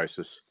base in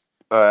crisis.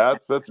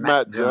 That's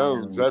Matt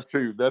Jones. That's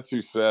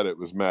who said it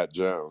was Matt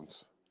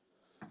Jones.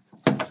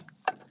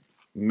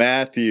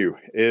 Matthew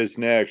is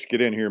next.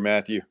 Get in here,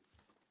 Matthew.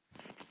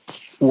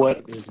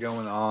 What is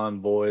going on,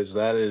 boys?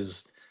 I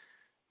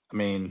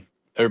mean,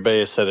 everybody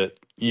has said it.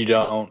 You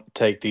don't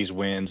take these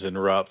wins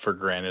and Rupp for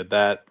granted.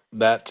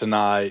 That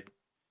tonight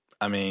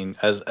I mean,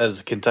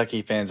 as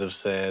Kentucky fans have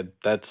said,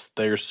 that's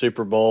their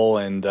Super Bowl,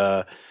 and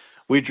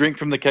we drink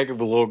from the keg of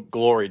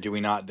glory, do we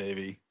not,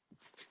 Davey?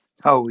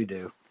 Oh, we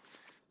do.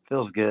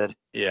 Feels good.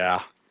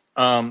 Yeah.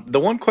 The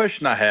one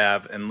question I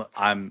have, and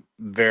I'm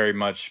very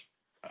much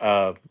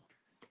uh,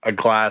 a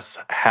glass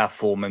half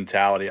full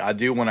mentality. I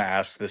do want to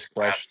ask this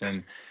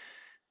question.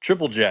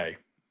 Triple J,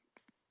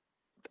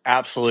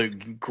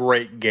 absolute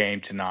great game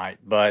tonight,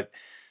 but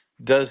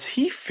does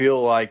he feel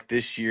like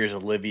this year's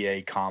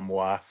Olivier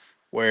Kamwa,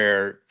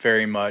 where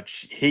very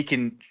much he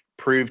can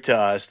prove to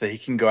us that he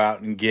can go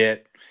out and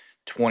get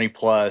 20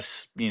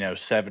 plus,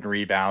 7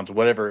 rebounds,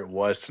 whatever it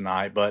was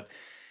tonight? But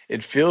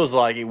it feels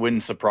like it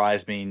wouldn't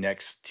surprise me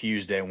next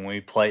Tuesday when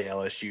we play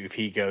LSU if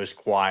he goes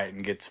quiet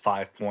and gets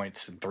 5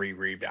 points and 3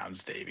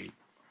 rebounds, Davey.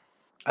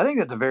 I think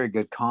that's a very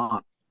good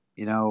comp.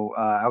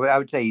 I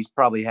would say he's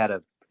probably had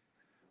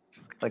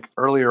like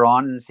earlier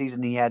on in the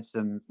season, he had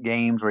some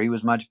games where he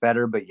was much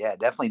better. But yeah,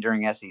 definitely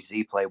during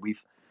SEC play,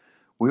 we've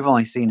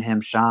only seen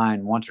him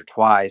shine once or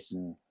twice.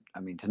 And I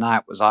mean,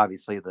 tonight was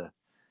obviously the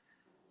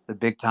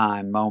big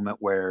time moment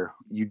where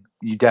you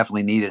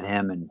definitely needed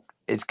him. And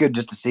it's good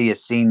just to see a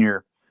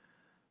senior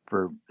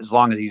for as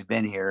long as he's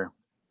been here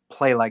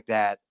play like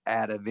that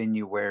at a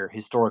venue where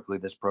historically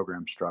this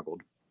program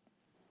struggled.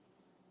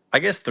 I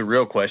guess the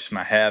real question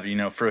I have,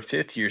 for a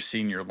fifth year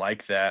senior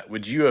like that,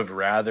 would you have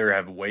rather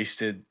have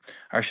wasted?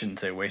 I shouldn't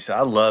say wasted.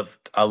 I love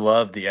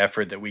the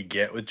effort that we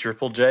get with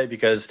Triple J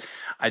because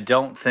I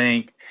don't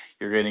think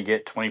you're going to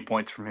get 20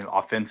 points from him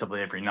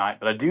offensively every night.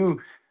 But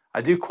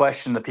I do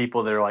question the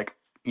people that are like,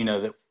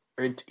 that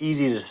it's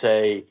easy to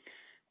say,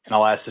 and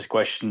I'll ask this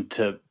question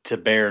to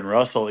Bear and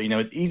Russell.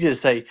 It's easy to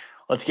say,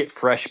 let's get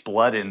fresh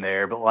blood in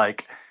there, but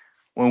like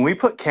when we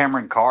put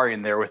Cameron Carr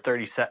in there with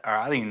 30 sec, or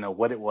I didn't even know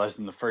what it was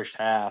in the first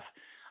half.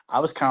 I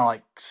was kind of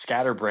like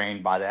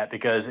scatterbrained by that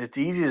because it's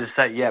easy to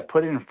say, yeah,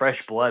 put in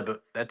fresh blood,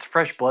 but that's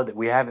fresh blood that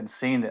we haven't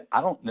seen that I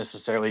don't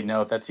necessarily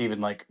know if that's even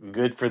like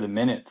good for the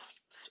minutes,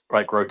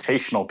 like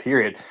rotational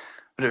period.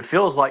 But it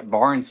feels like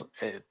Barnes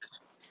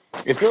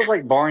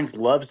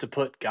loves to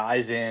put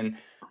guys in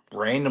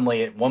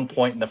randomly at one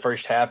point in the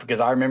first half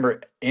because I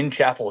remember in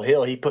Chapel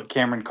Hill he put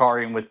Cameron Carr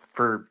in with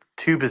for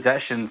 2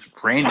 possessions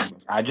randomly.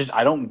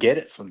 I don't get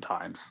it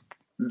sometimes.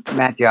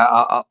 Matthew,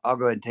 I'll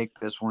go ahead and take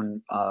this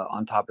one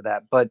on top of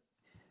that. But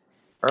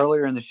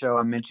earlier in the show,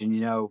 I mentioned,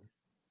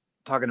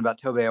 talking about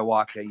Tobe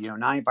Awaka,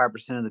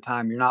 95% of the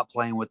time you're not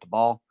playing with the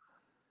ball.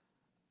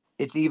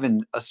 It's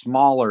even a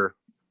smaller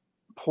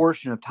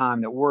portion of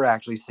time that we're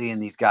actually seeing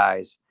these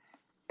guys.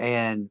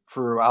 And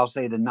for, I'll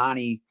say, the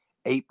 98%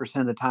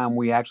 of the time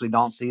we actually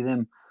don't see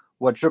them,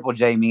 what Triple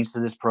J means to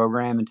this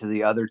program and to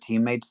the other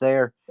teammates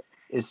there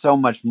is so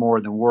much more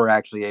than we're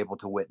actually able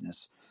to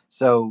witness.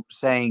 So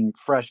saying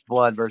fresh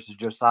blood versus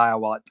Josiah,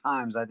 while at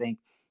times I think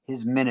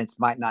his minutes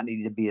might not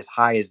need to be as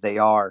high as they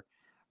are,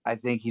 I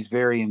think he's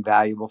very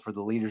invaluable for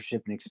the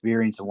leadership and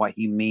experience and what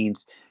he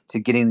means to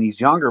getting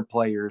these younger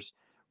players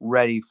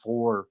ready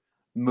for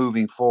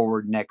moving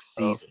forward next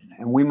season.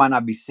 And we might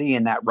not be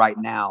seeing that right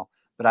now,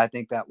 but I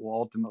think that will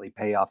ultimately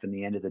pay off in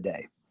the end of the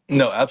day.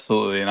 No,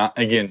 absolutely. And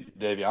again,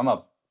 Davey, I'm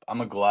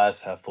a glass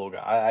half full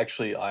guy.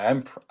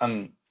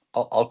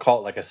 I'll call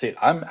it like I see it.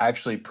 I'm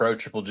actually pro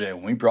Triple J.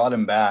 When we brought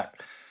him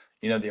back,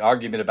 the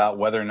argument about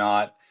whether or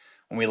not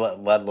when we let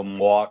Ledlam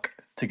walk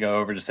to go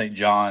over to St.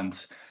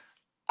 John's,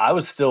 I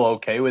was still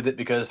okay with it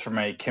because from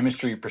a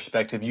chemistry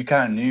perspective, you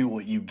kind of knew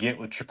what you get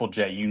with Triple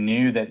J. You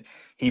knew that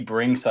he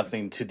brings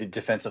something to the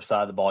defensive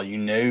side of the ball. You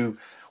knew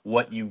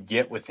what you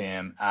get with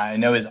him. I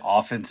know his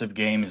offensive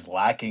game is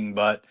lacking,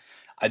 but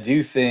I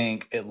do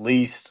think at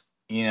least,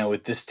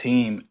 with this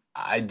team,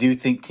 I do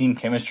think team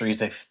chemistry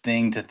is a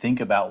thing to think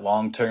about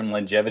long-term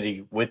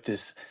longevity with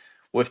this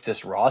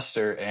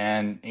roster.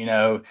 And,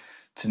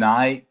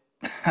 tonight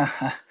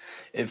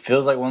it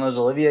feels like one of those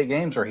Olivier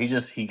games where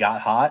he got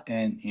hot,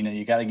 and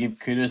you got to give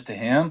kudos to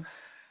him.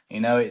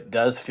 It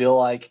does feel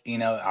like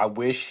I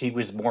wish he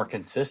was more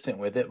consistent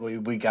with it.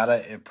 We got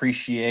to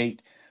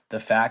appreciate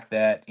the fact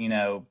that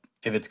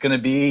if it's going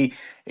to be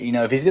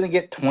if he's going to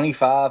get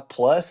 25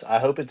 plus, I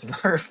hope it's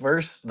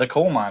versus the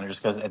coal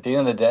miners because at the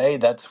end of the day,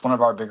 that's one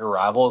of our bigger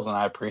rivals, and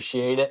I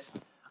appreciate it.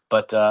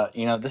 But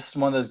this is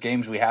one of those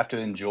games we have to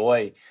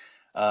enjoy.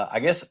 I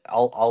guess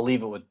I'll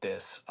leave it with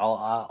this.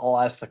 I'll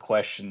ask the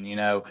question.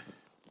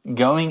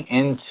 Going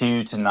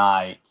into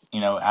tonight,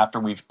 after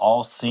we've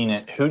all seen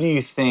it, who do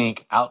you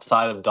think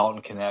outside of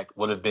Dalton Connect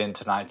would have been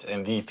tonight's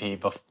MVP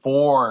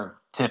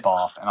before tip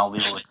off? And I'll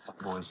leave it with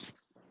the boys.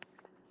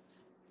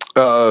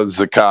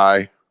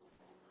 Zakai.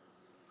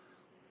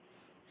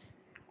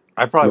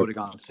 I probably would have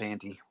gone with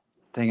Santi,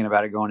 thinking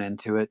about it going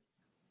into it.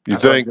 You I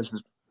feel like think? this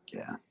is,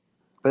 yeah.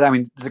 But I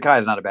mean, Zakai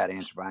is not a bad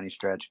answer by any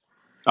stretch.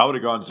 I would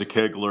have gone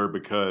Zakigler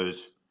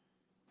because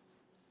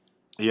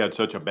he had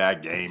such a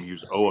bad game. He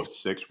was 0 of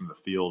 6 from the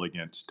field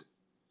against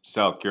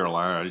South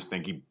Carolina. I just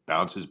think he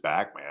bounces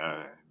back,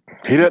 man.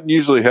 He doesn't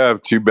usually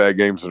have 2 bad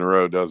games in a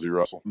row, does he,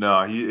 Russell?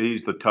 No,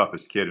 he's the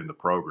toughest kid in the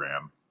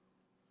program.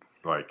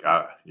 I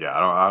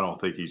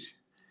don't think he's.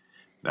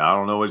 Now I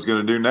don't know what he's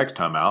going to do next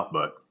time out,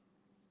 but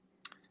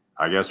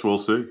I guess we'll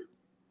see.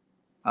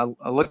 I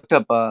looked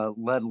up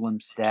Ledlam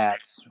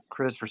stats.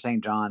 Chris for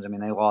St. John's. I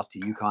mean, they lost to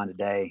UConn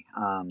today.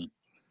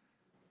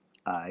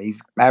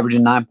 He's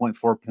averaging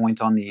 9.4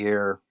 points on the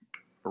year,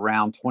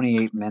 around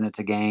 28 minutes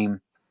a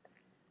game.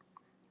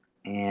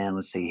 And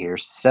let's see here,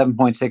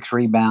 7.6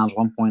 rebounds,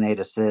 1.8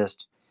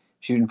 assists,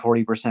 shooting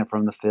 40%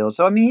 from the field.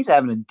 So, I mean, he's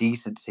having a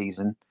decent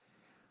season.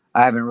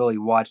 I haven't really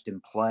watched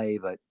him play,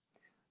 but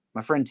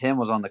my friend Tim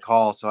was on the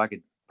call, so I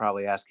could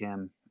probably ask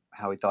him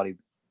how he thought he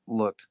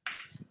looked.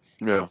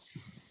 Yeah.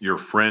 Your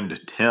friend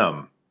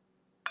Tim.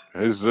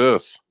 Who's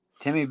this?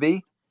 Timmy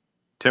B?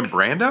 Tim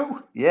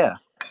Brando? Yeah.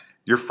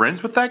 You're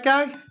friends with that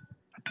guy?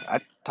 I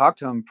talk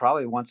to him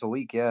probably once a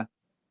week, yeah.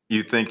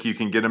 You think you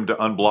can get him to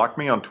unblock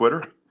me on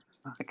Twitter?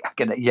 I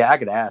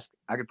could ask.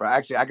 I could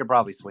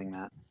probably swing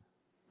that.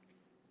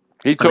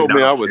 He I mean, told I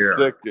me I don't was care.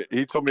 sick.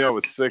 He told me I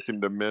was sick and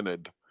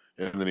demented,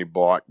 and then he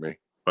blocked me.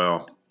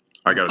 Well,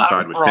 I got to Not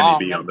side with Timmy wrong.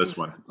 B on this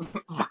one.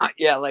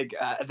 Yeah, like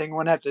I think I'm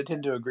gonna have to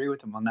tend to agree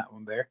with him on that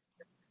one, Bear.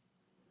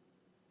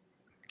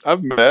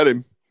 I've met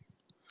him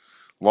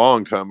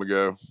long time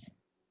ago,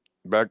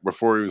 back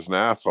before he was an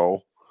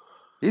asshole.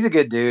 He's a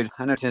good dude.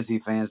 I know Tennessee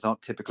fans don't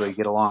typically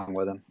get along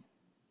with him.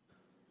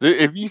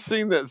 Have you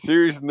seen that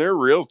series? And they're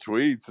real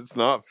tweets. It's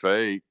not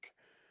fake.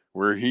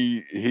 Where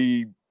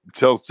he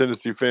tells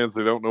Tennessee fans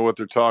they don't know what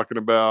they're talking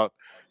about,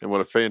 and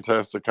what a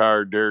fantastic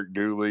hire Derek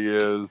Dooley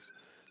is.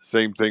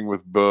 Same thing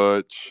with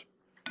Butch.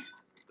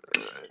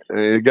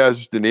 The guy's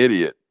just an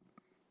idiot.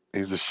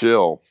 He's a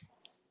shill.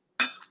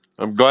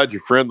 I'm glad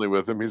you're friendly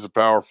with him. He's a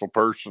powerful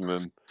person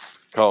in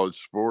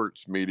college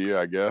sports media,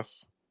 I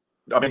guess.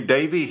 I mean,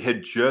 Davey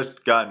had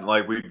just gotten,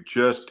 like, we've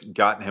just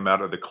gotten him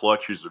out of the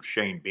clutches of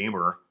Shane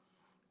Beamer,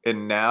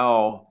 and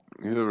now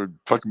He's a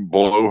fucking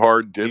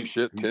blowhard he's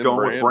dipshit, Tim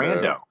going with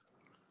Brando.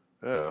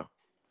 Brando. Yeah.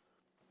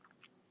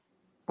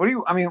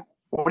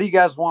 What do you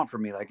guys want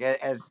from me? Like,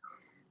 as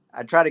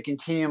I try to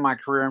continue my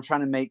career, I'm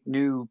trying to make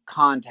new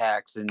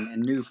contacts and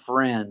new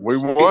friends. We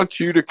want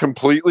you to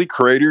completely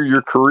crater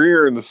your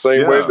career in the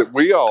same way that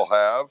we all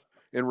have,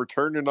 and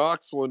return to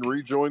Knoxville and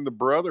rejoin the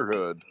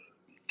Brotherhood.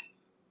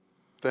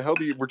 The hell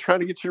we're trying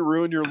to get you to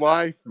ruin your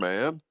life,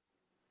 man.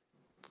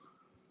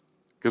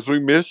 Because we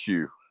miss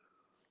you.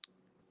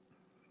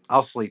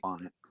 I'll sleep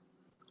on it.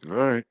 All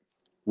right.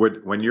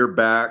 When you're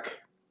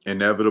back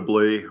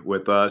inevitably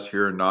with us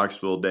here in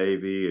Knoxville,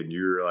 Davey, and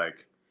you're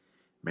like,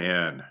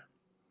 man, there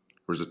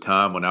was a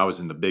time when I was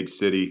in the big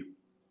city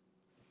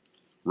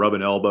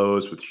rubbing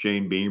elbows with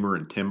Shane Beamer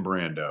and Tim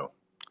Brando.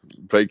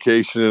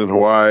 Vacation in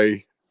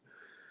Hawaii.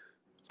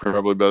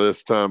 Probably by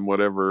this time,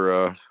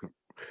 whatever.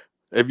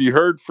 Have you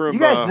heard from? You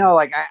guys know,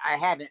 like, I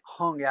haven't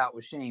hung out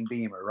with Shane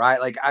Beamer,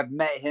 right? Like, I've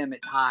met him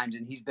at times,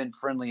 and he's been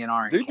friendly in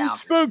our Dude, you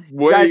encounters. spoke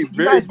You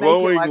very guys make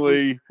it like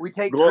glowingly. we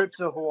take trips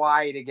to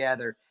Hawaii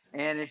together,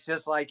 and it's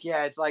just like,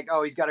 yeah, it's like,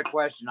 oh, he's got a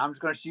question. I'm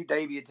just going to shoot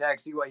Davey a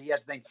text, see what he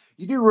has to think.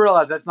 You do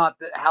realize that's not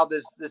how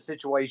this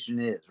situation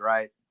is,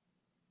 right?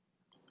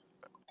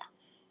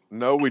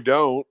 No, we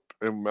don't.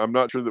 And I'm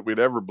not sure that we'd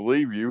ever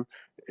believe you.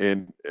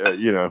 And,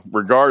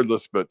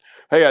 regardless. But,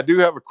 hey, I do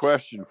have a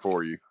question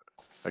for you.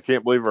 I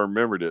can't believe I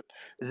remembered it.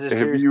 Is it a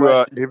serious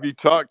question? Have you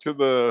talked to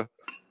the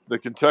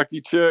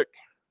Kentucky chick?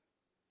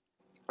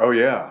 Oh,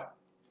 yeah.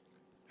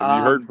 Have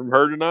you heard from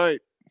her tonight?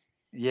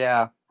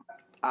 Yeah.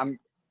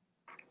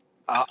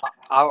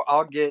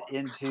 I'll get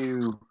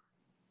into.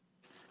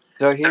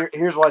 So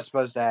here's what's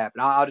supposed to happen.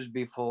 I'll just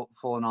be full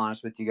and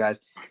honest with you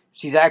guys.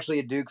 She's actually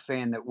a Duke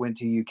fan that went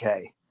to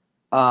UK.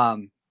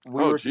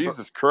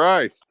 Jesus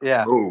Christ!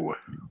 Yeah. Oh.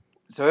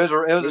 So it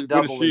was a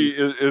doubly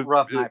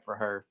rough night for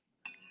her.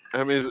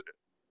 I mean,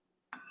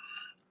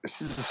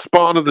 she's the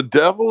spawn of the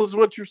devil, is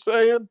what you're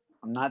saying?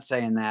 I'm not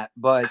saying that,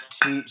 but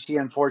she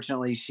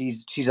unfortunately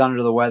she's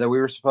under the weather. We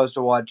were supposed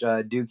to watch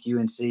Duke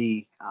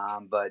UNC,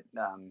 but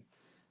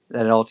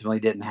that ultimately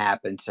didn't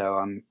happen. So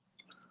I'm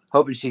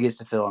hoping she gets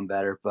to feeling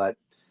better. But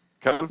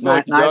kind of feel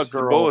like you nice dodged a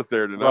girl, bullet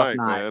there rough tonight,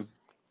 night. man.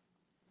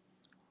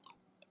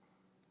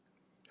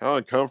 How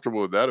uncomfortable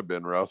would that have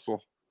been,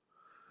 Russell?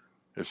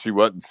 If she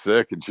wasn't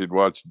sick and she'd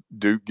watch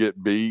Duke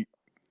get beat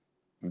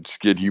and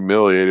just get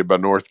humiliated by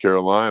North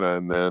Carolina,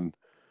 and then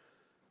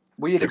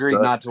we had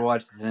agreed not to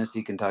watch the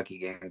Tennessee-Kentucky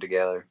game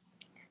together.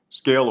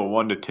 Scale of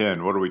 1 to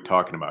 10. What are we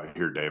talking about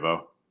here,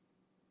 Davo?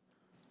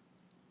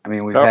 I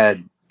mean, we've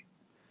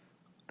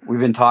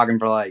been talking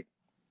for like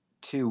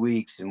 2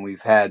 weeks, and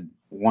we've had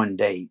one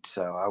date,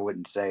 so I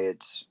wouldn't say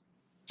it's.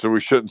 So we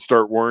shouldn't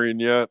start worrying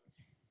yet?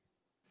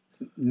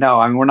 No,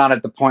 I mean, we're not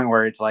at the point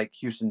where it's like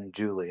Houston and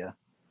Julia.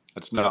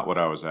 That's not what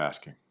I was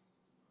asking.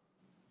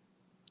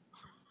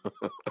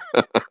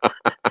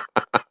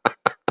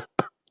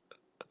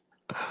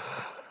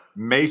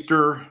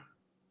 Maester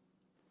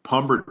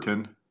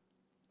Pumberton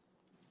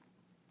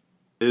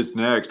is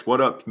next. What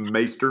up,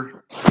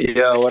 Maester?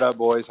 Yeah, what up,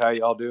 boys? How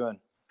y'all doing?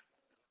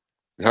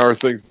 How are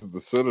things at the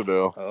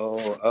Citadel?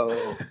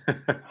 Oh,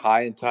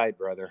 high and tight,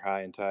 brother.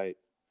 High and tight.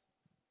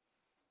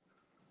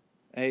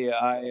 Hey,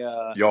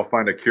 Y'all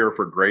find a cure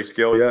for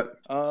grayscale yet?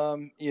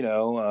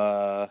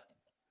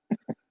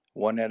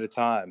 one at a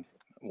time.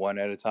 one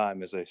at a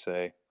time, as they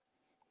say.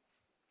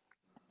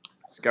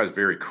 This guy's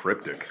very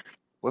cryptic.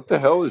 What the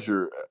hell is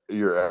your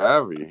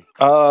Avi?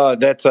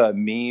 That's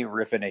me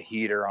ripping a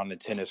heater on the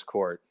tennis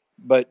court.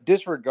 But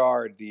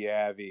disregard the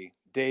Avi.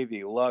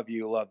 Davey, love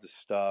you, love the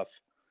stuff.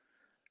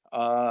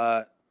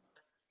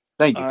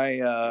 Thank you.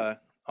 I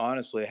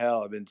honestly,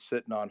 hell, I've been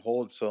sitting on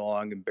hold so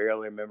long and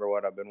barely remember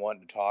what I've been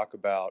wanting to talk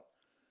about.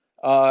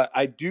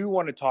 I do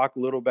want to talk a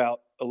little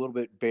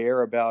bit,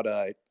 Bear, about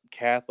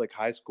Catholic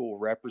high school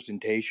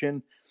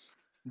representation.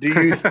 Do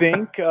you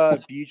think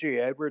BJ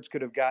Edwards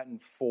could have gotten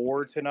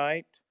 4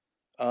 tonight,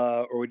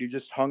 or would you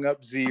just hung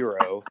up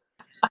 0?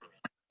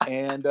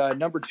 And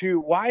number 2,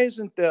 why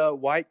isn't the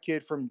white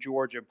kid from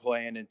Georgia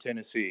playing in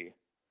Tennessee?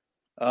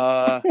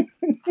 Uh,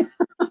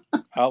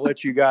 I'll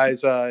let you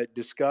guys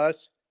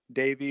discuss.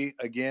 Davey,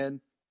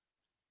 again.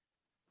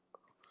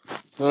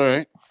 All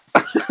right.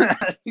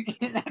 You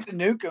didn't have to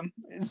nuke him.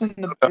 It was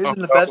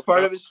in the best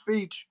part of his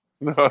speech.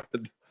 No,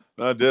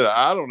 I did.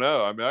 I don't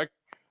know. I mean,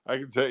 I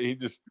can tell you, he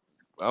just,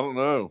 I don't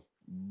know.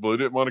 Blue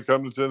didn't want to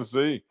come to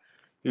Tennessee.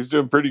 He's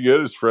doing pretty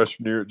good his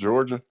freshman year at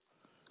Georgia.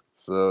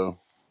 So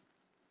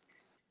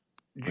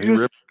he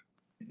ripped.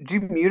 Did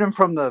you mute him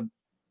from the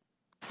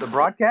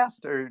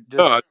broadcast or just?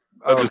 No,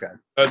 Okay.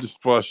 I just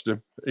flushed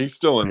him. He's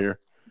still in here.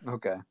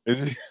 Okay.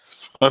 He's a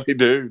funny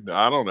dude.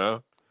 I don't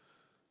know.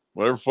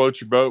 Whatever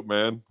floats your boat,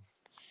 man.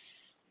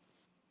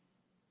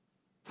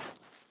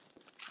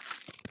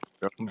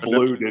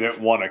 Blue didn't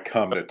want to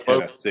come to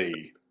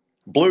Tennessee.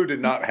 Blue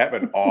did not have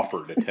an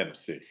offer to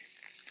Tennessee.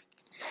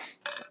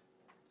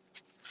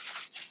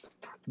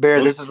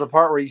 Bear, this is the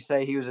part where you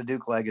say he was a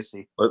Duke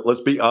legacy.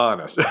 Let's be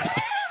honest.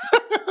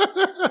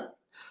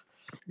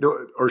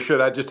 Or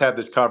should I just have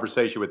this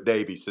conversation with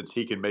Davey since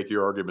he can make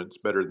your arguments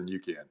better than you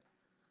can?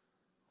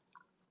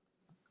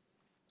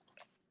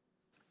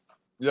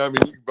 Yeah, I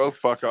mean, you can both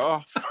fuck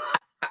off.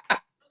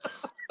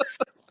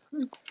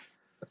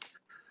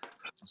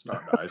 It's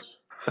not nice.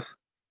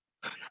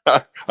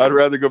 I'd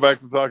rather go back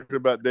to talking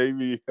about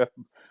Davey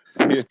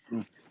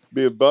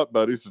being butt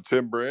buddies with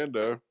Tim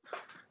Brando.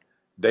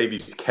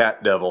 Davey's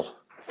cat devil.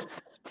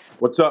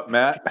 What's up,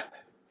 Matt?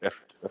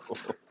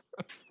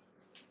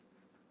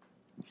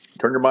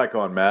 Turn your mic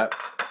on, Matt.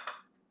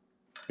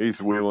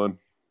 He's wheeling.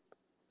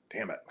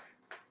 Damn it.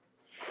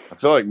 I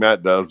feel like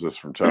Matt does this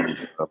from time to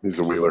time. He's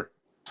a wheeler.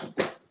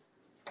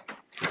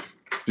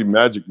 See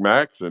Magic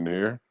Max in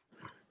here.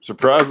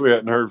 Surprised we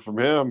hadn't heard from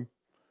him.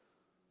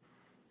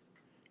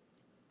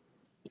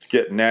 Let's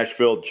get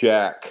Nashville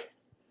Jack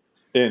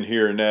in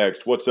here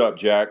next. What's up,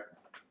 Jack?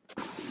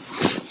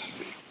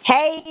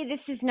 Hey,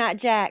 this is not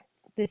Jack.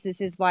 This is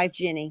his wife,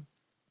 Jenny.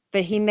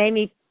 But he made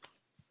me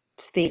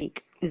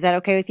speak. Is that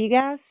okay with you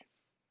guys?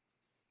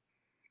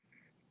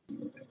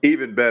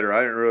 Even better.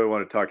 I didn't really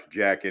want to talk to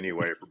Jack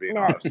anyway, for being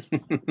No, honest.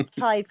 it's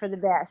probably for the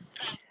best.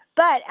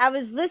 But I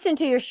was listening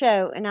to your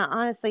show, and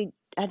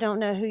I don't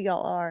know who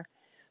y'all are,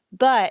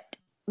 but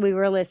we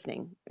were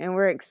listening, and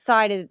we're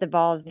excited that the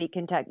Vols beat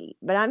Kentucky.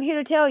 But I'm here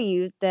to tell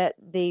you that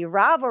the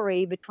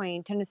rivalry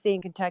between Tennessee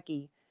and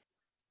Kentucky,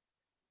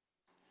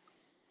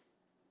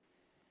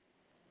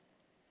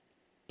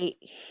 a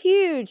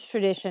huge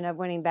tradition of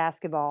winning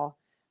basketball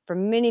for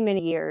many,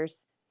 many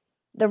years.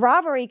 The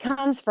rivalry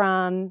comes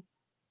from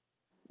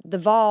the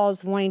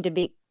Vols wanting to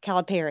beat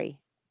Calipari.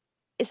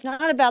 It's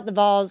not about the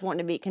Vols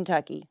wanting to beat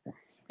Kentucky.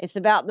 It's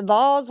about the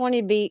Vols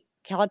wanting to beat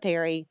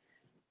Calipari,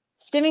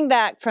 stemming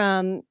back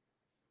from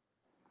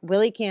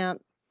Willie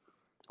Kemp,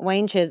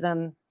 Wayne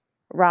Chisholm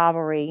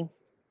rivalry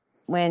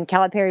when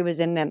Calipari was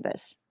in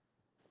Memphis.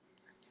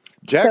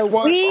 Jack's So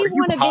what? we Are you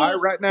want to high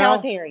beat right now?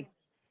 Calipari.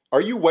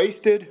 Are you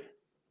wasted?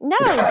 No,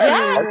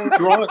 Are you Jack.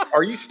 drunk?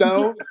 Are you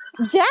stoned?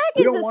 Jack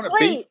We is don't want to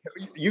beat.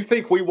 asleep. You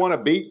think we want to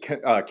beat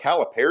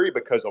Calipari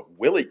because of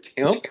Willie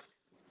Kemp?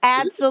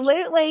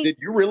 Absolutely. Did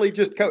you really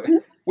just go?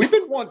 We've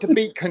been wanting to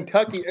beat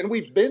Kentucky, and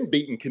we've been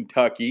beating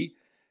Kentucky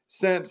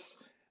since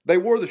they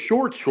wore the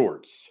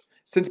shorts.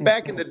 Since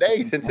back in the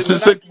day, since in the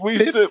Is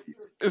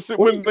 1950s. it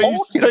What are you when they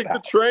used to talking take the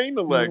about? train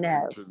to No.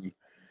 Lexington?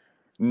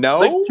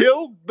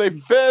 No, They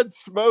fed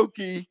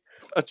Smokey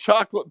a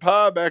chocolate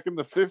pie back in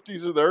the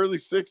 50s or the early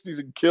 60s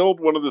and killed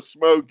one of the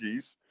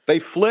Smokies. they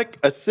flicked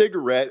a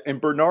cigarette in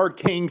Bernard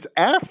King's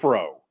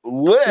afro.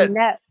 Lit.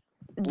 No.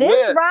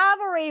 This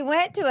rivalry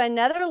went to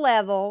another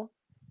level.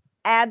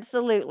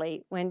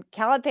 Absolutely. When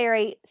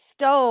Calipari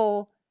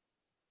stole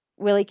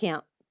Willie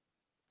Kemp.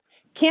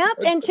 Kemp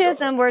and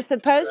Chisholm were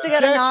supposed to go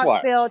to Jack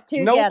White. Knoxville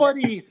together.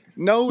 Nobody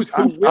knows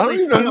I who don't Willie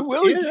even know who Kemp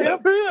Willie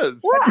Kemp is.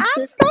 is. Well,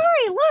 I'm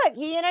sorry. Look,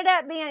 he ended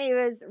up he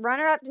was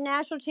runner up to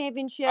national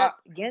championship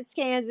against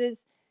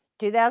Kansas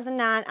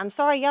 2009. I'm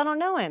sorry, y'all don't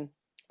know him.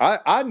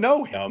 I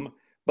know him,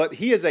 but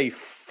he is a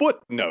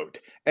footnote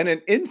and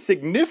an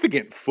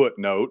insignificant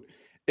footnote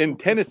in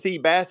Tennessee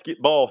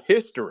basketball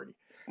history.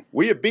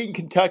 We have beaten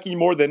Kentucky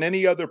more than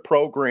any other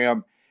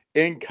program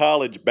in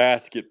college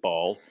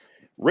basketball.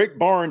 Rick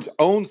Barnes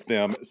owns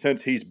them since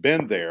he's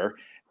been there.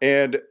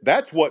 And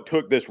that's what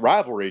took this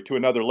rivalry to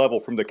another level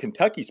from the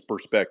Kentucky's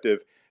perspective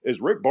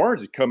is Rick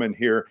Barnes had come in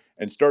here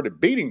and started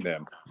beating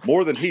them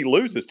more than he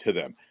loses to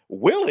them.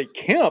 Willie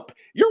Kemp,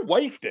 you're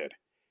wasted.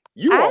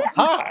 You I are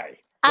high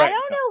I right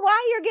don't now. know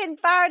why you're getting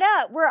fired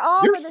up. We're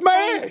all You're for the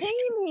same smashed.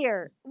 team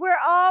here. We're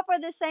all for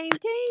the same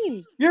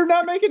team. You're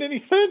not making any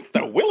sense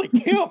though. Willie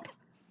Kemp.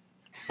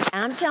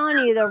 I'm telling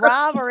you, the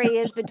rivalry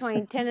is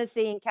between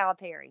Tennessee and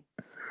Calipari.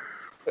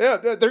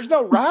 Yeah, there's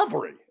no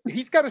rivalry.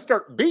 He's got to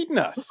start beating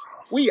us.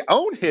 We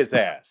own his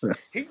ass.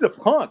 He's a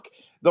punk.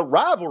 The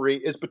rivalry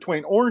is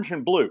between orange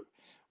and blue.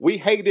 We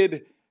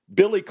hated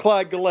Billy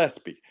Clyde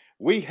Gillespie.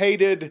 We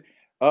hated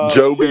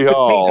Joby Chip Pitino.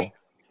 Hall,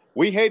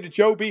 We hated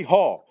Joe B.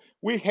 Hall.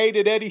 We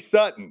hated Eddie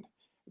Sutton.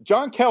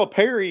 John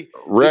Calipari is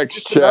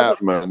Rex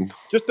Chapman.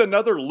 just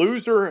another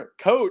loser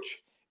coach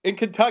in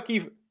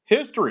Kentucky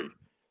history.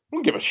 I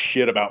don't give a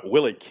shit about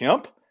Willie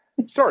Kemp.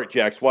 Sorry,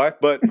 Jack's wife,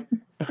 but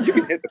you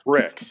can hit the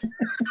bricks.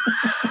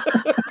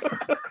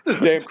 This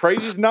is damn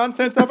craziest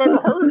nonsense I've ever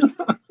heard.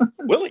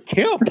 Willie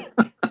Kemp.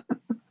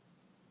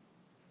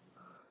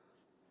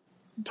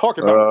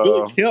 Talking about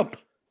Willie Uh, Kemp.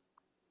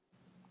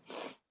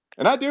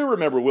 And I do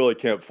remember Willie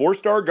Kemp,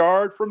 4-star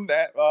guard from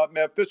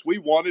Memphis. We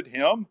wanted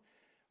him.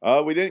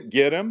 We didn't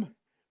get him.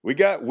 We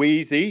got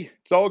Wheezy.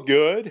 It's all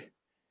good.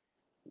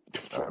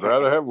 I'd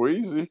rather have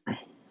Wheezy.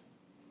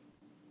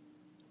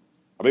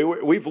 I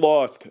mean, we've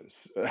lost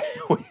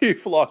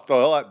we've lost a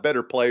lot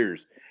better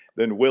players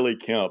than Willie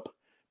Kemp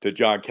to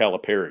John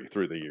Calipari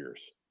through the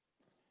years,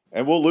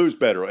 and we'll lose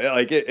better.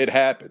 Like it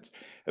happens.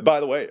 And by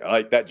the way,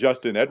 like that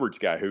Justin Edwards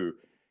guy who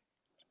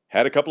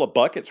had a couple of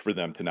buckets for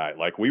them tonight.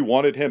 Like we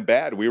wanted him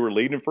bad. We were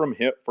leading from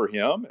him for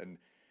him,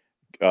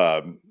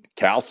 and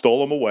Cal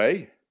stole him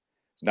away.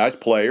 Nice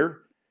player.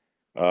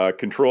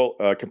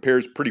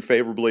 Compares pretty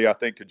favorably, I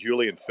think, to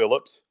Julian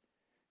Phillips.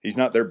 He's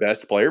not their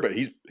best player, but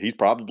he's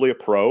probably a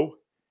pro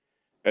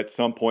at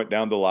some point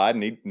down the line.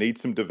 Need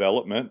some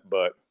development,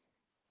 but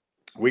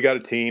we got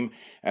a team,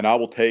 and I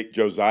will take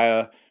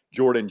Josiah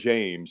Jordan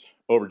James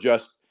over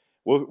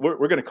we're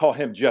going to call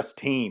him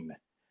Justine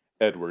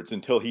Edwards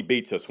until he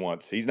beats us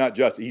once. He's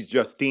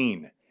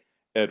Justine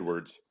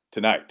Edwards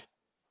tonight.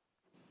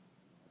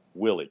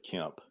 Willie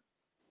Kemp.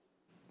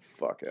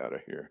 Fuck out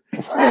of here.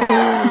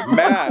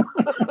 Matt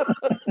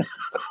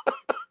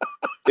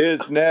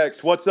is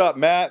next. What's up,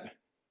 Matt?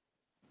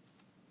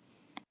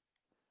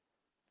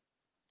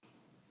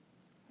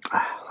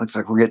 Looks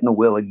like we're getting the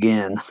will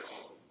again.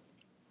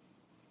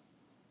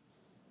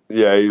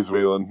 Yeah, he's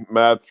wheeling. He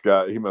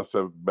must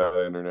have a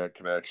bad internet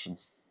connection.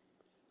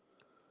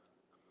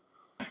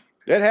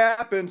 It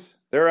happens.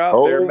 They're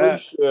out there, Holy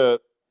Matt.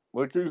 shit.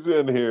 Look who's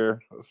in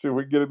here. Let's see if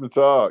we can get him to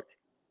talk.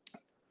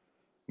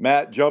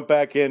 Matt, jump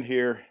back in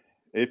here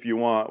if you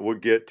want. We'll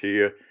get to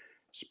you.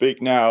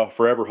 Speak now,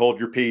 forever hold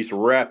your peace.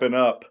 Wrapping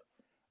up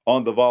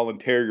on the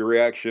voluntary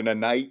reaction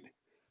tonight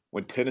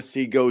when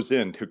Tennessee goes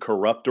into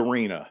corrupt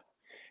arena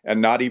and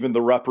not even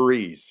the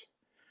referees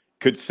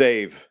could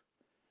save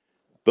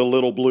the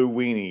little blue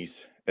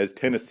weenies as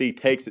Tennessee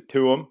takes it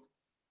to them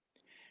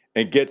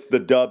and gets the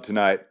dub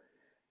tonight,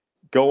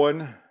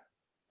 going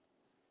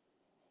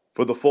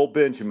for the full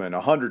Benjamin,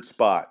 100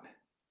 spot.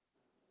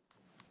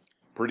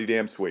 Pretty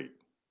damn sweet.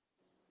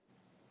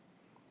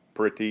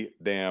 Pretty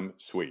damn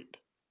sweet.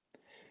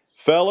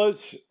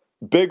 Fellas,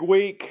 big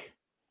week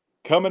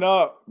coming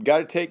up. Got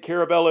to take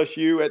care of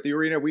LSU at the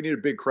arena. We need a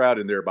big crowd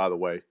in there, by the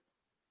way.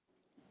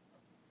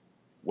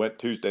 Went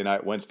Tuesday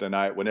night, Wednesday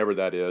night, whenever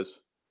that is.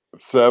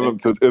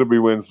 7th, it'll be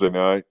Wednesday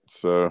night.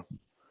 So,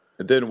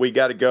 and then we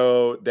got to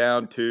go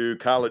down to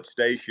College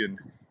Station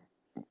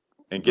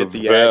and get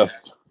the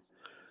best.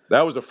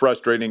 That was a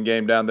frustrating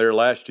game down there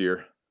last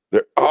year.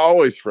 They're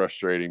always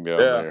frustrating down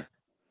there.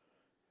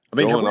 I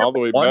mean, going all the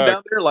way won back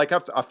down there. Like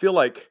I feel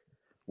like.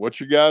 What's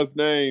your guy's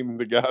name?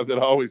 The guy that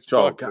always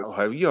fucked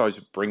us. You always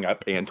bring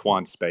up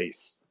Antoine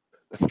Space.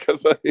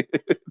 Because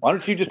why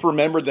don't you just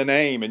remember the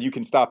name and you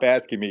can stop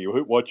asking me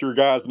what's your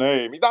guy's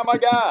name? He's not my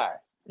guy.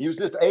 He was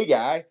just a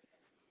guy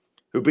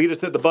who beat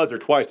us at the buzzer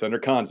twice under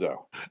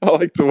Conzo. I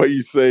like the way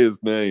you say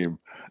his name.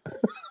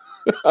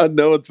 I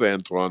know it's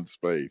Antoine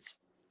Space.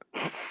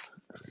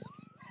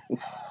 All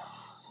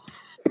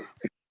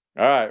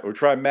right, we'll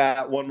try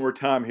Matt one more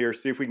time here,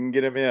 see if we can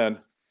get him in.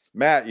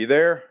 Matt, you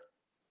there?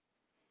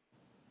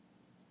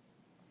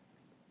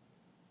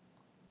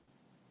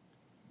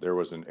 There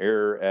was an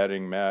error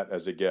adding Matt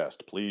as a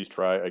guest. Please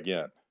try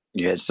again.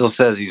 Yeah, it still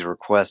says he's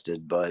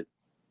requested, but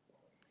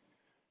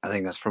I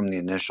think that's from the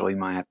initial. He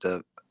might have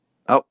to.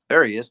 Oh,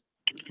 there he is.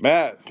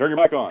 Matt, turn your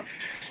mic on.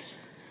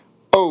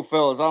 Oh,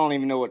 fellas, I don't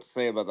even know what to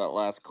say about that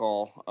last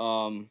call.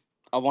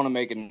 I want to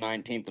make a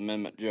 19th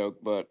Amendment joke,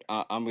 but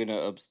I'm going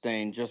to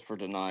abstain just for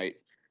tonight.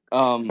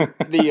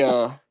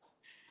 The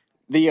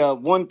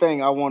one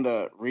thing I want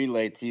to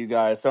relay to you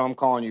guys. So I'm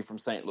calling you from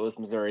St. Louis,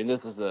 Missouri, and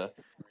this is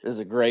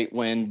a great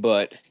win.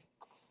 But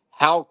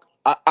how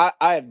I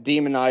have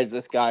demonized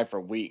this guy for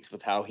weeks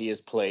with how he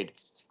has played.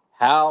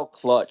 How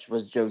clutch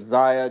was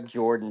Josiah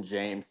Jordan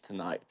James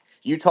tonight?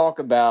 You talk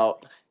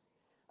about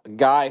a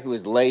guy who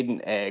has laid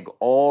an egg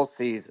all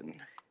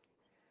season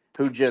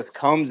who just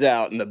comes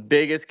out in the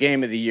biggest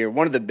game of the year,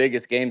 one of the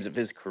biggest games of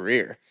his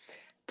career,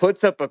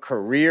 puts up a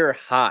career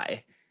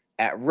high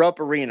at Rupp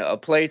Arena, a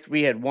place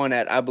we had won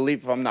at, I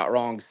believe, if I'm not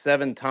wrong,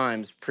 7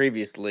 times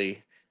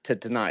previously to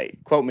tonight.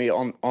 Quote me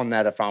on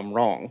that if I'm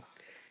wrong.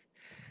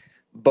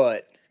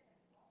 But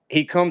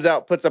he comes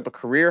out, puts up a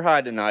career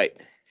high tonight.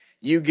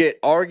 You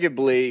get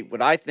arguably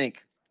what I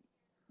think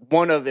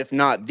one of, if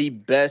not the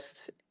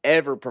best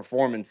ever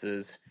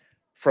performances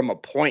from a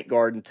point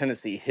guard in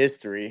Tennessee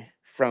history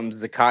from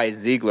Zakai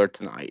Ziegler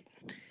tonight.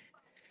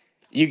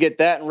 You get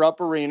that in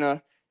Rupp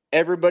Arena.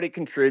 Everybody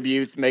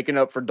contributes, making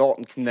up for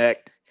Dalton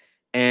Connect,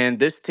 and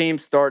this team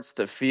starts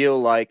to feel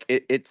like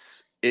it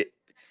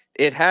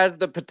has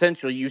the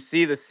potential. You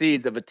see the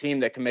seeds of a team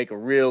that can make a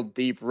real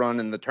deep run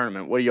in the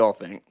tournament. What do y'all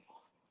think?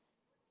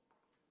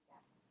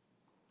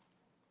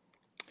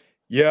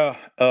 Yeah,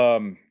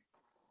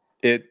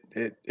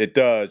 it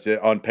does.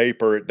 On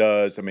paper, it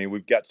does. I mean,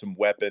 we've got some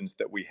weapons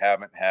that we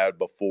haven't had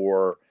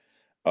before.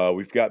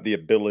 We've got the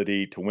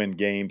ability to win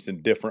games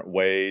in different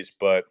ways,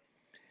 but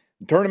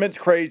the tournament's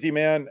crazy,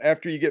 man.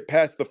 After you get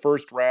past the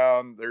first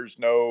round, there's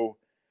no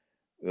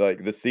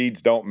like the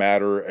seeds don't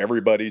matter.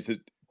 Everybody's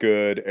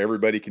good.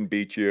 Everybody can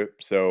beat you.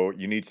 So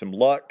you need some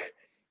luck.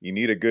 You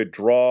need a good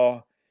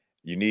draw.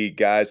 You need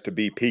guys to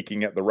be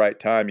peaking at the right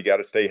time. You got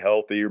to stay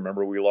healthy.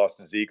 Remember, we lost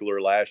to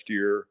Ziegler last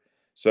year.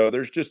 So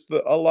there's just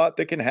a lot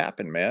that can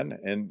happen, man.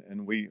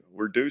 And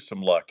we're due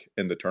some luck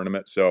in the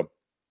tournament. So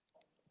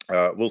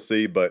we'll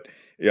see. But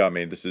yeah, I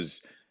mean, this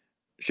is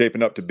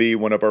shaping up to be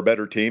one of our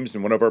better teams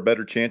and one of our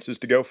better chances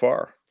to go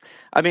far.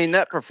 I mean,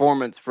 that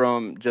performance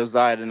from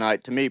Josiah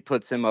tonight to me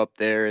puts him up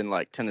there in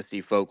like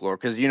Tennessee folklore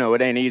because,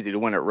 it ain't easy to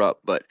win at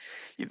Rupp. But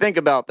you think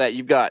about that,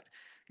 you've got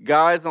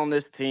guys on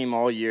this team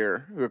all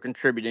year who are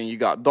contributing. You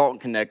got Dalton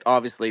Connect,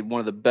 obviously one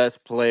of the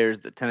best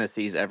players that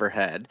Tennessee's ever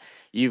had.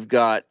 You've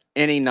got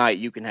any night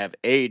you can have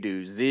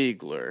Adu,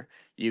 Ziegler,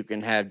 you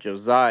can have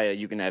Josiah,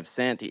 you can have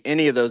Santee,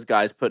 any of those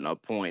guys putting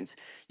up points.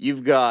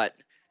 You've got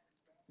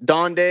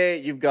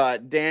Donde, you've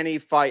got Danny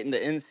fighting the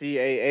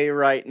NCAA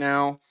right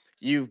now.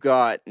 You've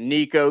got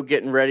Nico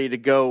getting ready to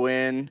go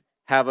in,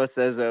 have us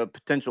as a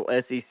potential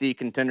SEC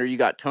contender. You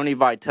got Tony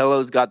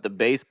Vitello's got the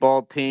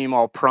baseball team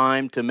all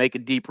primed to make a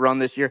deep run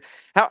this year.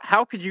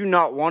 How could you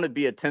not want to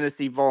be a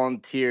Tennessee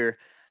Volunteer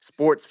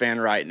sports fan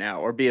right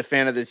now, or be a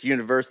fan of this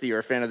university or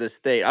a fan of this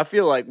state? I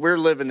feel like we're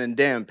living in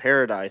damn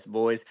paradise,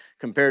 boys,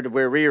 compared to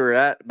where we were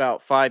at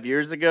about 5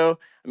 years ago.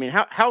 I mean,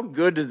 how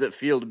good does it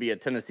feel to be a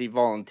Tennessee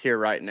Volunteer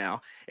right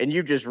now? And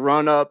you just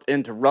run up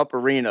into Rupp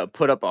Arena,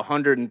 put up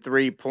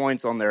 103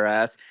 points on their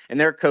ass, and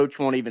their coach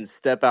won't even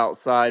step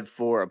outside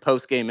for a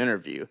post-game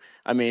interview.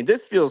 I mean,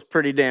 this feels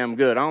pretty damn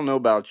good. I don't know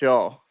about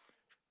y'all.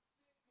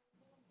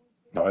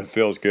 No, it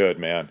feels good,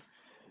 man.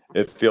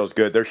 It feels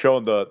good. They're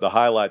showing the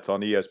highlights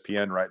on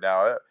ESPN right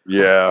now.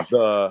 Yeah.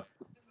 The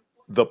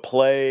the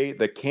play,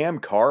 the Cam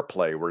Carr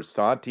play where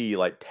Santi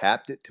like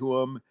tapped it to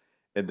him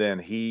and then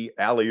he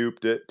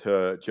alley-ooped it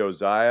to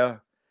Josiah.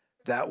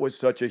 That was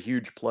such a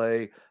huge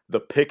play.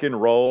 The pick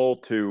and roll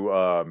to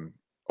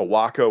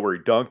Awako where he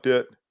dunked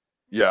it.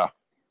 Yeah.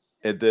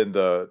 And then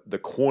the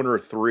corner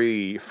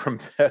three from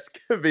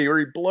Vescovy where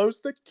he blows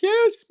the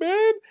kiss,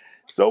 man.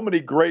 So many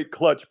great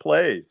clutch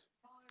plays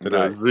The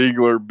tonight.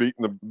 Ziegler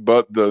beating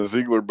the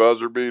Ziegler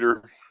buzzer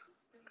beater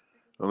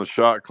on the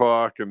shot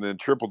clock, and then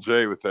Triple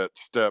J with that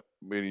step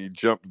when he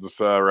jumped to the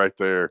side right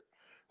there.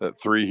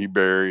 That three he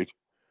buried.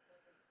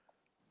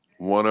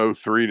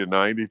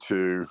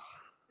 103-92.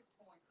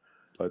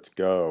 Let's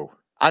go.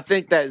 I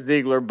think that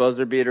Ziegler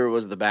buzzer beater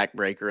was the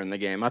backbreaker in the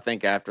game. I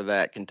think after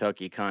that,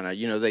 Kentucky kind of,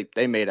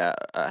 they made a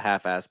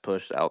half-ass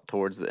push out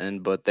towards the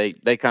end, but they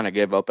kind of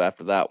gave up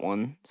after that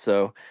one. It's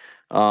a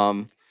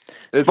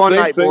It's fun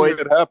same night, thing boys.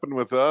 that happened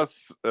with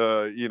us.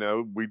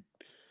 We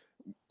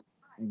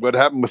what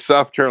happened with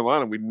South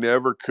Carolina, we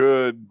never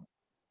could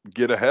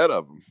get ahead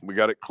of them. We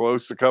got it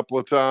close a couple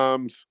of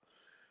times,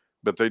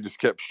 but they just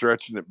kept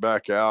stretching it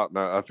back out, and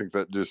I think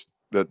that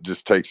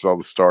just takes all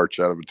the starch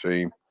out of a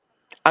team.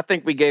 I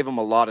think we gave them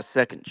a lot of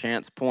second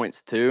chance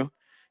points too,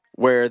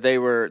 where they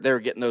were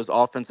getting those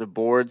offensive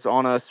boards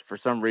on us for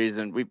some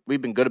reason.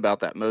 We've been good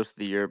about that most of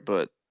the year,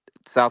 but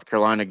South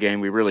Carolina game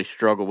we really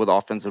struggle with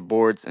offensive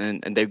boards,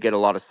 and they get a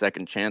lot of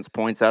second chance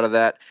points out of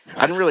that.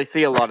 I didn't really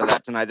see a lot of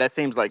that tonight. That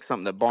seems like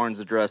something that Barnes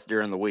addressed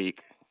during the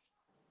week.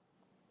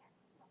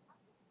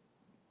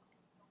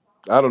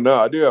 I don't know.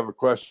 I do have a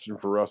question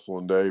for Russell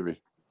and Davey.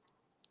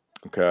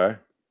 Okay.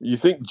 You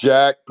think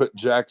Jack put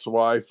Jack's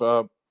wife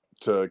up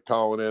to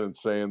calling in and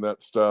saying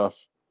that stuff?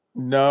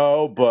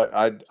 No, but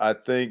I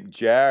think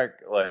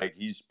Jack, like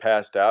he's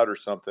passed out or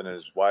something, and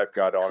his wife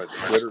got on his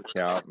Twitter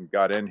account and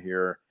got in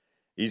here.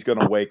 He's going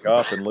to wake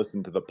up and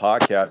listen to the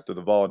podcast of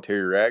the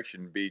voluntary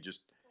reaction and be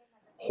just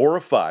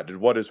horrified at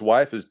what his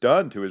wife has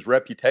done to his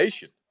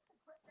reputation.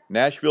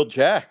 Nashville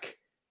Jack,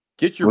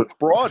 get your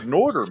broad in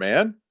order,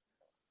 man.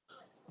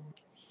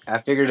 I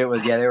figured it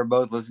was, they were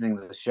both listening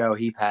to the show.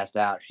 He passed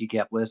out. She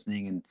kept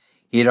listening, and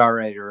he had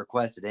already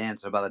requested in.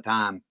 So by the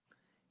time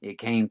it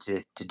came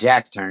to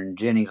Jack's turn,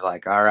 Jenny's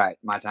like, all right,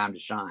 my time to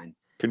shine.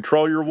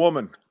 Control your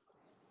woman.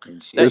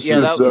 This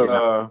Yeah, that is was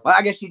well,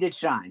 I guess she did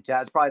shine.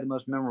 That's probably the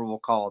most memorable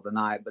call of the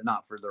night, but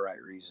not for the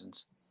right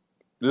reasons.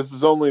 this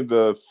is only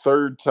the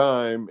third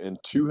time in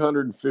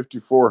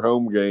 254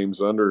 home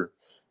games under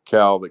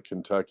Cal that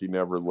Kentucky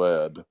never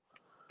led.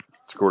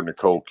 It's according to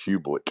Cole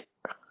Kublik.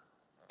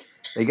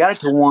 They got it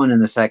to 1 in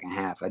the second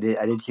half. I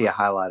did see a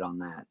highlight on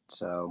that.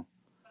 So,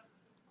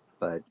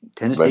 but They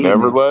Tennessee, I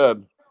never mean,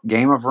 led.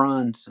 game of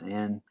runs,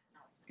 and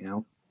you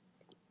know,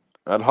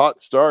 That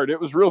hot start, it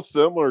was real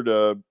similar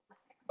to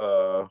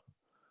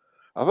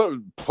I thought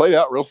it played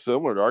out real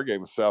similar to our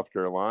game with South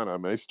Carolina. I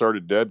mean, they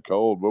started dead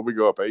cold. What we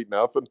go up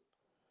 8-0?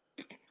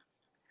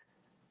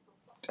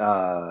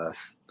 I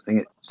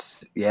think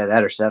it's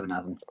that or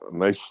 7-0.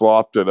 And they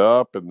slopped it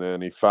up, and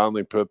then he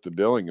finally put the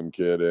Dillingham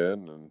kid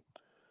in.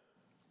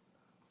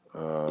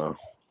 And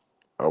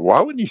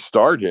why wouldn't you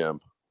start him?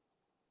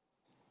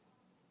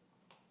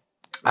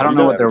 I don't He'd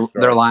know what never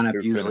their start lineup two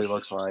usually finishes.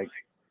 looks like.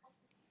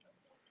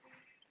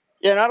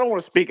 Yeah, and I don't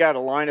want to speak out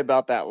of line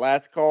about that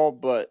last call,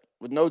 but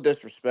with no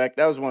disrespect,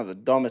 that was one of the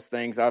dumbest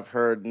things I've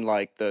heard in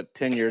like the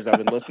 10 years I've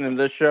been listening to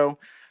this show.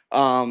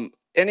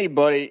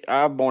 Anybody,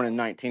 I'm born in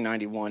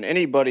 1991.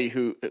 Anybody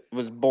who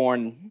was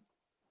born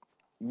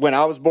when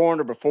I was born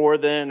or before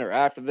then or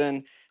after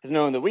then has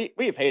known that we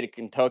have hated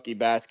Kentucky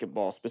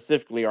basketball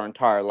specifically our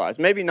entire lives.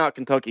 Maybe not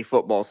Kentucky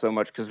football so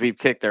much because we've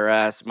kicked their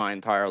ass my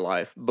entire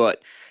life,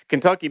 but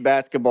Kentucky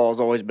basketball has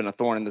always been a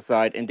thorn in the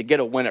side, and to get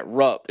a win at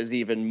Rupp is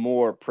even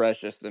more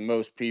precious than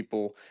most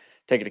people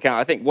take into account.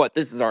 I think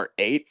this is our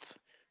eighth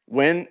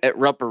win at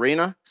Rupp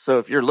Arena. So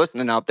if you're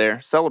listening out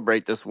there,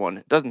 celebrate this one.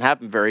 It doesn't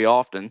happen very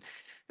often.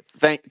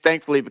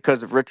 Thankfully,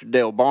 because of Richard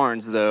Dale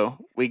Barnes, though,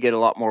 we get a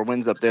lot more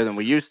wins up there than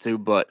we used to.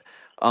 But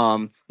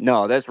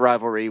no, this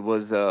rivalry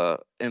was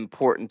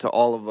important to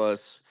all of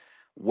us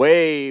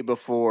way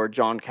before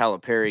John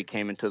Calipari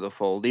came into the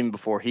fold, even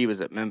before he was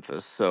at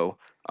Memphis. So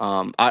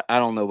I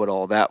don't know what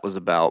all that was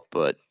about,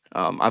 but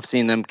I've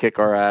seen them kick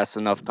our ass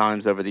enough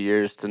times over the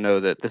years to know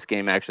that this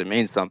game actually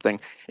means something.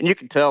 And you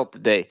can tell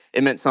today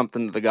it meant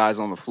something to the guys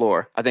on the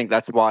floor. I think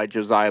that's why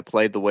Josiah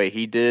played the way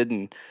he did.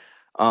 And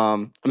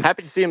I'm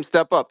happy to see him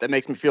step up. That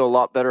makes me feel a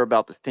lot better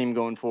about this team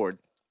going forward.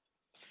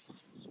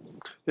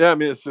 Yeah, I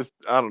mean, it's just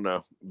I don't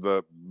know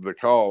the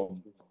call.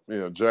 You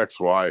know, Jack's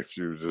wife.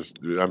 She was just.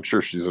 I'm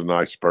sure she's a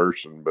nice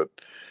person, but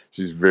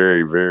she's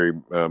very, very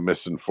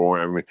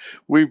misinformed. I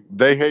mean,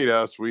 they hate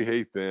us. We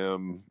hate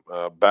them.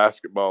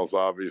 Basketball is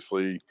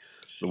obviously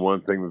the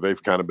one thing that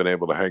they've kind of been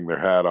able to hang their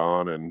hat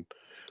on, and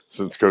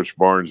since Coach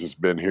Barnes has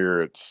been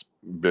here, it's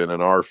been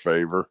in our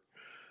favor.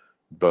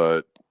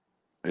 But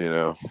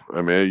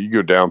I mean, you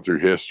go down through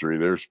history.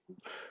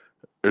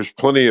 There's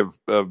plenty of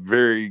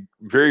very,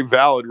 very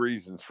valid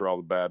reasons for all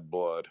the bad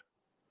blood.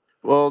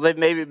 Well, they've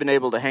maybe been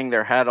able to hang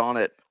their hat on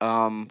it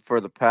for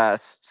the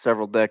past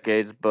several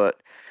decades, but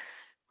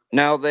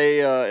now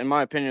they, in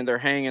my opinion, they're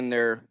hanging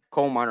their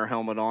coal miner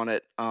helmet on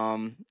it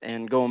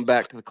and going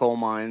back to the coal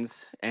mines.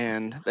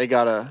 And they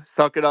got to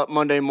suck it up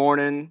Monday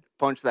morning,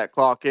 punch that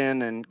clock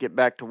in, and get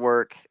back to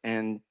work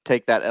and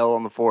take that L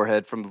on the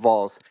forehead from the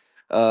Vols.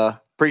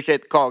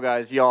 Appreciate the call,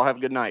 guys. Y'all have a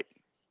good night.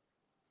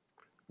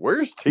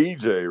 Where's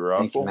TJ Thank you,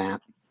 Russell?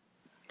 Matt.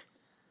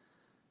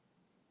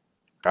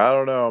 I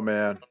don't know,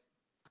 man.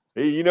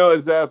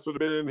 His ass would have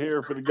been in here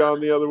if it had gone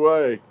the other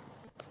way.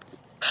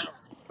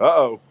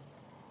 Uh-oh.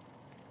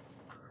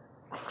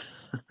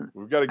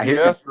 We've got a I hear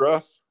guest,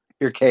 Russ.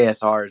 your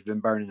KSR has been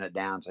burning it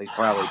down, so he's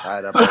probably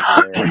tied up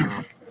over there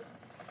now.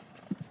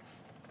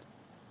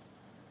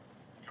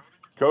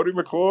 Cody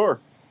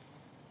McClure.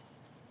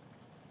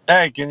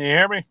 Hey, can you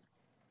hear me?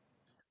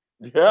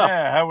 Yeah.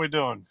 Yeah, how we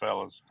doing,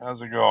 fellas?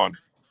 How's it going?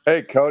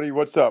 Hey, Cody,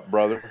 what's up,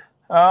 brother?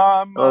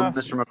 Hello,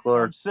 Mr.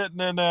 McClure. I'm sitting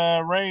in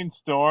a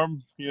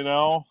rainstorm,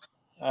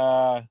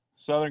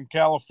 Southern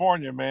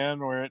California, man,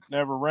 where it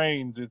never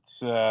rains.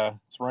 It's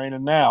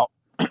raining now.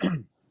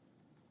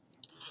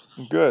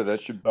 Good.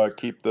 That should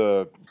keep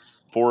the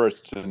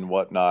forests and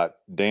whatnot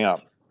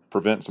damp,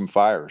 prevent some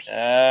fires.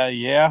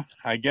 Yeah,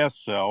 I guess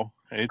so.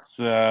 It's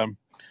I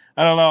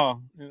don't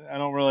know. I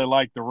don't really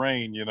like the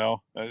rain,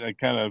 I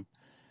kind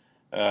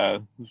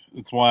of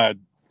it's why I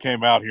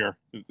came out here.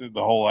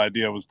 The whole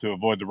idea was to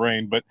avoid the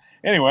rain. But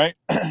anyway,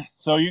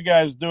 so you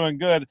guys doing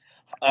good.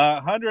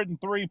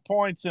 103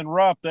 points in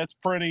Rupp. That's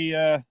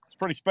it's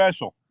pretty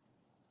special.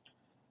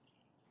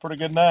 Pretty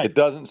good night. It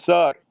doesn't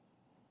suck.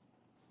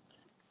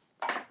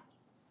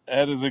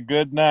 That is a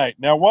good night.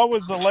 Now, what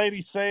was the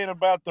lady saying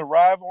about the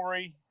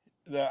rivalry?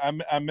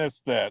 I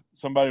missed that.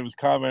 Somebody was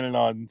commenting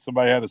on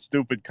somebody had a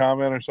stupid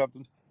comment or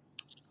something.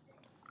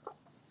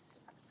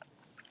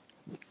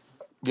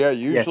 Yeah,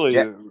 Yes, usually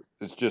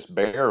it's just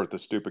Bear with the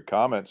stupid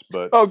comments,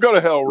 but Oh, go to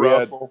hell, we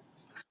had Russell.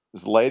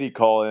 this lady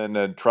call in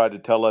and tried to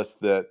tell us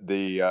that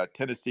the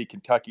Tennessee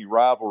Kentucky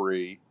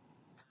rivalry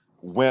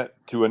went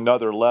to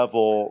another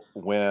level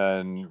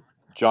when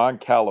John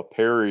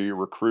Calipari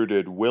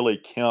recruited Willie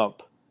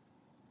Kemp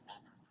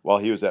while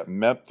he was at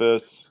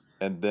Memphis,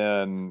 and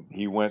then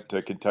he went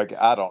to Kentucky.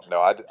 I don't know.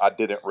 I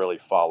didn't really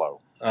follow.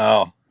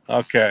 Oh,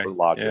 Okay. Or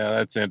logic. Yeah,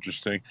 that's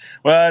interesting.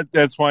 Well,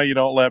 that's why you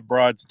don't let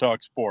broads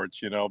talk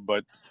sports,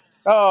 but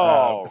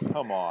Oh,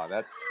 come on.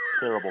 That's a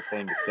terrible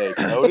thing to say,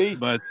 Cody.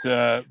 but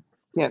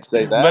Can't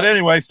say but that.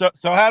 anyway, so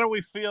how do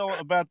we feel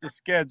about the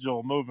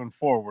schedule moving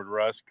forward,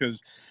 Russ?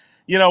 Because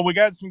we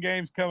got some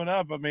games coming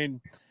up. I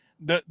mean,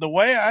 the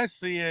way I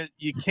see it,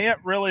 you can't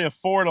really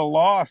afford a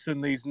loss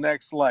in these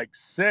next like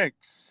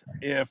six.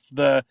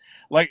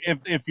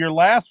 If your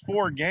last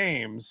four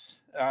games,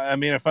 I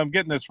mean, if I'm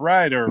getting this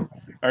right,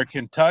 are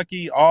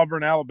Kentucky,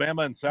 Auburn,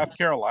 Alabama, and South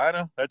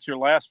Carolina. That's your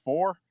last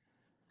four.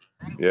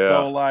 Yeah.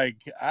 So,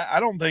 I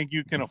don't think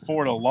you can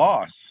afford a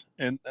loss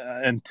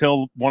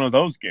until one of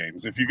those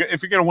games. If you're going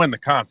to win the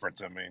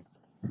conference, I mean.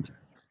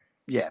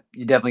 Yeah,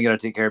 you definitely got to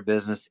take care of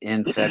business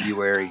in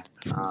February,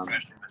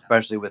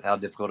 especially with how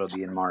difficult it'll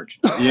be in March.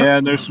 Yeah,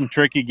 and there's some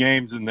tricky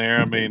games in there.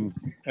 I mean,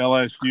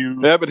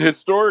 LSU. Yeah, but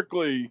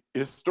historically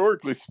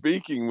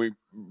speaking,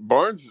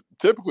 Barnes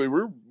typically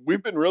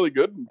we've been really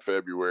good in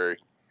February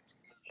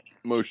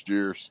most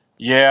years.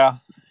 Yeah,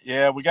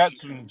 we got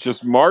some.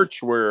 Just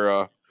March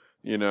where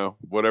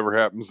whatever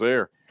happens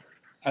there.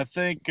 I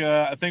think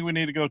we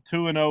need to go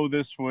 2-0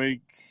 this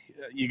week.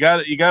 You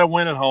got to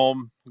win at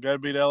home. You got to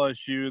beat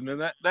LSU, and then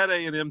that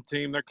A&M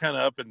team, they're kind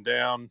of up and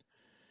down.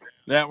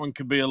 That one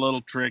could be a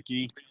little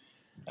tricky.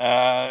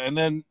 And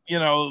then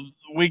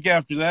week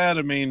after that,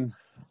 I mean,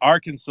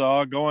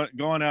 Arkansas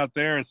going out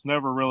there, it's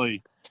never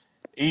really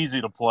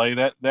easy to play.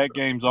 That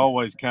game's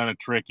always kind of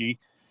tricky,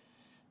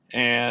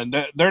 and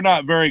they're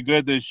not very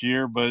good this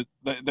year, but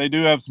they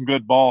do have some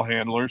good ball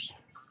handlers.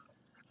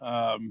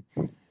 Um,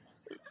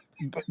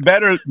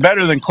 better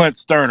than Clint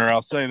Sterner,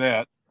 I'll say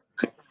that.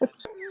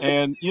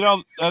 And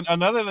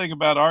another thing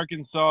about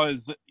Arkansas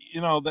is that,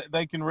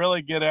 they can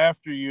really get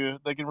after you.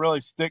 They can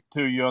really stick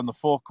to you on the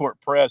full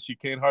court press. You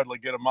can't hardly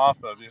get them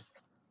off of you.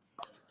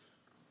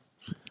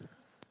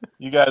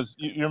 You guys,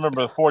 you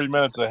remember the 40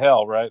 minutes of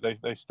hell, right?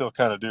 They still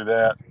kind of do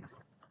that.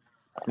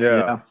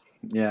 Yeah.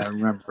 Yeah, I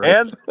remember it.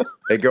 And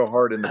They go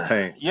hard in the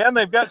paint. yeah, and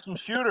they've got some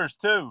shooters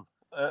too.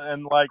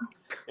 And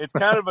it's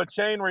kind of a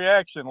chain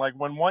reaction. Like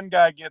when one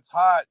guy gets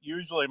hot,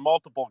 usually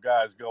multiple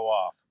guys go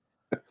off.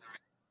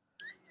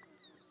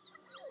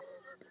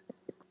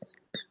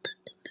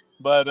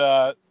 But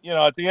at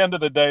the end of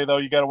the day, though,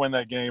 you got to win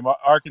that game.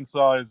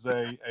 Arkansas is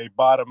a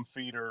bottom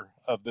feeder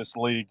of this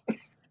league.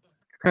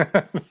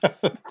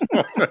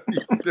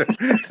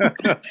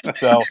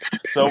 So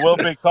we'll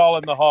be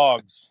calling the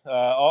hogs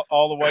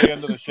all the way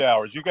into the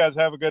showers. You guys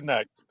have a good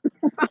night.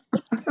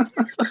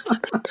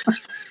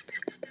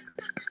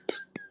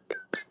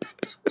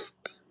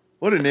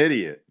 What an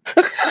idiot.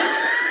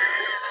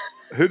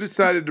 Who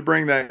decided to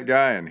bring that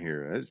guy in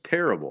here? That's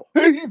terrible.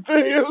 Who do you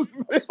think it was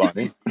me?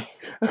 Funny.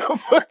 I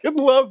fucking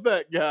love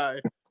that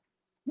guy.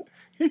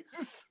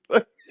 He's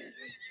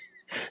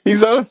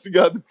honest to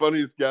God the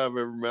funniest guy I've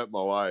ever met in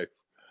my life.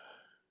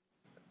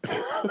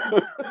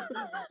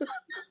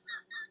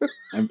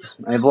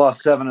 They've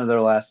lost 7 of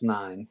their last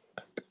 9.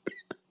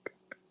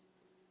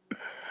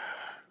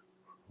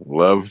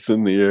 Love's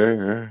in the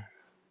air.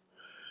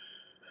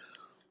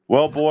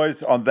 Well,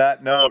 boys, on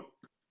that note,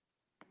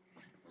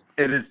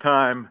 it is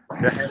time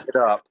to hang it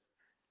up.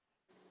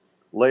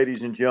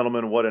 Ladies and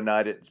gentlemen, what a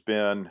night it's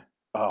been.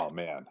 Oh,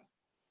 man.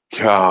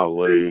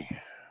 Golly.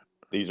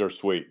 These are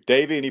sweet.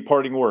 Davey, any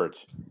parting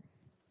words?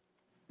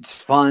 It's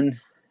fun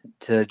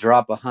to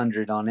drop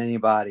 100 on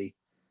anybody.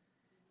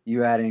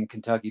 You add in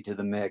Kentucky to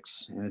the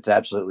mix, and it's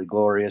absolutely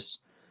glorious.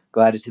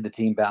 Glad to see the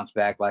team bounce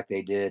back like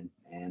they did,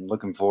 and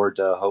looking forward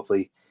to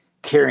hopefully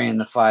carrying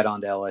the fight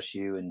on to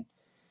LSU and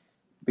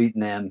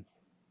beating them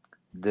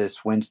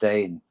this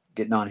Wednesday and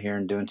getting on here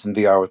and doing some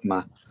VR with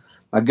my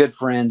good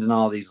friends and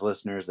all these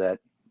listeners that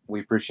we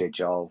appreciate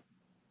y'all.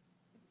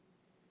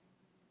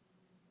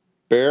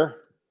 Bear?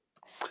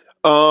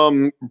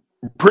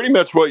 Pretty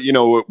much what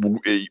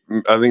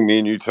I think me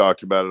and you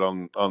talked about it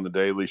on the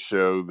Daily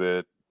Show,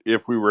 that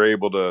if we were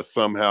able to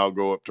somehow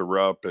go up to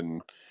Rupp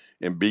and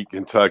beat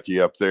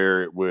Kentucky up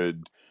there, it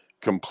would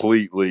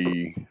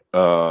completely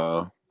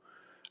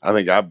I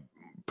think I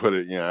put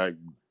it, I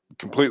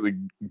completely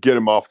get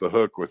him off the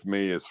hook with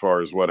me as far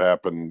as what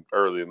happened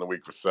early in the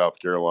week with South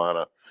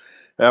Carolina.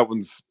 That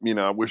one's,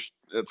 I wish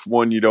that's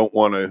one you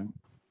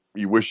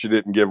wish you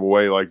didn't give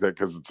away like that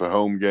because it's a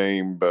home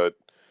game. But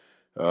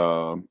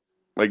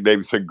like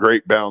David said,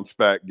 great bounce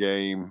back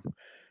game.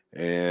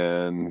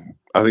 And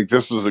I think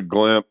this was a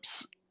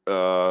glimpse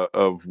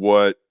of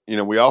what,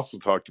 we also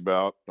talked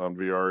about on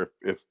VR,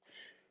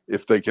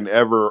 if they can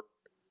ever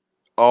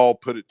all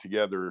put it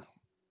together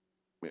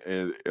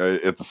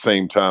at the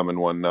same time in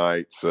one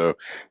night. So,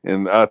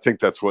 and I think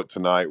that's what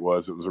tonight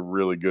was. It was a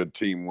really good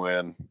team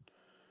win.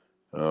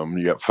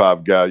 You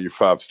got your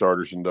 5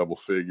 starters in double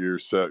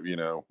figures, so,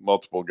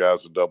 multiple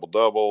guys with double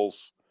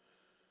doubles,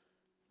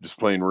 just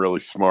playing really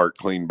smart,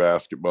 clean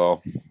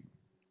basketball.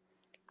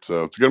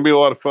 So it's going to be a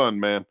lot of fun,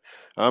 man.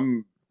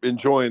 I'm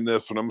enjoying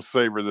this one. I'm going to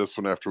savor this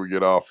one after we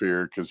get off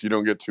here because you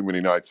don't get too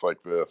many nights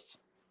like this.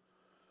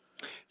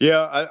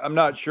 Yeah, I'm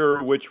not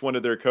sure which one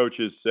of their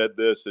coaches said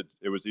this.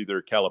 It was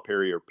either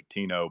Calipari or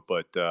Patino,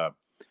 but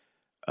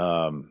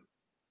um,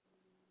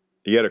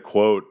 he had a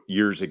quote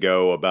years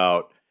ago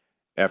about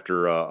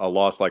after a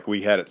loss like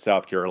we had at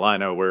South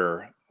Carolina,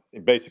 where he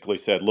basically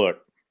said,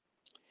 "Look,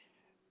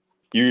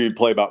 you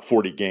play about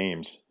 40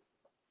 games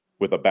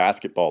with a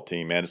basketball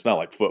team, man. It's not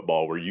like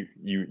football where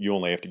you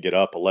only have to get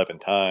up 11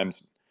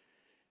 times.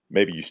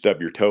 Maybe you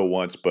stub your toe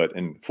once, but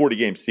in 40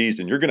 game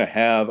season, you're going to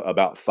have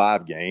about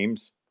 5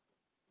 games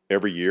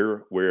every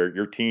year where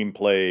your team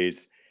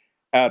plays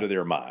out of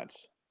their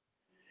minds,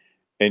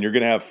 and you're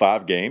going to have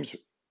 5 games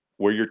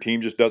where your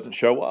team just doesn't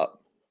show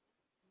up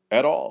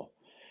at all."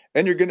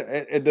 And you're gonna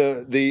and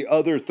the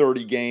other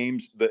 30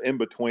 games, the in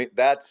between,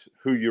 that's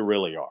who you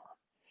really are.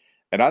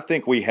 And I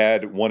think we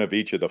had one of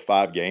each of the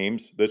 5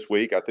 games this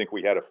week. I think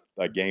we had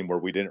a game where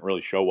we didn't really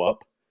show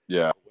up,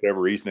 Yeah. for whatever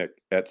reason,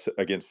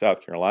 against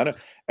South Carolina.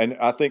 And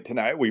I think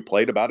tonight we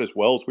played about as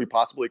well as we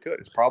possibly could.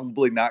 It's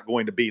probably not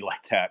going to be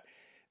like that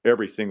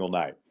every single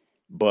night,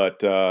 but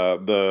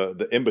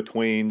the in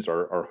betweens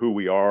are who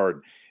we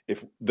are.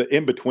 If the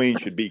in between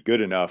should be good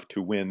enough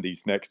to win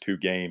these next 2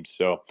 games,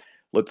 so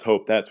let's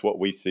hope that's what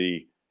we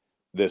see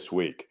this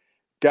week,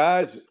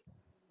 guys.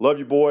 Love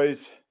you,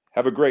 boys.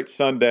 Have a great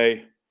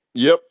Sunday.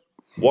 Yep.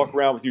 Walk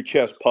around with your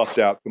chest puffed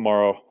out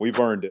tomorrow. We've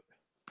earned it.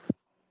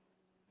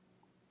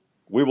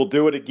 We will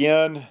do it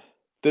again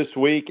this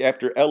week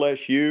after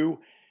LSU,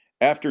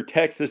 after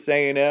Texas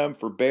A&M.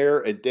 For Bear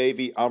and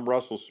Davey, I'm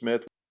Russell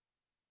Smith.